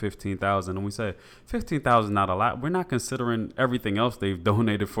donate 15,000 and we say 15,000 not a lot. We're not considering everything else they've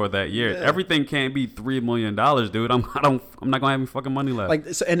donated for that year. Yeah. Everything can't be $3 million, dude. I'm not gonna have any fucking money left. Like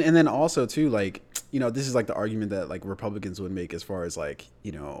so, and then also too, like, this is like the argument that like Republicans would make as far as like,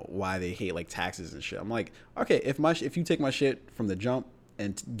 why they hate like taxes and shit. I'm like, okay, if you take my shit from the jump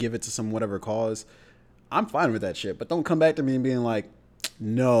and give it to some whatever cause, I'm fine with that shit. But don't come back to me and being like,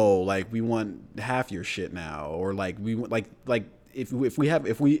 no, like we want half your shit now, or like we want like if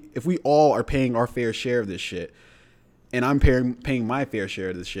we all are paying our fair share of this shit, and I'm paying my fair share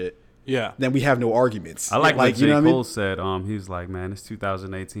of this shit. Yeah. Then we have no arguments. I like what J. what Cole said. He's like, man, it's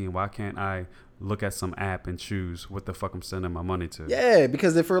 2018. Why can't I look at some app and choose what the fuck I'm sending my money to? Yeah,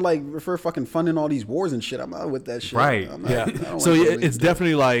 because if we're fucking funding all these wars and shit, I'm not with that shit. Right. I'm not, Yeah. I don't So want yeah, something it's to do.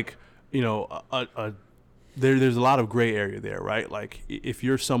 definitely like, there's a lot of gray area there, right? Like if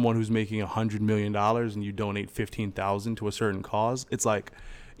you're someone who's making $100 million and you donate 15,000 to a certain cause, it's like,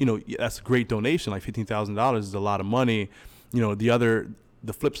 that's a great donation. Like $15,000 is a lot of money.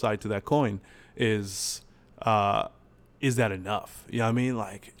 The flip side to that coin is that enough? You know what I mean?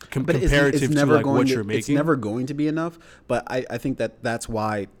 Like But comparative to like what you're making. It's never going to be enough. But I think that's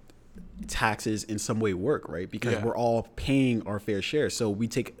why taxes in some way work, right? Because we're all paying our fair share. So we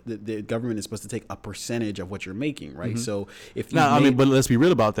take the government is supposed to take a percentage of what you're making, right? So if you but let's be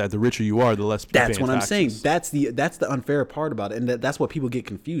real about that. The richer you are, the less. that's what I'm taxes. saying. That's the unfair part about it, and that's what people get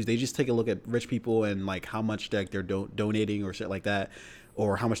confused. They just take a look at rich people and like how much like they're donating or shit like that,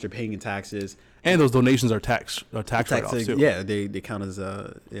 or how much they're paying in taxes. And those donations are tax write-offs too. Yeah, they count as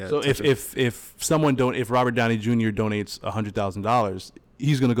So if Robert Downey Jr. donates $100,000,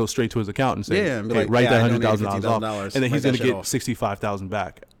 he's going to go straight to his account and say, and be hey, like, write that I donated $100,000 off, $50,000, and then he's write going that to shit get off. $65,000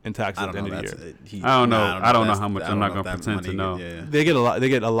 back in taxes at the end of the year. I don't know how much. I'm not gonna pretend to know. They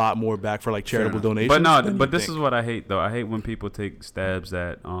get a lot more back for like charitable donations. But this is what I hate though. I hate when people take stabs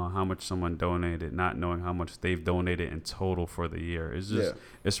at how much someone donated, not knowing how much they've donated in total for the year. It's just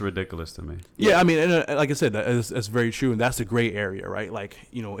it's ridiculous to me. Yeah, I mean, and, like I said, that's very true, and that's the gray area, right? Like,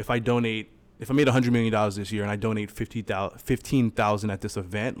 if I made $100 million this year and I donate $15,000 at this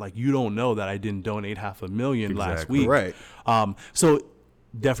event, like you don't know that I didn't donate $500,000 last week, right? So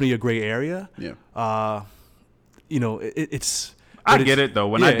definitely a gray area. Yeah. It's. I get it though.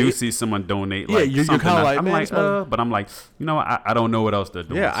 When I do see someone donate, like you're something, kind of like, I'm man, like, but I'm like, I don't know what else they're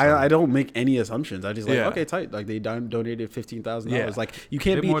doing. Yeah, so. I don't make any assumptions. I just like, Yeah. okay, tight. Like they donated $15,000. Yeah. Like you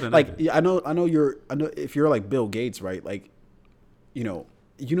can't They're be more than like, that. I know if you're like Bill Gates, right? Like, you know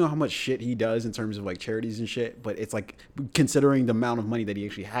how much shit he does in terms of like charities and shit, but it's like considering the amount of money that he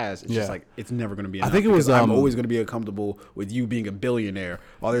actually has, it's just like it's never going to be enough. I think it was I'm always going to be uncomfortable with you being a billionaire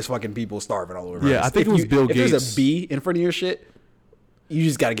while there's fucking people starving all over. Yeah, I think it was Bill If Gates. there's a B in front of your shit, you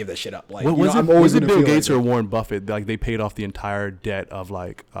just got to give that shit up. Like, I'm was always it gonna Bill feel Gates like or that. Warren Buffett? Like they paid off the entire debt of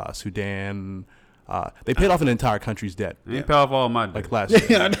like Sudan They paid off an entire country's debt. They paid off all my debt. Like last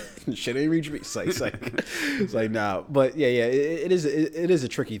year. Shit ain't reach me. It's like nah. But yeah, it is a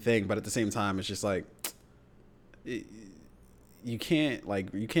tricky thing. But at the same time, it's just like you can't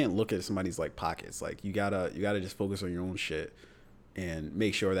look at somebody's like pockets. Like you gotta just focus on your own shit and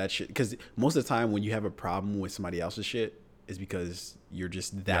make sure that shit. Because most of the time, when you have a problem with somebody else's shit, is because you're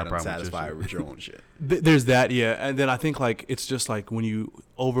just that unsatisfied with your own shit. There's that, yeah. And then I think like it's just like when you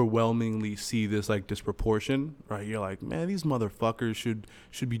overwhelmingly see this like disproportion, right? You're like, man, these motherfuckers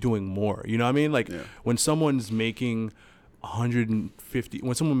should be doing more. You know what I mean? Like when someone's making when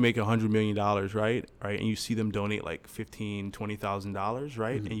someone make $100 million, right, and you see them donate like $15,000-$20,000,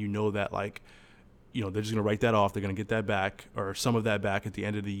 right, and you know that like, you know, they're just gonna write that off. They're gonna get that back or some of that back at the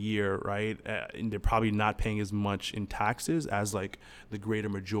end of the year, right? And they're probably not paying as much in taxes as like the greater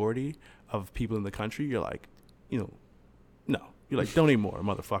majority of people in the country. You're like, you know, no. You're like, donate more,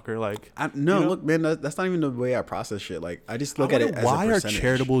 motherfucker. Like, look, man, that's not even the way I process shit. Like, I just look at it as why a are percentage.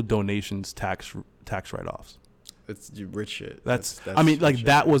 charitable donations tax write-offs? It's rich shit. That's I mean, like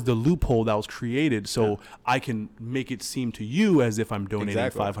that was the loophole that was created, so I can make it seem to you as if I'm donating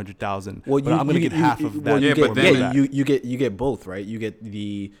 $500,000. Well, but I'm going to get half of that. You get both, right? You get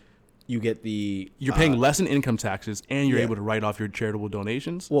the you're paying less in income taxes, and you're able to write off your charitable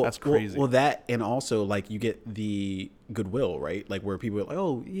donations. Well, that's crazy. Well, that and also like you get the goodwill, right? Like where people are like,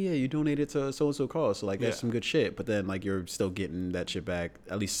 oh yeah, you donated to so and so cause, so like that's some good shit. But then like you're still getting that shit back,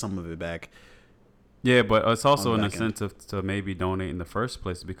 at least some of it back. Yeah, but it's also an incentive to maybe donate in the first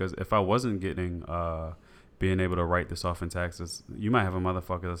place, because if I wasn't getting being able to write this off in taxes, you might have a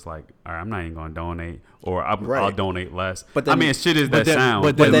motherfucker that's like, all right, I'm not even going to donate, or I'll donate less. But then, I mean, shit is that sound,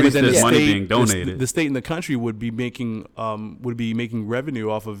 but at least there's money being donated. The state and the country would be making revenue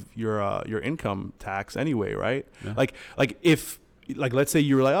off of your income tax anyway, right? Yeah. Like if. Like let's say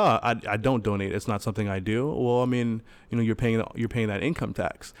you were like, oh, I don't donate. It's not something I do. Well, I mean, you know, you're paying that income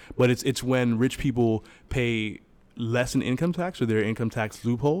tax. But it's when rich people pay less in income tax or their income tax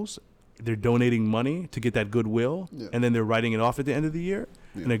loopholes, they're donating money to get that goodwill, and then they're writing it off at the end of the year,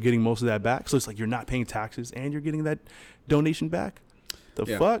 and they're getting most of that back. So it's like you're not paying taxes and you're getting that donation back. The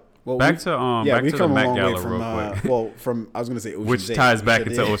fuck? Well, back to the Met Gala real quick. I was gonna say Ocean's which 8, ties back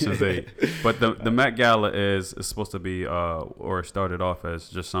into Ocean's 8. But the Met Gala is supposed to be or started off as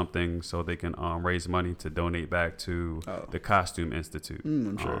just something so they can raise money to donate back to the Costume Institute.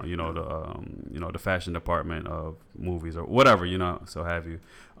 I'm sure. The fashion department of movies or whatever, so have you.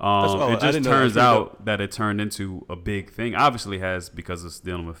 It just turns out that it turned into a big thing. Obviously has, because it's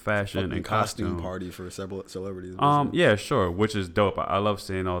dealing with fashion and costume party for several celebrities. Yeah, sure, which is dope. I love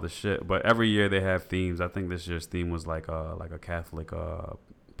seeing all the shit. But every year they have themes. I think this year's theme was like a Catholic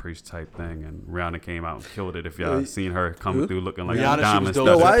priest type thing, and Rihanna came out and killed it. If y'all seen her coming through looking like Rihanna, a diamond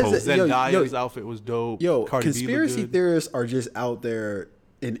stuff. Why is it? Zendaya's outfit was dope. Cardi conspiracy theorists are just out there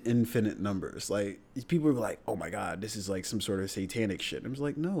in infinite numbers. Like people are like, oh my god, this is like some sort of satanic shit. I'm just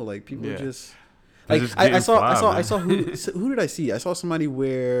like, no, like people are just like I saw who did I see? I saw somebody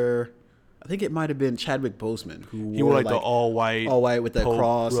wear, I think it might have been Chadwick Boseman, who wore like the all white with that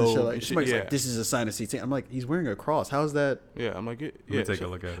cross and shit. Like somebody's like, this is a sign of Satan. I'm like, he's wearing a cross. How's that? Yeah, I'm like, let me take a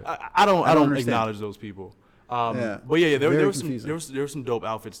look at it. I don't acknowledge those people. But there was some dope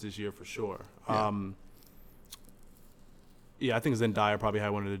outfits this year for sure. I think Zendaya probably had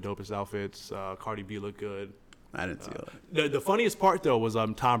one of the dopest outfits. Cardi B looked good. I didn't see that. The funniest part though was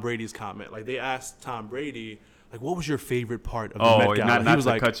Tom Brady's comment. Like they asked Tom Brady, like, what was your favorite part of the Met Gala? Not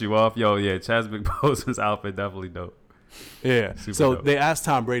to cut you off. Chadwick Boseman's outfit definitely dope. Yeah. So dope. They asked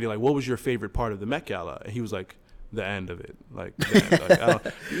Tom Brady, like, what was your favorite part of the Met Gala? And he was like, the end of it. Like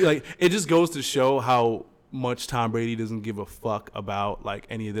it just goes to show how much Tom Brady doesn't give a fuck about like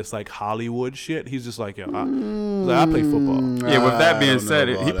any of this like Hollywood shit. He's just like, I play football. Yeah, with that being said,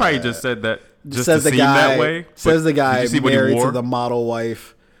 he probably just said that just to seem that way. Says the guy married to the model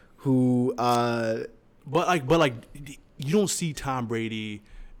wife who But you don't see Tom Brady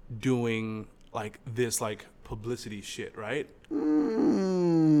doing like this like publicity shit, right?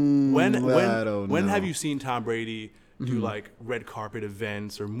 When have you seen Tom Brady do like red carpet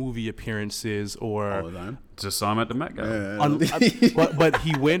events or movie appearances or all the time? Just saw him at the Met Gala. But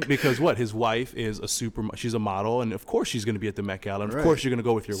he went because his wife is she's a model, and of course she's going to be at the Met Gala, and of course you're going to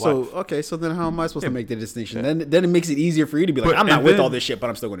go with your wife. So then how am I supposed to make the distinction? Then it makes it easier for you to be like, I'm not with all this shit, but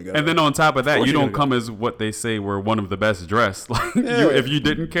I'm still going to go. And then on top of that, you don't come as what they say were one of the best dressed. Like if you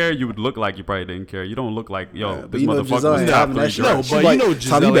didn't care, you would look like you probably didn't care. You don't look like this motherfucker was top 3 dressed. No, but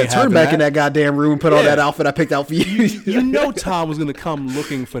Tom, you better turn back in that goddamn room and put on that outfit I picked out for you. Tom was going to come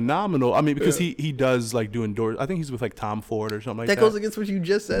looking phenomenal. I mean, because he does like do indoors. I think he's with like Tom Ford or something like that. That goes against what you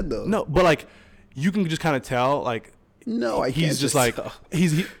just said, though. No, but like you can just kind of tell, like, No, I can't. he's just like tell.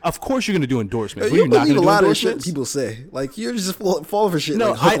 Of course you're gonna do endorsements. What, You are you not believe gonna a do lot of shit endorsements? people say. Like, you're just falling for shit.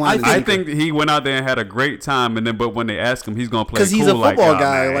 No, like, hook, line, and I sinker. think he went out there and had a great time, and then but when they ask him, he's gonna play because cool, he's a like, football "Oh,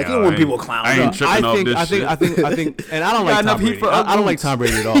 guy. man, Like, you yo, don't want I people ain't- clowning. I ain't tripping off this I shit. think, and I don't got like enough Tom heat Brady. for I don't like Uggs. Tom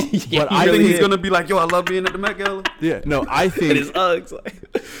Brady at all. But I I think he's think gonna be like, yo, I love being at the Met Gala. yeah, no, I think His Uggs.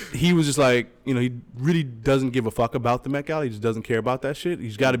 Like. he was just like, he really doesn't give a fuck about the Met Gala. He just doesn't care about that shit.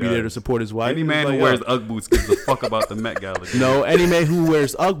 He's got to be there to support his wife. Any He's man like, who yo. wears UGG boots gives a fuck about the Met Gala. dude. No, any man who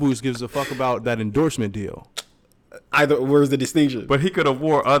wears UGG boots gives a fuck about that endorsement deal. Either, where's the distinction? But he could have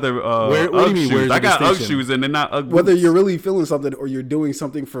wore other What do you UGG mean, shoes. where's the I got UGG distinction? shoes, and they're not UGG Whether boots. you're really feeling something or you're doing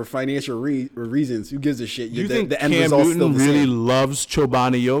something for financial reasons, who gives a shit? You the, think the end Cam result's still Newton the really same. loves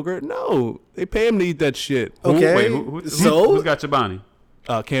Chobani yogurt? No, they pay him to eat that shit. Okay. Wait, who's got Chobani?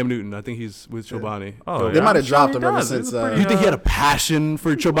 Cam Newton, I think he's with Chobani. Oh, They might have I'm dropped he him ever does. since. He's a pretty, You think he had a passion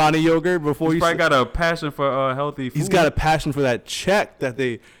for Chobani yogurt before He's probably got a passion for healthy food. He's got a passion for that check that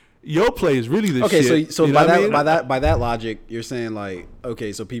they. Yoplait is really the Okay, shit. so You by know what I that mean? by that logic, you're saying like,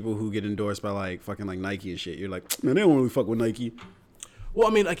 okay, so people who get endorsed by like fucking like Nike and shit, you're like, man, they don't really fuck with Nike. Well,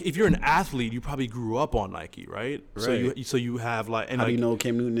 I mean, like if you're an athlete, you probably grew up on Nike, right? Right. So you have like, and How do like, you know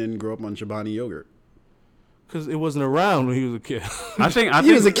Cam Newton didn't grow up on Chobani yogurt? because it wasn't around when he was a kid. I think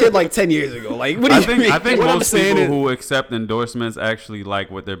He was a kid like 10 years ago. Like, what do you mean? I think What I'm most saying people is- who accept endorsements actually like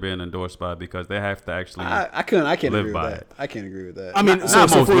what they're being endorsed by because they have to actually. I can't live agree with by that. it. I can't agree with that. I mean, Not so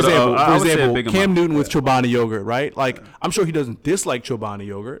most, for but, example, I would say a big Cam amount. Newton with Chobani yogurt, right? Like, I'm sure he doesn't dislike Chobani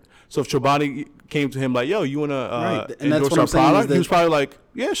yogurt. So if Chobani came to him like, "Yo, you wanna Right, and that's endorse what our I'm saying is product?" that- He was probably like,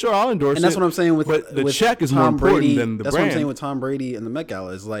 "Yeah, sure, I'll endorse it." And that's what I'm saying with but the with check is Tom more important Brady, than the that's brand. what I'm saying with Tom Brady and the Met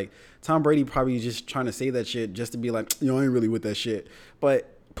Gala is like Tom Brady probably just trying to say that shit just to be like, I ain't really with that shit.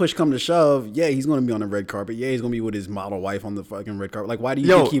 But push come to shove, yeah, he's gonna be on the red carpet. Yeah, he's gonna be with his model wife on the fucking red carpet. Like, why do you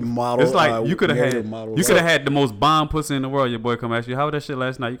think he model? It's like you could have married had a model you could have wife? had the most bomb pussy in the world. Your boy come ask you, how was that shit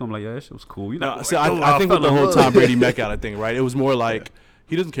last night? You gonna be like, yeah, that shit was cool. You know, No, so I think with the whole Tom Brady Met Gala thing, right? It was more like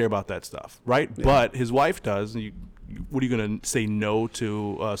he doesn't care about that stuff, right? Yeah. But his wife does. And what are you gonna say no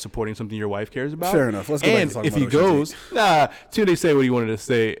to supporting something your wife cares about? Fair enough. Let's go back to And talking if he about Ocean goes, Tunde say what he wanted to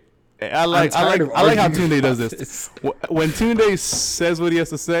say. I like how arguing Tunde does about this. When Tunde says what he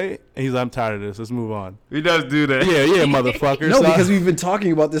has to say, and he's like, I'm tired of this. Let's move on. He does do that. Yeah, motherfucker. No, So- because we've been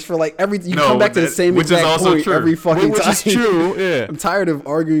talking about this for like you No, come back to the that- same which is exact also point true. every fucking which time. is true. Yeah. I'm tired of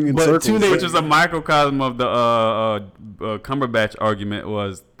arguing in But circles. Tunde- Which is a microcosm of the Cumberbatch argument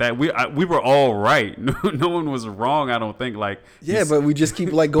was that we were all right. No one was wrong. I don't think. Like yeah, but we just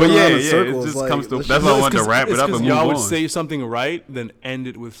keep like going But yeah, around in yeah, it circles. just like, comes to- let's that's just- why I wanted to wrap it It's up and 'cause move y'all would on. say something right, then end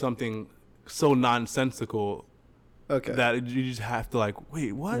it with something so nonsensical okay. that you just have to like,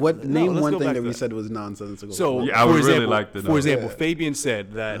 wait, what? What No, name let's one go thing back that to we said was nonsensical? So, Yeah, I for would really example, like to know. For example, Yeah. Fabian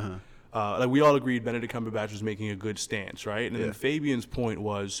said that, like we all agreed, Benedict Cumberbatch was making a good stance, right? And then Fabian's point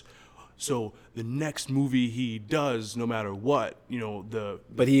was, so the next movie he does, no matter what,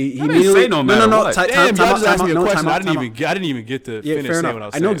 but he didn't immediately say no matter what. Time Damn, y'all out, just asked me a no, question. time I out, time out. didn't even get to Yeah, finish fair saying enough. what I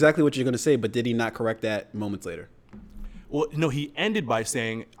was I know saying. exactly what you're going to say, but did he not correct that moments later? Well, no, he ended by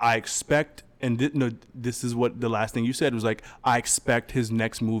saying, I expect, and this is what the last thing you said was like, I expect his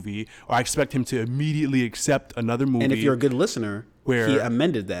next movie, or I expect him to immediately accept another movie. And if you're a good listener, Where- he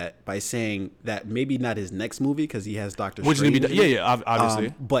amended that by saying that maybe not his next movie because he has Doctor which is Strange. gonna be,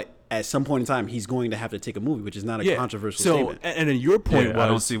 obviously. But at some point in time, he's going to have to take a movie, which is not a controversial so, statement. and then your point Yeah, was, I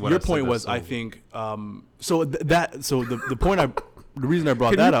don't see what I said that's I so- think, the point the reason I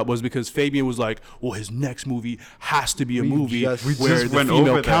brought that up was because Fabian was like, well, his next movie has to be a movie just- we where just the went female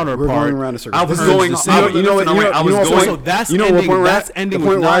over that. counterpart. We're going around in circles. I was This is going- the I same- was- you know what? listen, You know, I you was know what going- point- So that's you know what ending- point we're that's at? ending The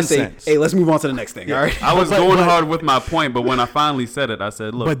point with where I say, nonsense. hey, let's move on to the next thing. All right. I was But- going but- hard with my point, but when I finally said it, I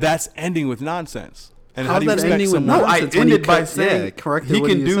said, look. But that's ending with nonsense. And How's how do you that expect ending with someone? No, I nonsense when you ended by cut- saying yeah, corrected he what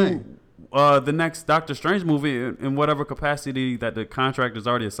can he was do saying. the next Doctor Strange movie in whatever capacity that the contract is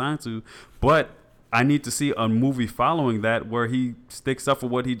already assigned to, but I need to see a movie following that where he sticks up for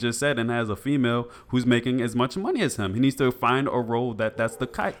what he just said and has a female who's making as much money as him. He needs to find a role that's the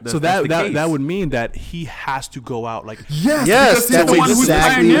kite. So that would mean that he has to go out like yes, Yes, because he's that's the one who's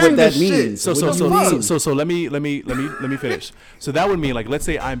exactly pioneering what that this shit. means. so What do you mean? so let me finish. So that would mean like let's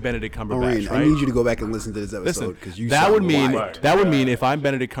say I'm Benedict Cumberbatch, Maureen, right? I need you to go back and listen to this episode Listen, because you that sound would mean wild. that would mean if I'm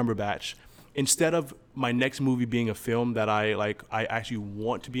Benedict Cumberbatch, instead of my next movie being a film that I actually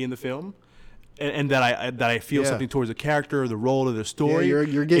want to be in the film, and that I feel Yeah. something towards the character, or the role, or the story. you're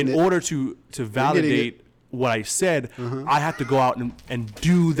getting in it. order to validate what I said, I have to go out and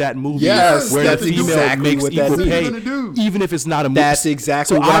do that movie Yes, where the that's female exactly makes what that equal means. pay, What you're gonna even if it's not a movie. That's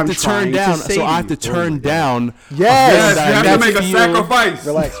exactly so what I have I'm to turn trying to down. say So to I have you. to turn down. Yes, you have to make a sacrifice.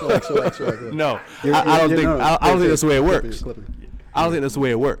 Relax. No, I don't think. I don't think that's the way it works. I don't think that's the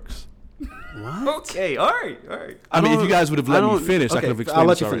way it works. What? Okay, all right. I mean, if you guys would have let me finish, I okay, could have explained I'll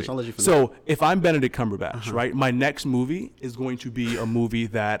let this you already. finish. I'll let you finish. So, if I'm Benedict Cumberbatch, right, my next movie is going to be a movie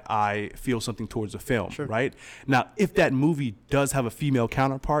that I feel something towards a film, right? Now, if that movie does have a female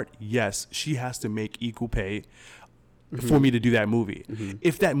counterpart, yes, she has to make equal pay for me to do that movie.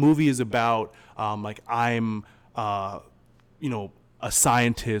 If that movie is about, like, I'm, you know, a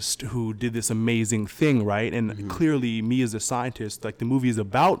scientist who did this amazing thing, right? And clearly, me as a scientist, like, the movie is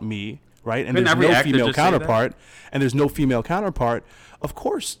about me, right? And Couldn't there's every no actor female just say that? counterpart, and there's no female counterpart. Of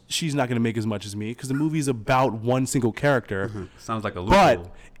course, she's not going to make as much as me because the movie is about one single character. Sounds like a But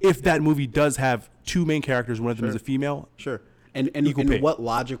loophole. if that movie does have two main characters, one of them is a female, Sure. And Equal pay. what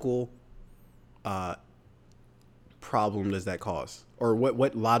logical problem does that cause? Or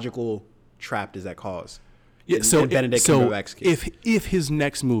what logical trap does that cause? yeah. In Benedict Cumberbatch's case. if his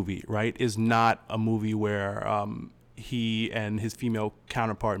next movie, right, is not a movie where he and his female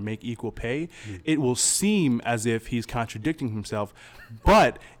counterpart make equal pay, it will seem as if he's contradicting himself.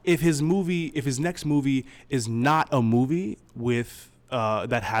 But if his next movie is not a movie with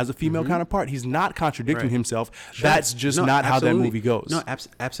that has a female counterpart, he's not contradicting Right. himself. That's just not how that absolutely. movie goes. No,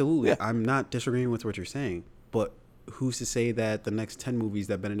 absolutely. Yeah. I'm not disagreeing with what you're saying, but who's to say that the next 10 movies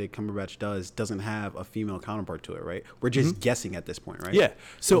that Benedict Cumberbatch doesn't have a female counterpart to it, right? We're just guessing at this point, right? Yeah.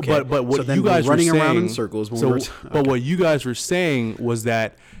 So, Okay. but what So then you guys we're running were saying, around in circles when so, we're but what you guys were saying was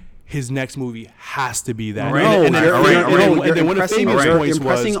that his next movie has to be that. All right. No, And then- you're, all right, you're- all right. no, And you're then one of impressing, Fabian's you're points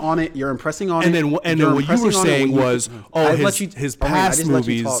impressing was- on it. You're impressing on And it. then You're what you were impressing on it saying when you- was, I'd his, let you- his Irene, I past just let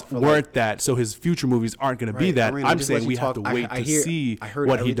you movies talk for weren't that, so his future movies aren't going to be Right, that. Irene, I I'm just let saying you we have talk. to wait to see I heard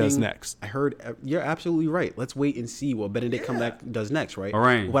what he does everything. next. I heard you're absolutely right. Let's wait and see what Benedict Cumberbatch does next, right?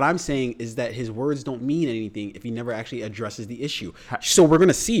 Irene. What I'm saying is that his words don't mean anything if he never actually addresses the issue. So we're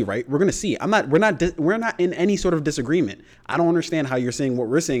gonna see, right? We're gonna see. We're not in any sort of disagreement. I don't understand how you're saying what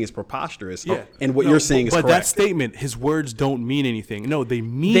we're saying is preposterous, and what you're saying is but correct. that statement, his words don't mean anything. No, they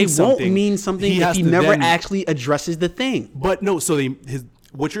mean They something. won't mean something if has he to never then- actually addresses the thing. But no, so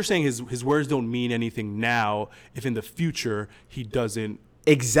what you're saying is his words don't mean anything now if in the future he doesn't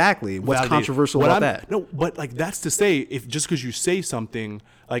Exactly. What's validate it. controversial What about I'm- that? No, but like that's to say if just because you say something,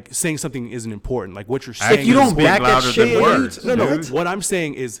 like saying something isn't important. Like what you're saying. If you don't Speak back that louder shit, than words, no. dude. What I'm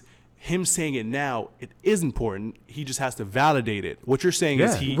saying is him saying it now. It is important. He just has to validate it. What you're saying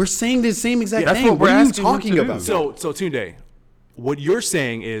is Yeah. he. We're saying the same exact That's thing. what we're What are you asking him talking to do. about? So Tunde, what you're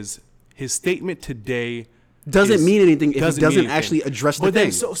saying is his statement today Doesn't mean anything if he doesn't doesn't mean actually anything. address the But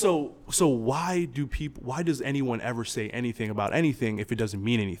then, thing. so why does anyone ever say anything about anything if it doesn't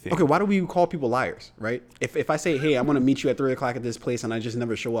mean anything? Okay, why do we call people liars, right? If I say, hey, I'm going to meet you at 3 o'clock at this place and I just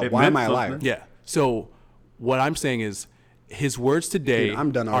never show up, It why am meant I a liar? something. Yeah. So what I'm saying is his words today Dude,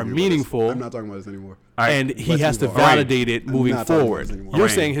 I'm done are arguing about this. meaningful, I'm not talking about this anymore. All right, and he let's has to move on. validate it I'm moving not talking about forward. this anymore. You're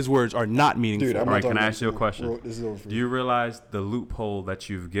Right. saying his words are not meaningful. Dude, I'm All not right, talking can I about ask you a this question? anymore. This is over for Do me. you realize the loophole that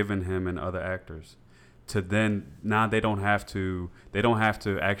you've given him and other actors? To then now they don't have to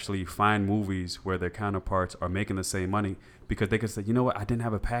actually find movies where their counterparts are making the same money because they could say, you know what, I didn't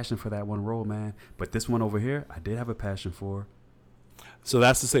have a passion for that one role, man, but this one over here, I did have a passion for. So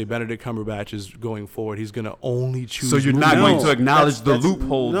that's to say Benedict Cumberbatch is going forward. He's going to only choose. So you're not No, going to acknowledge the that's-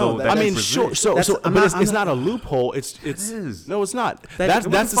 loophole, no, though. that- That I you mean, present. sure. So, That's- I'm but not- it's I'm not a loophole. It's is. no, it's not. That- That's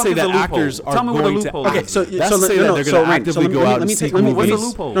what that's the to fuck say is a that loophole? actors are Tell me what a going loophole to. is. Okay, so that's so to say no, that no, they're so going to Ryan, actively let go me- out let and me seek take- let me- What's a movies.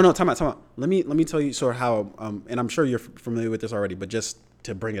 loophole? No, time out. Let me tell you sort of how, and I'm sure you're familiar with this already, but just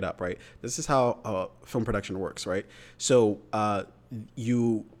to bring it up, right? This is how film production works, right? So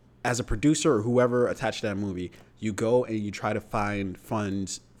you, as a producer or whoever attached to that movie, you go and you try to find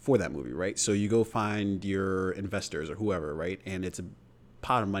funds for that movie, right? So you go find your investors or whoever, right? And it's a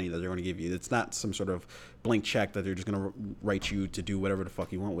pot of money that they're going to give you. It's not some sort of blank check that they're just going to write you to do whatever the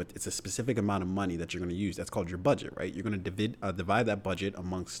fuck you want with. It's a specific amount of money that you're going to use. That's called your budget, right? You're going to divide that budget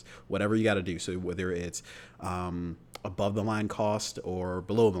amongst whatever you got to do. So whether it's above the line cost or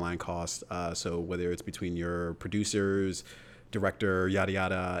below the line cost. So whether it's between your producers, director, yada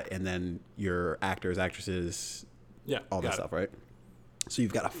yada, and then your actors, actresses, Yeah, all that got it. stuff, right? So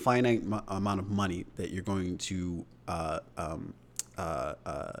you've got a finite amount of money that you're going to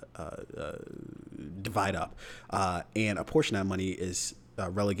divide up, and a portion of that money is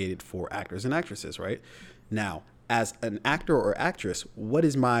relegated for actors and actresses, right? Now, as an actor or actress, what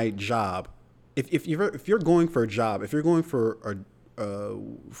is my job? If you're going for a job, if you're going for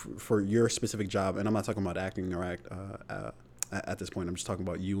for your specific job, and I'm not talking about acting or at this point. I'm just talking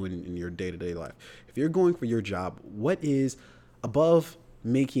about you in your day-to-day life. If you're going for your job, what is above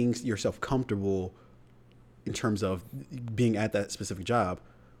making yourself comfortable in terms of being at that specific job?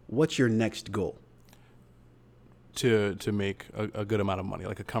 What's your next goal? To make a good amount of money,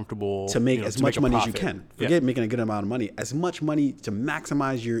 like a comfortable, to make as much money as you can. Forget Yeah. making a good amount of money. As much money to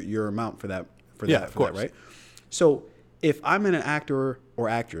maximize your amount for that. Of course. Right? So if I'm an actor or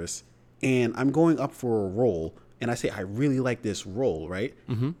actress and I'm going up for a role and I say I really like this role, right?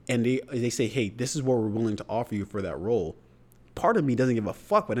 Mm-hmm. And they say, hey, this is what we're willing to offer you for that role. Part of me doesn't give a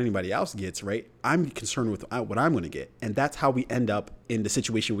fuck what anybody else gets, right? I'm concerned with what I'm going to get. And that's how we end up in the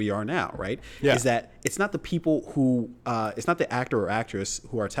situation we are now, right? Yeah. Is that it's not the people who, it's not the actor or actress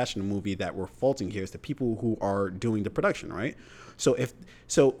who are attached to the movie that we're faulting here. It's the people who are doing the production, right? So if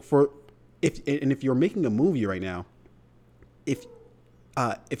you're making a movie right now, if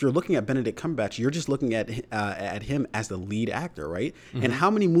you're looking at Benedict Cumberbatch, you're just looking at him as the lead actor, right? Mm-hmm. And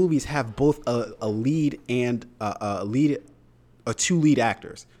how many movies have both a lead and two lead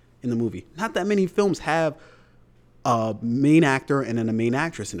actors in the movie? Not that many films have a main actor and then a main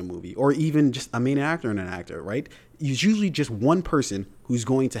actress in a movie, or even just a main actor and an actor, right? It's usually just one person who's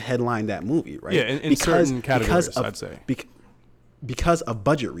going to headline that movie, right? Yeah, in certain categories, I'd say. Because of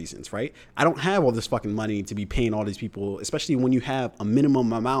budget reasons, right? I don't have all this fucking money to be paying all these people, especially when you have a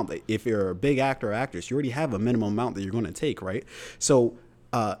minimum amount. That if you're a big actor or actress, you already have a minimum amount that you're going to take, right? So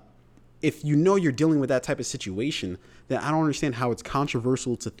if you know you're dealing with that type of situation, then I don't understand how it's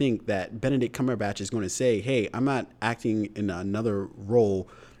controversial to think that Benedict Cumberbatch is going to say, hey, I'm not acting in another role.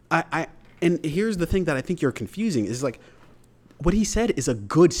 And here's the thing that I think you're confusing is like, what he said is a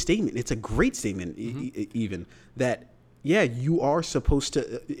good statement. It's a great statement, even that, yeah, you are supposed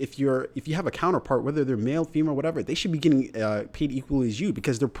to, if you have a counterpart, whether they're male, female, whatever, they should be getting paid equally as you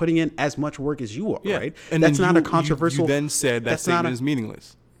because they're putting in as much work as you are, right? And that's not a controversial. You then said that statement is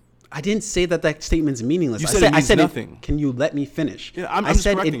meaningless. I didn't say that statement's meaningless. You said it means nothing. Can you let me finish? Yeah, I'm I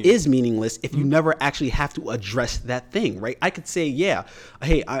said it you. is meaningless if you never actually have to address that thing, right? I could say, yeah,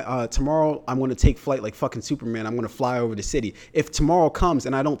 hey, tomorrow I'm going to take flight like fucking Superman. I'm going to fly over the city. If tomorrow comes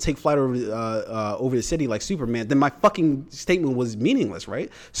and I don't take flight over the city like Superman, then my fucking statement was meaningless, right?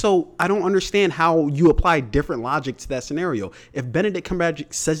 So I don't understand how you apply different logic to that scenario. If Benedict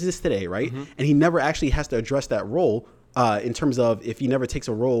Cumberbatch says this today, right, and he never actually has to address that role, in terms of if he never takes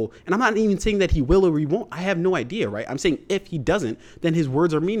a role, and I'm not even saying that he will or he won't, I have no idea, right? I'm saying if he doesn't, then his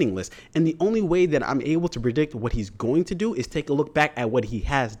words are meaningless. And the only way that I'm able to predict what he's going to do is take a look back at what he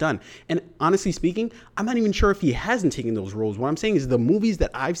has done. And honestly speaking, I'm not even sure if he hasn't taken those roles. What I'm saying is the movies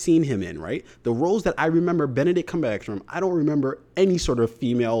that I've seen him in, right? The roles that I remember Benedict Cumberbatch from, I don't remember any sort of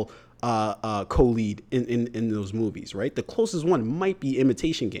female co-lead in those movies, right? The closest one might be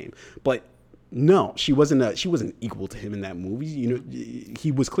Imitation Game, but no, she wasn't equal to him in that movie. You know,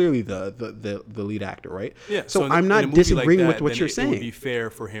 he was clearly the lead actor, right? Yeah. So I'm not disagreeing with what you're saying. It would be fair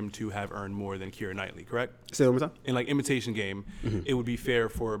for him to have earned more than Keira Knightley, correct? Say that one more time. In like Imitation Game, it would be fair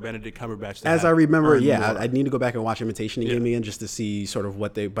for Benedict Cumberbatch to As I remember, yeah, I'd need to go back and watch Imitation Game again just to see sort of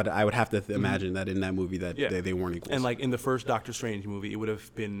what they. But I would have to imagine that in that movie that they weren't equal. And like in the first Doctor Strange movie, it would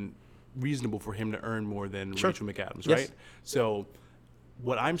have been reasonable for him to earn more than Rachel McAdams, right? So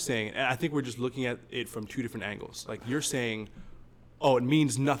what I'm saying, and I think we're just looking at it from two different angles. Like you're saying, oh, it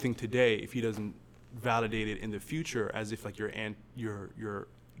means nothing today if he doesn't validate it in the future, as if like you're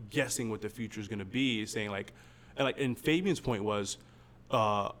guessing what the future is going to be. Saying like, and Fabian's point was,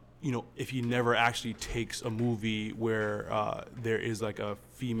 if he never actually takes a movie where there is like a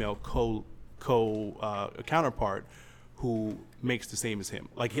female counterpart who makes the same as him,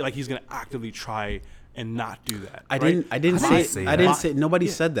 like he's going to actively try and not do that. I didn't say. Nobody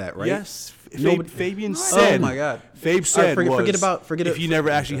said that, right? Yes, Fabian said. Oh my God, Fabe said. Forget if he never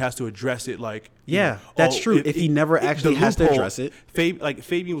actually has to address it, like that's true. If he never actually has to address it,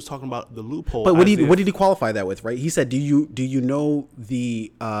 Fabian was talking about the loophole. But what did he qualify that with? Right? He said, "Do you know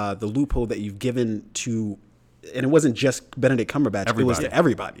the loophole that you've given to?" And it wasn't just Benedict Cumberbatch; it was to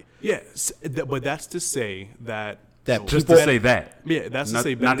everybody. Yes, but that's to say that. Just to say that. Yeah, that's to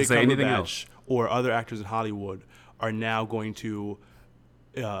say Benedict Cumberbatch or other actors in Hollywood are now going to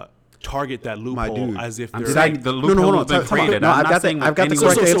target that loophole as if they're the loophole has been created. I've got the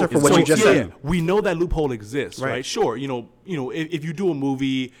correct answer for what you just said. We know that loophole exists, right? Sure, if you do a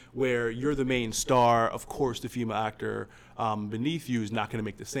movie where you're the main star, of course the female actor beneath you is not going to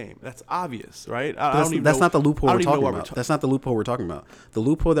make the same. That's obvious, right? That's not the loophole we're talking about. That's not the loophole we're talking about. The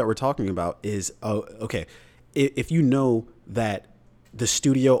loophole that we're talking about is okay. If you know that the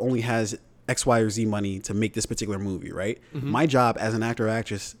studio only has X, Y, or Z money to make this particular movie, right? My job as an actor or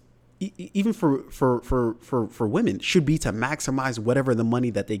actress, even for women, should be to maximize whatever the money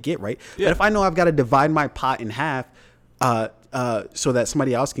that they get, right? Yeah. But if I know I've got to divide my pot in half so that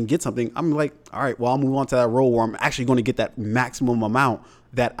somebody else can get something, I'm like, all right, well, I'll move on to that role where I'm actually going to get that maximum amount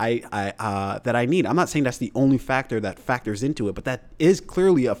that I need. I'm not saying that's the only factor that factors into it, but that is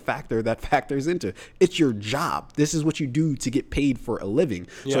clearly a factor that factors into it. It's your job. This is what you do to get paid for a living.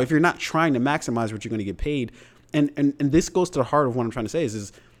 Yeah. So if you're not trying to maximize what you're going to get paid, and this goes to the heart of what I'm trying to say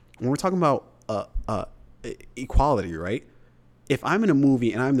is when we're talking about equality, right? If I'm in a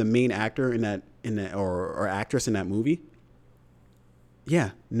movie and I'm the main actor in that or actress in that movie,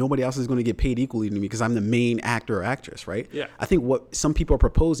 yeah, nobody else is going to get paid equally to me because I'm the main actor or actress, right? Yeah. I think what some people are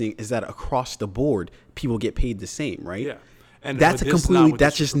proposing is that across the board, people get paid the same, right? Yeah. And that's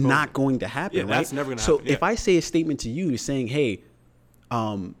that's just proposing. not going to happen, Yeah, right? that's never going to so happen. Yeah. if I say a statement to you saying, hey,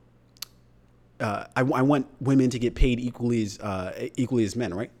 I want women to get paid equally as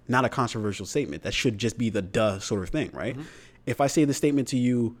men, right? Not a controversial statement. That should just be the duh sort of thing, right? Mm-hmm. If I say the statement to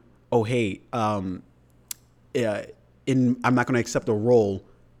you, oh, hey, I'm not going to accept a role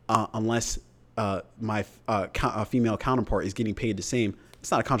unless my female counterpart is getting paid the same. It's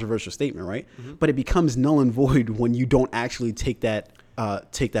not a controversial statement, right? Mm-hmm. But it becomes null and void when you don't actually take that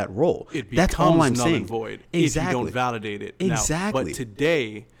role. It becomes That's all I'm null saying. and void Exactly. if you don't validate it. Exactly. Now, but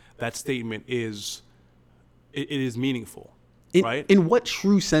today, that statement is meaningful, right? In what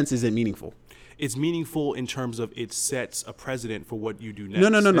true sense is it meaningful? It's meaningful in terms of it sets a precedent for what you do next.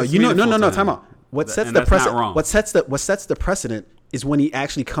 No. It's meaningful Time out. What sets and the that's not precedent? wrong. What sets the precedent is when he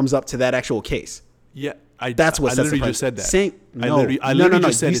actually comes up to that actual case. Yeah, That's what I sets the literally just said that. Saying no, I literally no.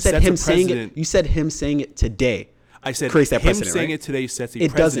 just said You it said sets him a saying it. precedent. You said him saying it today. I said creates that him precedent, saying right? it today sets a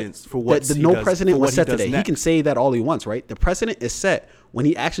It precedent doesn't. for what the he no does, precedent for what was set he does today. He next. can say that all he wants, right? The precedent is set when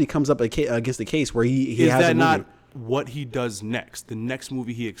he actually comes up against the case where he Is has that a movie. not what he does next? The next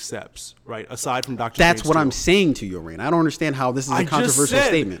movie he accepts, right? Aside from Doctor. That's Strange what 2. I'm saying to you, Rain. I don't understand how this is a I just controversial said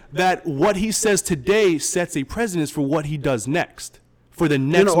statement. that what he says today sets a precedent for what he does next. For the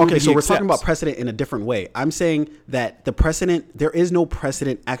next movie okay, so he we're talking about accepts. precedent in a different way. I'm saying that the precedent, there is no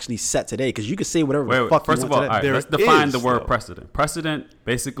precedent actually set today because you could say whatever the fuck First you of want all, today. all right, There let's define is, the word though. precedent. Precedent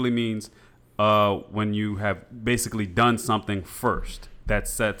basically means when you have basically done something first that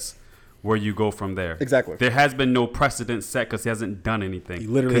sets where you go from there. Exactly. There has been no precedent set because he hasn't done anything. He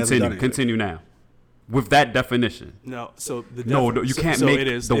literally hasn't done anything. Continue now. With that definition. No, so the No, you can't so make it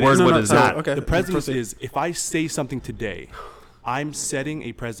is, the it word is. what it's so, not. okay. The precedent Proceed. is if I say something today, I'm setting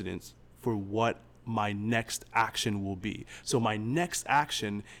a precedent for what my next action will be. So my next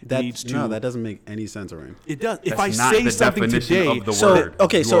action needs to. No, that doesn't make any sense, Rain. It does. If That's I not say the something definition today, of the So word.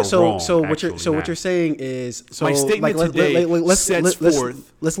 okay, You so are so wrong, so what actually, you're Matt. saying is so My statement today sets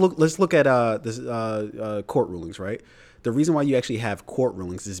forth- let's look at this court rulings, right? The reason why you actually have court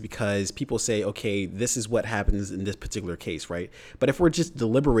rulings is because people say, okay, this is what happens in this particular case, right? But if we're just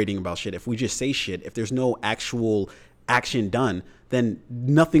deliberating about shit, if we just say shit, if there's no actual action done, then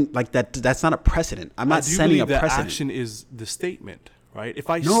nothing like that. That's not a precedent. I'm not I do setting a believe that precedent. action is the statement, right? If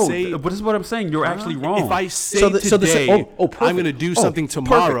I No, say, but this is what I'm saying. You're actually wrong. if I say So today, perfect. I'm going to do something Perfect.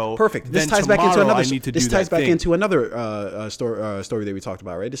 tomorrow. Perfect. This then ties back into tomorrow another. I need to This do ties that back thing. into another story that we talked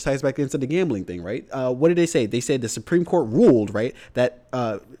about, right? This ties back into the gambling thing, right? What did they say? They said the Supreme Court ruled, right, that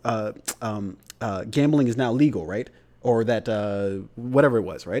gambling is now legal, right? Or that whatever it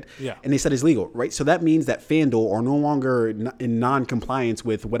was, right? Yeah. And they said it's legal, right? So that means that FanDuel are no longer in non-compliance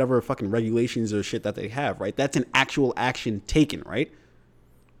with whatever fucking regulations or shit that they have, right? That's an actual action taken, right?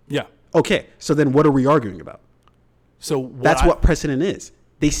 Yeah. Okay, so then what are we arguing about? So What precedent is.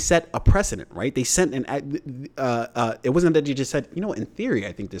 They set a precedent, right? They sent it wasn't that you just said, in theory,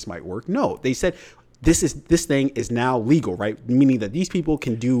 I think this might work. No, they said this thing is now legal, right? Meaning that these people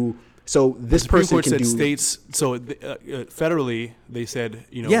can do. So this Supreme person Court can said do. states. So federally, they said,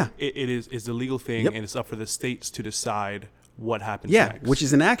 Yeah. it is a legal thing, Yep. and it's up for the states to decide what happens Yeah, next. which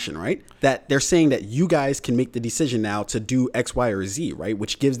is an action, right? That they're saying that you guys can make the decision now to do X, Y, or Z, right?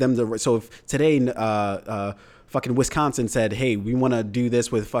 Which gives them the. So if today, fucking Wisconsin said, "Hey, we want to do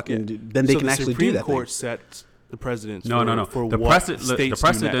this with fucking," then they So can the actually Supreme do that. Court Thing. sets the precedents. No. For The what the states do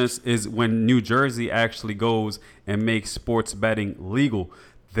precedence next. is when New Jersey actually goes and makes sports betting legal.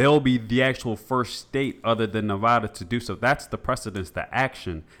 They'll be the actual first state other than Nevada to do so. That's the precedence, the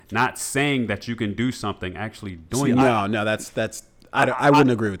action, not saying that you can do something, actually doing it. No, that's. I wouldn't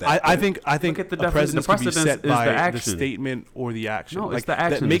agree with that. I think Look at the a precedent can be precedence set is the by the action. statement or the action. No, like it's the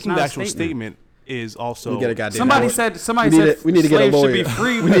action. Making It's not the a actual statement. statement is also We get a goddamn Somebody lawyer. said we need to get a slaves should lawyer. be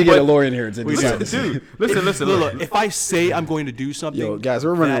free. We need to get a but- lawyer in here to decide this. Dude, listen. Look, if I say I'm going to do something, Yo, guys,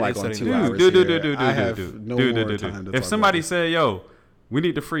 we're running that like is on setting 2 the hours. Dude, I have no more time to talk If somebody about said, "Yo, we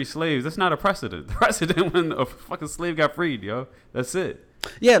need to free slaves," that's not a precedent. The precedent when a fucking slave got freed, yo. That's it.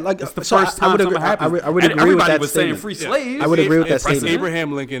 this. Yeah, like It's the so first I time would something agree. happens. I would And agree with everybody that was saying statement. free slaves. I would agree with that If statement.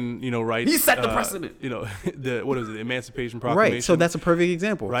 Abraham Lincoln, right? He set the precedent. The what is it? Emancipation Proclamation. Right. So that's a perfect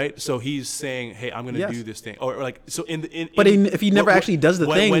example. right. So he's saying, "Hey, I'm going to Yes. do this thing," or like so. But if he never actually does the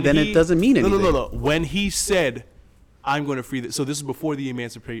thing, then it doesn't mean anything. No. When he said, "I'm going to free this," so this is before the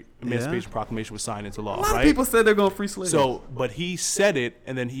Emancipation Proclamation was signed into law, A lot right? of people said they're going to free slaves. So, but he said it,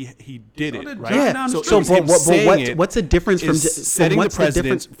 and then he did So it, did right? John Yeah. down the So, street. him saying it what's the difference from is setting the what's the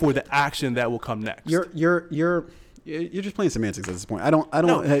precedent difference? for the action that will come next. You're just playing semantics at this point. I don't.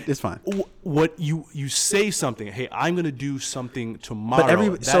 No. It's fine. What you say something? Hey, I'm going to do something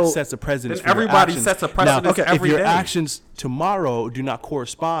tomorrow. That so- sets a precedent. Then for your everybody actions. sets a precedent Now, every if your day. actions tomorrow do not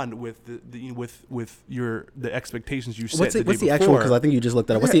correspond with with the expectations you set What's the the day actual? before, Because I think you just looked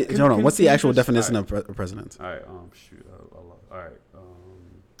at it. What's Yeah, the hold on? can What's the you actual just- definition of precedence? All right. Shoot. All right.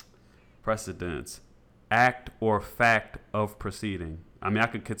 Precedents. Act or fact of proceeding. I mean, I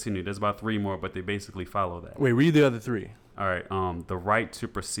could continue. There's about 3 more, but they basically follow that. wait, read the other 3. All right. The right to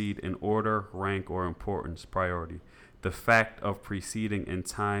proceed in order, rank, or importance, priority. The fact of preceding in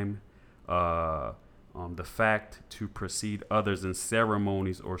time. The fact to precede others in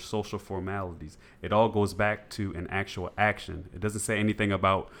ceremonies or social formalities. It all goes back to an actual action. It doesn't say anything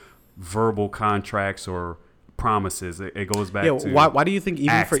about verbal contracts or promises. It goes back to why do you think even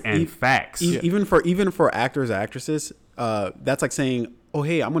acts for and facts. even for actors or actors, that's like saying, oh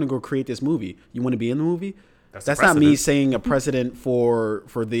hey, I'm gonna go create this movie. You want to be in the movie? That's not me precedent. saying a precedent for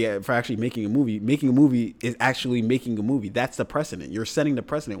actually making a movie. Making a movie is actually making a movie. That's the precedent. You're setting the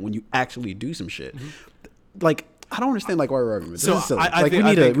precedent when you actually do some shit. Like I don't understand like why we're arguing. This is silly. I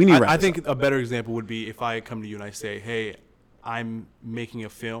think a better example would be if I come to you and I say, hey, I'm making a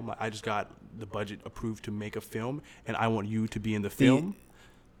film. I just got the budget approved to make a film, and I want you to be in the film.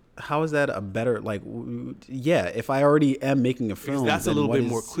 How is that a better yeah, if I already am making a film, Because that's a then little what bit is-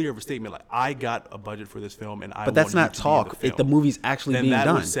 more clear of a statement. Like I got a budget for this film, and I. But that's want you not to talk. Be in the, If the film. movie's actually then being that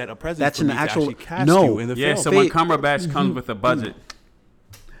done, would set a precedent that's for an me to actual actually cast no. you in the Yeah, film. so when Cumberbatch comes with a budget,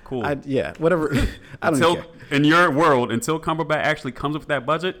 cool. Whatever. I don't until care. in your world, until Cumberbatch actually comes with that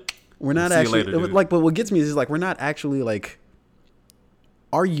budget, We're not see you actually later, dude. like. But what gets me is like we're not actually like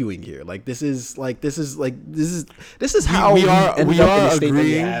arguing here. Like this is how we are ended up in the state that we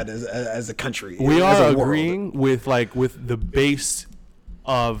agreeing- had as a country. We as are a world. agreeing with the base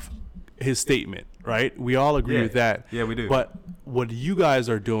of his statement, right? We all agree Yeah. with that. Yeah, we do. But what you guys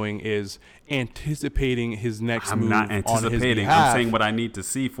are doing is anticipating his next I'm move not on his anticipating. behalf. I'm saying what I need to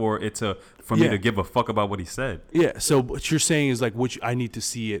see for me Yeah. to give a fuck about what he said. Yeah. So what you're saying is like, I need to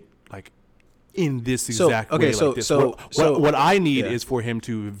see it like in this So, exact okay, way, so- like this. so- What I need yeah. is for him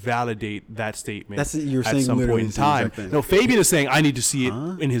to validate that statement. That's you're at saying some literally point in the same time. exact thing. No, Fabian is saying I need to see it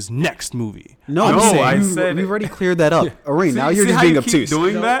in his next movie. No, I'm No, saying, I said we've it. already cleared that up. Areen, now See- you're see just how being you keep obtuse.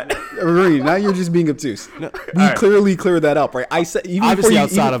 doing that? Areen, now you're just being obtuse. We right. clearly cleared that up, right? I said even obviously before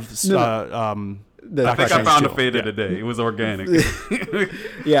outside even, of the I think I Strange found a chill. fade of the day. It was organic.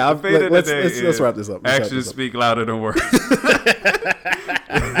 yeah. The fade of the Let's day let's is wrap this up. Actions speak louder than words.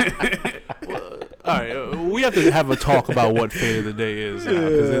 all right, we have to have a talk about what fate of the day is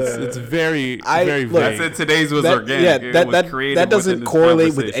because it's very very look, I vague. said today's was That, organic. yeah, It that was that, created that doesn't within this correlate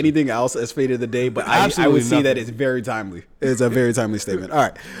with conversation. anything else as fate of the day, but I Absolutely would say that nothing. it's very timely. It's a very timely statement. All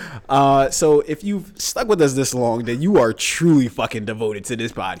right. So if you've stuck with us this long, then you are truly fucking devoted to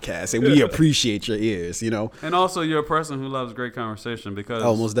this podcast, and we appreciate your ears. You know. And also, you're a person who loves great conversation because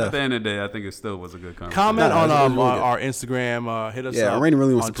Oh, most at the end of the day, I think it still was a good conversation. Comment No, on it was really good. our Instagram. Hit us Yeah, up Rainy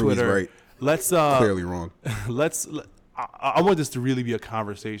really wants on to prove he's Twitter. right. Let's Clearly wrong. I want this to really be a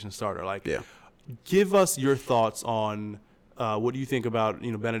conversation starter. Like, Yeah. give us your thoughts on what do you think about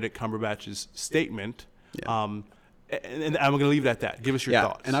Benedict Cumberbatch's statement. Yeah. And I'm going to leave it at that. Give us your Yeah,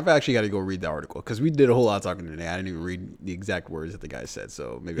 thoughts. and I've actually got to go read the article because we did a whole lot of talking today. I didn't even read the exact words that the guy said,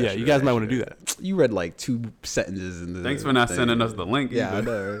 so maybe. Yeah, you guys might want to do that. You read like 2 sentences in the. Thanks for not thing. sending us the link. Yeah, I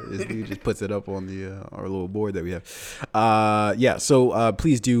either. know. He just puts it up on the our little board that we have. Yeah, so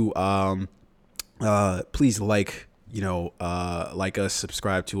please do. Please like us,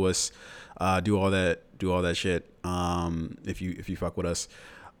 subscribe to us, do all that shit. If you fuck with us.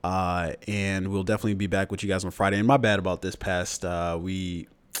 And we'll definitely be back with you guys on Friday. And my bad about this past.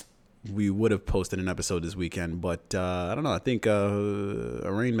 We would have posted an episode this weekend, but I don't know. I think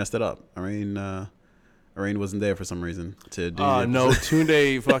Areen messed it up. Areen Rain wasn't there for some reason to do. No,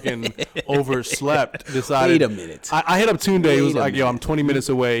 Tunde fucking overslept. Decided. Wait a minute. I hit up Tunde. He was Wait a like, "Yo, I'm 20 minutes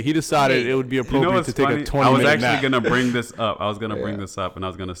away." He decided it would be appropriate to take a 20-minute nap. I was actually gonna bring this up. I was gonna bring this up, and I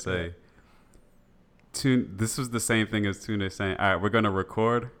was gonna say, this was the same thing as Tunde saying, "All right, we're gonna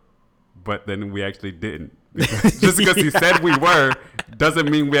record," but then we actually didn't. Just because he said we were doesn't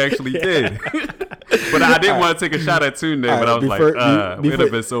mean we actually did. But I didn't want to take a shot at Tunde, but I was like, it would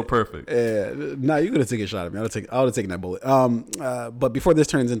have been so perfect. No, you're gonna take a shot at me. I would have taken that bullet. But before this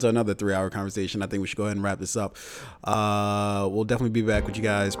turns into another 3-hour conversation, I think we should go ahead and wrap this up. We'll definitely be back with you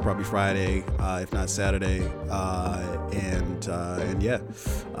guys probably Friday, if not Saturday. And yeah,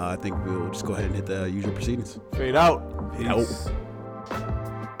 I think we'll just go ahead and hit the usual proceedings. Fade out. Peace.